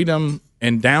their freedom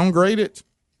and downgrade it,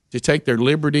 to take their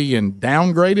liberty and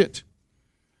downgrade it,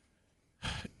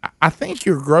 I think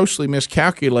you're grossly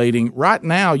miscalculating. Right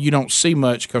now, you don't see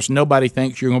much because nobody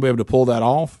thinks you're going to be able to pull that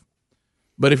off.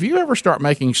 But if you ever start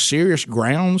making serious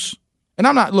grounds, and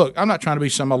I'm not trying to be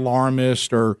some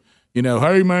alarmist or,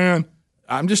 hey, man,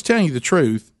 I'm just telling you the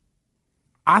truth.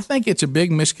 I think it's a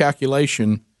big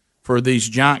miscalculation for these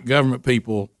giant government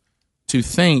people to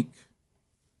think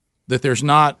that there's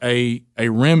not a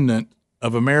remnant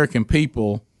of American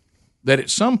people that at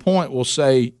some point will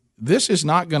say, this is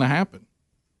not going to happen.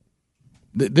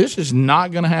 This is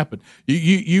not going to happen.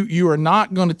 You are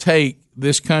not going to take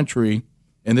this country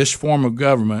and this form of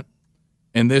government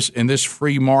and this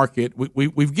free market.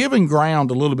 We've given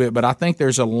ground a little bit, but I think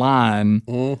there's a line.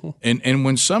 Mm-hmm. And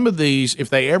when some of these, if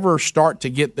they ever start to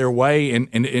get their way, and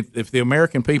if the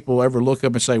American people ever look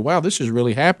up and say, wow, this is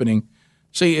really happening.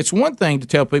 See, it's one thing to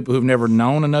tell people who've never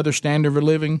known another standard of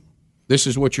living, this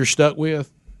is what you're stuck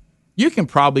with. You can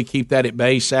probably keep that at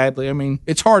bay, sadly. I mean,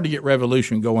 it's hard to get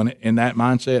revolution going in that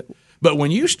mindset. But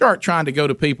when you start trying to go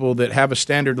to people that have a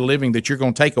standard of living that you're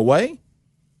going to take away,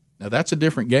 now that's a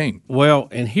different game. Well,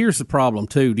 and here's the problem,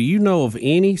 too. Do you know of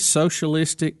any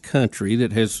socialistic country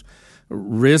that has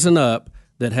risen up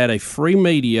that had a free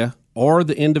media or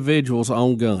the individuals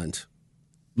own guns?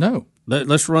 No.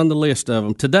 Let's run the list of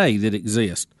them today that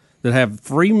exist that have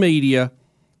free media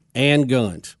and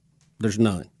guns. There's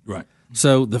none. Right.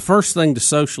 So the first thing the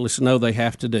socialists know they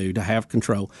have to do to have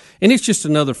control, and it's just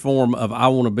another form of I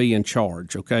want to be in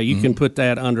charge, okay? You can put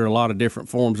that under a lot of different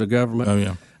forms of government. Oh,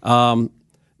 yeah.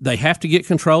 They have to get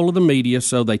control of the media,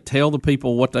 so they tell the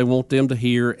people what they want them to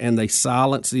hear, and they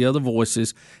silence the other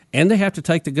voices, and they have to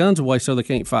take the guns away so they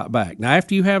can't fight back. Now,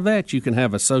 after you have that, you can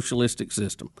have a socialistic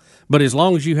system. But as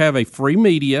long as you have a free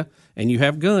media and you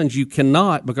have guns, you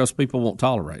cannot because people won't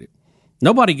tolerate it.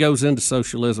 Nobody goes into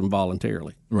socialism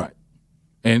voluntarily. Right.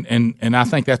 And I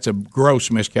think that's a gross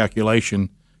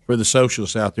miscalculation for the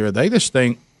socialists out there. They just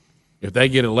think if they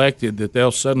get elected that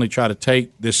they'll suddenly try to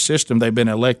take this system they've been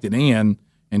elected in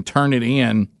and turn it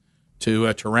in to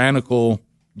a tyrannical,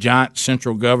 giant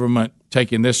central government,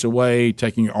 taking this away,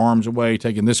 taking your arms away,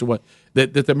 taking this away.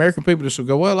 That the American people just will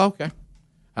go, well, okay.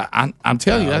 I'm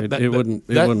telling you, it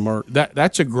wouldn't work.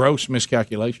 That's a gross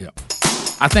miscalculation. Yeah.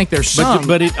 I think there's some.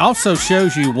 But it also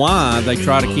shows you why they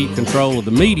try to keep control of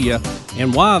the media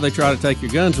and why they try to take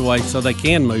your guns away so they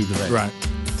can move to that. Right.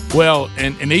 Well,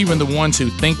 and even the ones who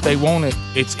think they want it,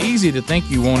 it's easy to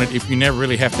think you want it if you never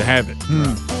really have to have it.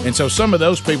 Right. And so some of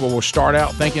those people will start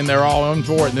out thinking they're all in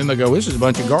for it, and then they'll go, this is a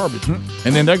bunch of garbage.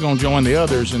 And then they're going to join the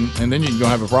others, and then you're going to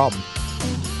have a problem.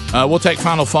 We'll take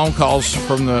final phone calls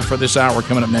for this hour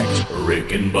coming up next.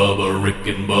 Rick and Bubba, Rick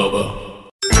and Bubba.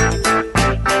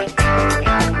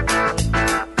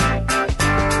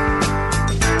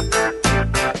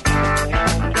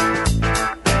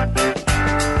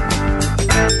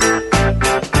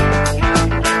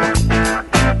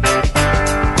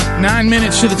 9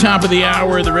 minutes to the top of the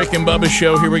hour, the Rick and Bubba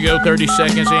Show. Here we go, 30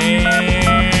 seconds,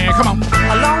 and come on.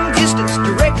 A long distance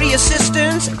directory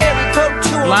assistance, area code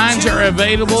 202. Lines are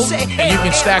available, and you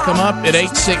can stack them up at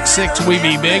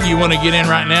 866-WE-BE-BIG. You want to get in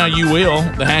right now, you will.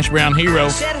 The Hash Brown Hero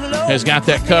has got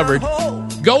that covered.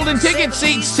 Golden ticket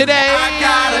seats today. I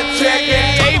got a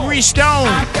ticket. Avery Stone.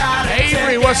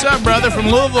 Avery, what's up, brother, from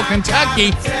Louisville, Kentucky.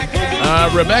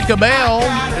 Rebecca Bell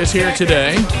is here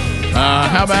today.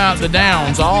 How about the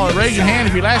Downs? Raise your hand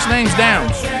if your last name's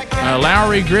Downs.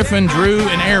 Lowry, Griffin, Drew,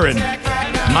 and Aaron.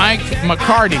 Mike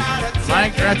McCarty.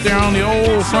 Mike right there on the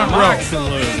old front row.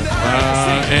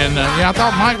 I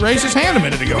thought Mike raised his hand a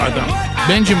minute ago, I thought.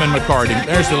 Benjamin McCarty.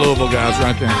 There's the Louisville guys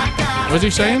right there. What's he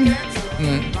saying?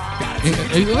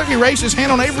 Look, he raised his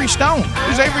hand on Avery Stone.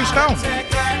 Who's Avery Stone?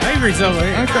 Avery's over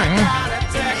here. Okay.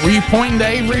 Were you pointing to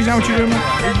Avery? Is that what you're doing?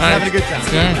 Having a good time.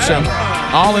 Yeah, so,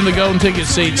 all in the golden ticket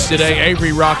seats today.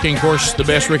 Avery rocking, of course, the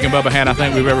best Rick and Bubba hat I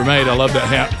think we've ever made. I love that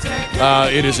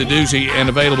hat. It is a doozy and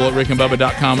available at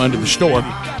rickandbubba.com under the store.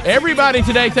 Everybody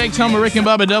today takes home a Rick and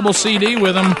Bubba double CD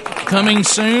with them. Coming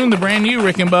soon, the brand new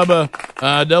Rick and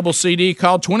Bubba double CD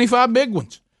called 25 Big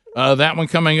Ones. That one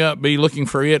coming up, be looking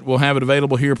for it. We'll have it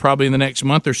available here probably in the next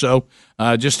month or so,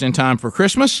 just in time for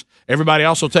Christmas. Everybody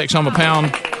also takes home a pound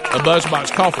of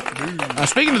BuzzBox coffee.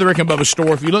 Speaking of the Rick and Bubba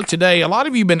store, if you look today, a lot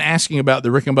of you have been asking about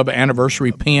the Rick and Bubba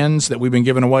anniversary pins that we've been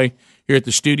giving away here at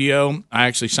the studio. I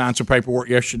actually signed some paperwork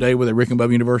yesterday with a Rick and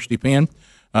Bubba University pin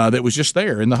that was just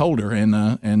there in the holder,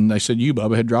 and they said you,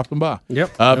 Bubba, had dropped them by.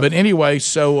 Yep. But anyway,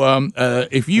 so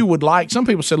if you would like, some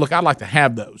people said, look, I'd like to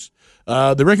have those.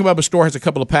 The Rick and Bubba store has a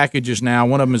couple of packages now.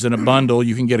 One of them is in a bundle.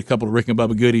 You can get a couple of Rick and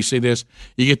Bubba goodies. See this?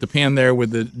 You get the pin there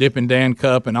with the Dip and Dan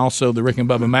cup and also the Rick and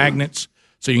Bubba magnets.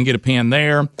 So you can get a pin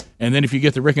there. And then if you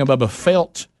get the Rick and Bubba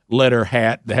felt letter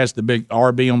hat that has the big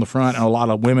RB on the front, and a lot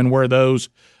of women wear those.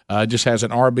 Just has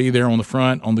an RB there on the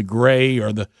front, on the gray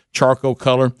or the charcoal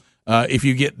color. If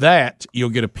you get that, you'll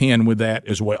get a pin with that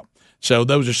as well. So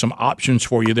those are some options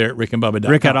for you there at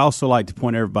rickandbubba.com. Rick, I'd also like to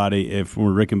point everybody, if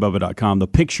we're rickandbubba.com, the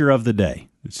picture of the day.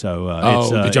 So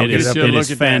it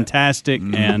is fantastic,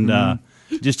 and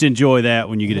just enjoy that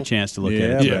when you get a chance to look at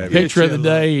it. Yeah, picture of the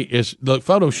day is look.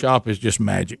 Photoshop is just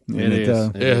magic. It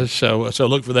is. Yeah, so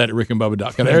look for that at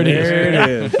rickandbubba.com. There it is. There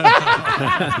it is.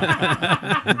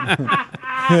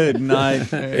 Good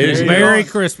night. Merry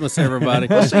Christmas, everybody.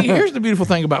 Well, see, here's the beautiful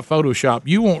thing about Photoshop.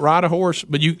 You won't ride a horse,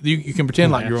 but you can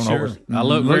pretend like you're on a horse. I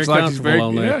look very comfortable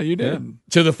on that. Yeah, you did. Yeah.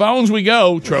 To the phones we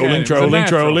go. Trolling.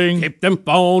 Keep them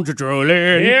phones trolling.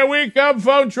 Here we come,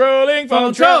 phone trolling.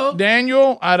 Phone troll.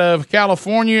 Daniel out of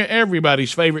California,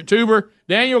 everybody's favorite tuber.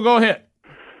 Daniel, go ahead.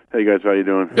 Hey, guys, how you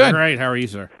doing? Good. Great. How are you,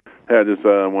 sir? Hey, I just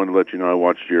wanted to let you know I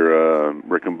watched your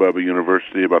Rick and Bubba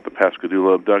University about the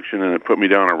Pascagoula abduction, and it put me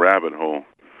down a rabbit hole.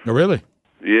 Oh, really?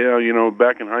 Yeah,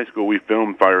 back in high school, we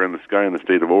filmed Fire in the Sky in the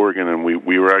state of Oregon, and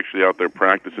we were actually out there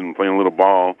practicing and playing a little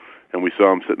ball, and we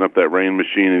saw him setting up that rain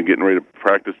machine and getting ready to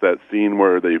practice that scene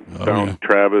where they found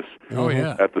Travis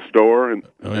at the store, and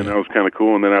that was kind of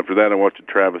cool. And then after that, I watched a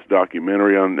Travis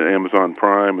documentary on Amazon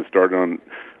Prime and started on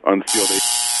Unsealed.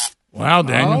 Wow,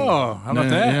 Daniel. Oh, how about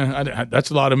that? Yeah, that's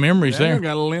a lot of memories Daniel there.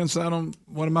 got a little insight on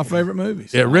one of my favorite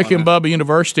movies. Yeah, Rick and Bubba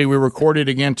University. We record it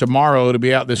again tomorrow. It'll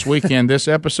be out this weekend. This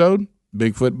episode,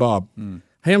 Bigfoot Bob.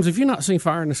 Hams, have you not seen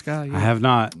Fire in the Sky yet? I have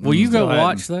not. Well, you go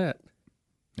watch that.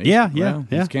 Yeah.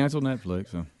 He's canceled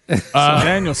Netflix. So.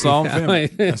 Daniel saw him film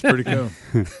it. That's pretty cool.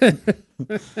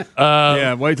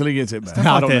 Yeah, wait till he gets it back.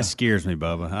 That scares me,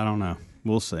 Bubba. I don't know.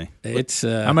 We'll see. It's.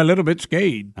 I'm a little bit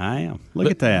scared. I am.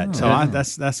 Look at that. So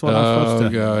that's what I'm supposed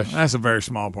to. Gosh. That's a very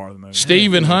small part of the movie.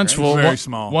 Steve in Huntsville, very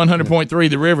small. 100.3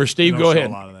 The River. Steve, go ahead.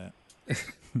 A lot of that.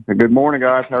 Good morning,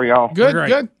 guys. How are y'all?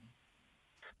 Good.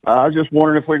 I was just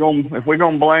wondering if we're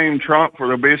gonna blame Trump for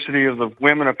the obesity of the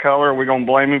women of color. Are we gonna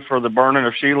blame him for the burning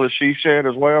of Sheila's she shed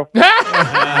as well?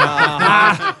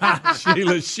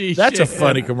 Sheila's she That's shed. a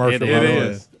funny commercial. It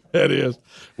is. It is.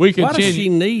 We Why continue. does she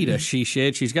need a she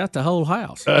shed? She's got the whole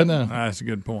house. I know. That's a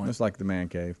good point. It's like the man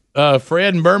cave.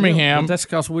 Fred in Birmingham. But that's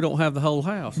because we don't have the whole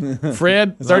house.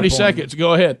 Fred, 30 seconds.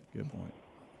 Go ahead. Good point.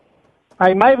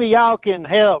 Hey, maybe y'all can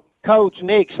help Coach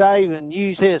Nick Saban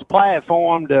use his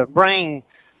platform to bring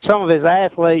some of his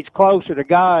athletes closer to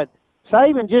God.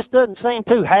 Saban just doesn't seem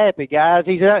too happy, guys.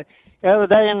 He's the other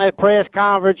day in that press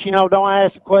conference, don't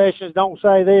ask the questions, don't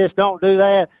say this, don't do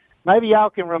that. Maybe y'all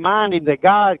can remind him that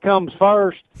God comes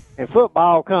first and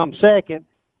football comes second.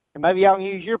 And maybe y'all can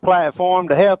use your platform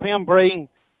to help him bring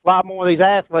a lot more of these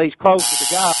athletes closer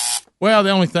to God. Well, the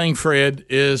only thing, Fred,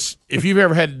 is if you've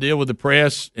ever had to deal with the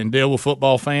press and deal with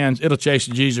football fans, it'll chase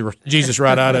Jesus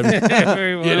right out of you.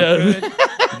 Very well.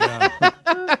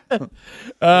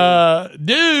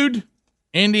 Dude,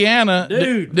 Indiana.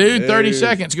 Dude, 30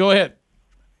 seconds. Go ahead.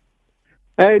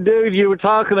 Hey, dude, you were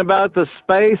talking about the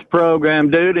space program,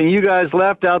 dude, and you guys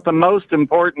left out the most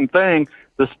important thing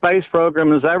the space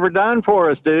program has ever done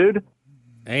for us, dude.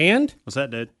 And? What's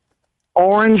that, dude?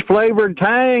 Orange-flavored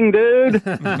Tang, dude.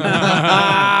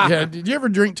 Yeah, did you ever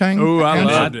drink Tang? Oh, I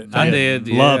loved it. I did.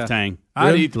 Yeah. Love Tang.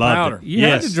 I'd eat the powder. You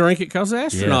had to drink it because the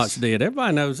astronauts did.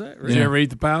 Everybody knows that. Right? Did you ever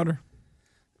eat the powder?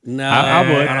 No, I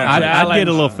would. I'd get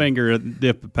a little finger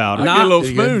dip of powder. I'd get a little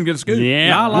spoon, get a scoop.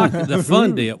 Yeah, I like the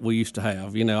Fun Dip we used to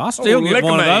have. I'll still get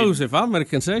one of those. If I'm at a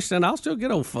concession stand, I'll still get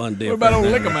old Fun Dip. What about old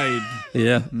Lickamaid?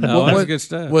 Yeah. No, that's good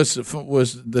stuff.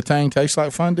 Was the Tang taste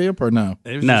like Fun Dip or no?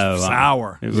 It was just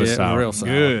sour. It was sour. Real sour.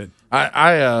 Good.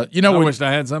 I wished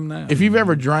I had some now. If you've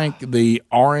ever drank the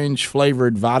orange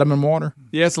flavored vitamin water,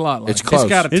 yeah, it's a lot like it's close. It's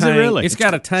got a Tang, Is it really? It's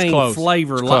got a Tang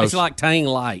flavor. It's like Tang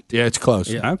Light. Yeah, it's close.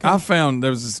 Yeah. Okay. I found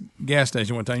there was this gas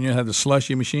station one time. You had the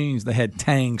slushy machines. They had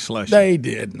Tang slushy. They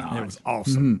did not. It was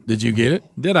awesome. Did you get it?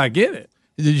 Did I get it?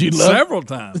 Did you love Several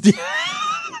times.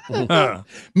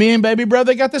 Me and baby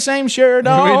brother got the same shirt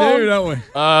on. We do, don't we?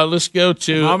 Let's go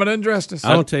to. Mama done dressed us.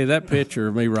 I want to tell you, that picture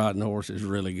of me riding a horse is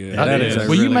really good. That is.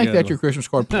 Will you make that your Christmas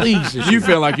card, please? You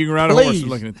feel like you can ride a horse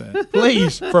looking at that.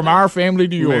 Please, from our family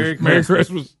to yours. Merry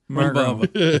Christmas. Merry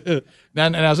Christmas.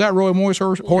 Now, is that Roy Moore's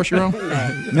horse you're on?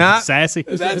 Nah. Sassy.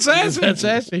 Is that sassy? That's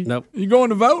sassy. Nope. You going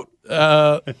to vote?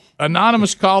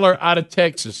 Anonymous caller out of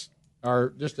Texas,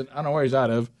 or just I don't know where he's out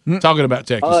of. Talking about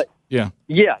Texas. Yeah.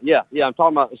 I'm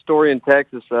talking about a story in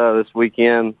Texas this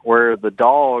weekend where the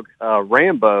dog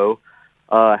Rambo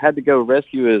had to go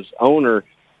rescue his owner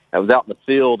that was out in the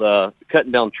field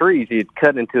cutting down trees. He had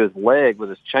cut into his leg with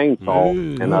his chainsaw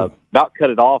and about cut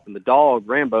it off. And the dog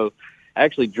Rambo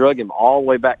actually drug him all the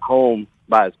way back home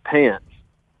by his pants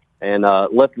and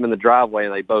left him in the driveway,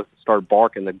 and they both started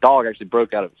barking. The dog actually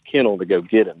broke out of his kennel to go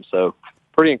get him. So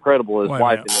pretty incredible. His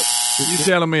wife. You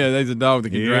telling me there's a dog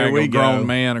that can drag a grown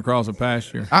man across a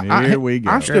pasture? Here we go.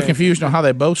 I'm still confused on how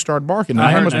they both started barking. The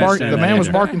man was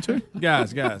barking too.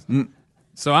 Guys.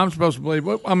 So I'm supposed to believe.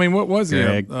 What was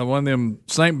it? One of them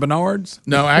St. Bernards?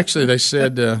 No, actually, they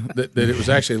said that it was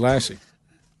actually Lassie.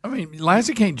 I mean,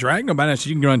 Lassie can't drag nobody, so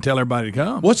you can go and tell everybody to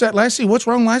come. What's that, Lassie? What's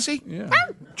wrong, Lassie? Yeah.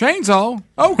 Chainsaw.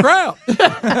 Oh, crap.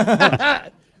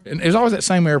 And there's always that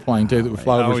same airplane, too, that would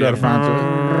fly over the front of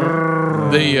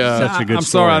it. Such a good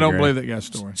story. Sorry, I don't believe that guy's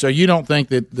story. So you don't think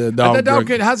that the dog...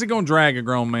 How's it going to drag a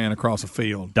grown man across a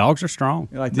field? Dogs are strong.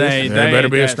 They better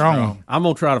be a strong one. I'm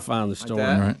going to try to find the story.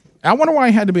 All right. I wonder why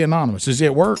he had to be anonymous. Is he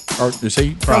at work, or does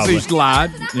he? Because he's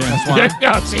lied. Yeah, that's why.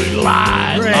 Because he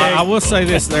lied. I will say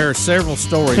this: there are several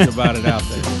stories about it out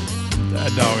there.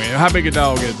 That dog. How big a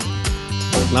dog is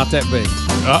it? Not that big.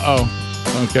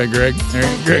 Okay, Greg.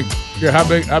 Greg,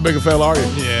 how big a fella are you?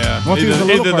 Yeah.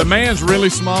 Either the man's really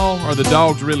small or the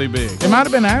dog's really big. It might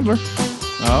have been Adler.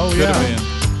 Oh, yeah. Could have been.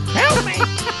 Help me.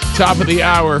 Top of the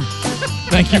hour.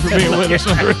 Thank you for being with us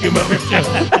on the Rick and Bubba Show.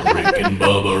 Rick and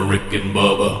Bubba, Rick and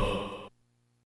Bubba.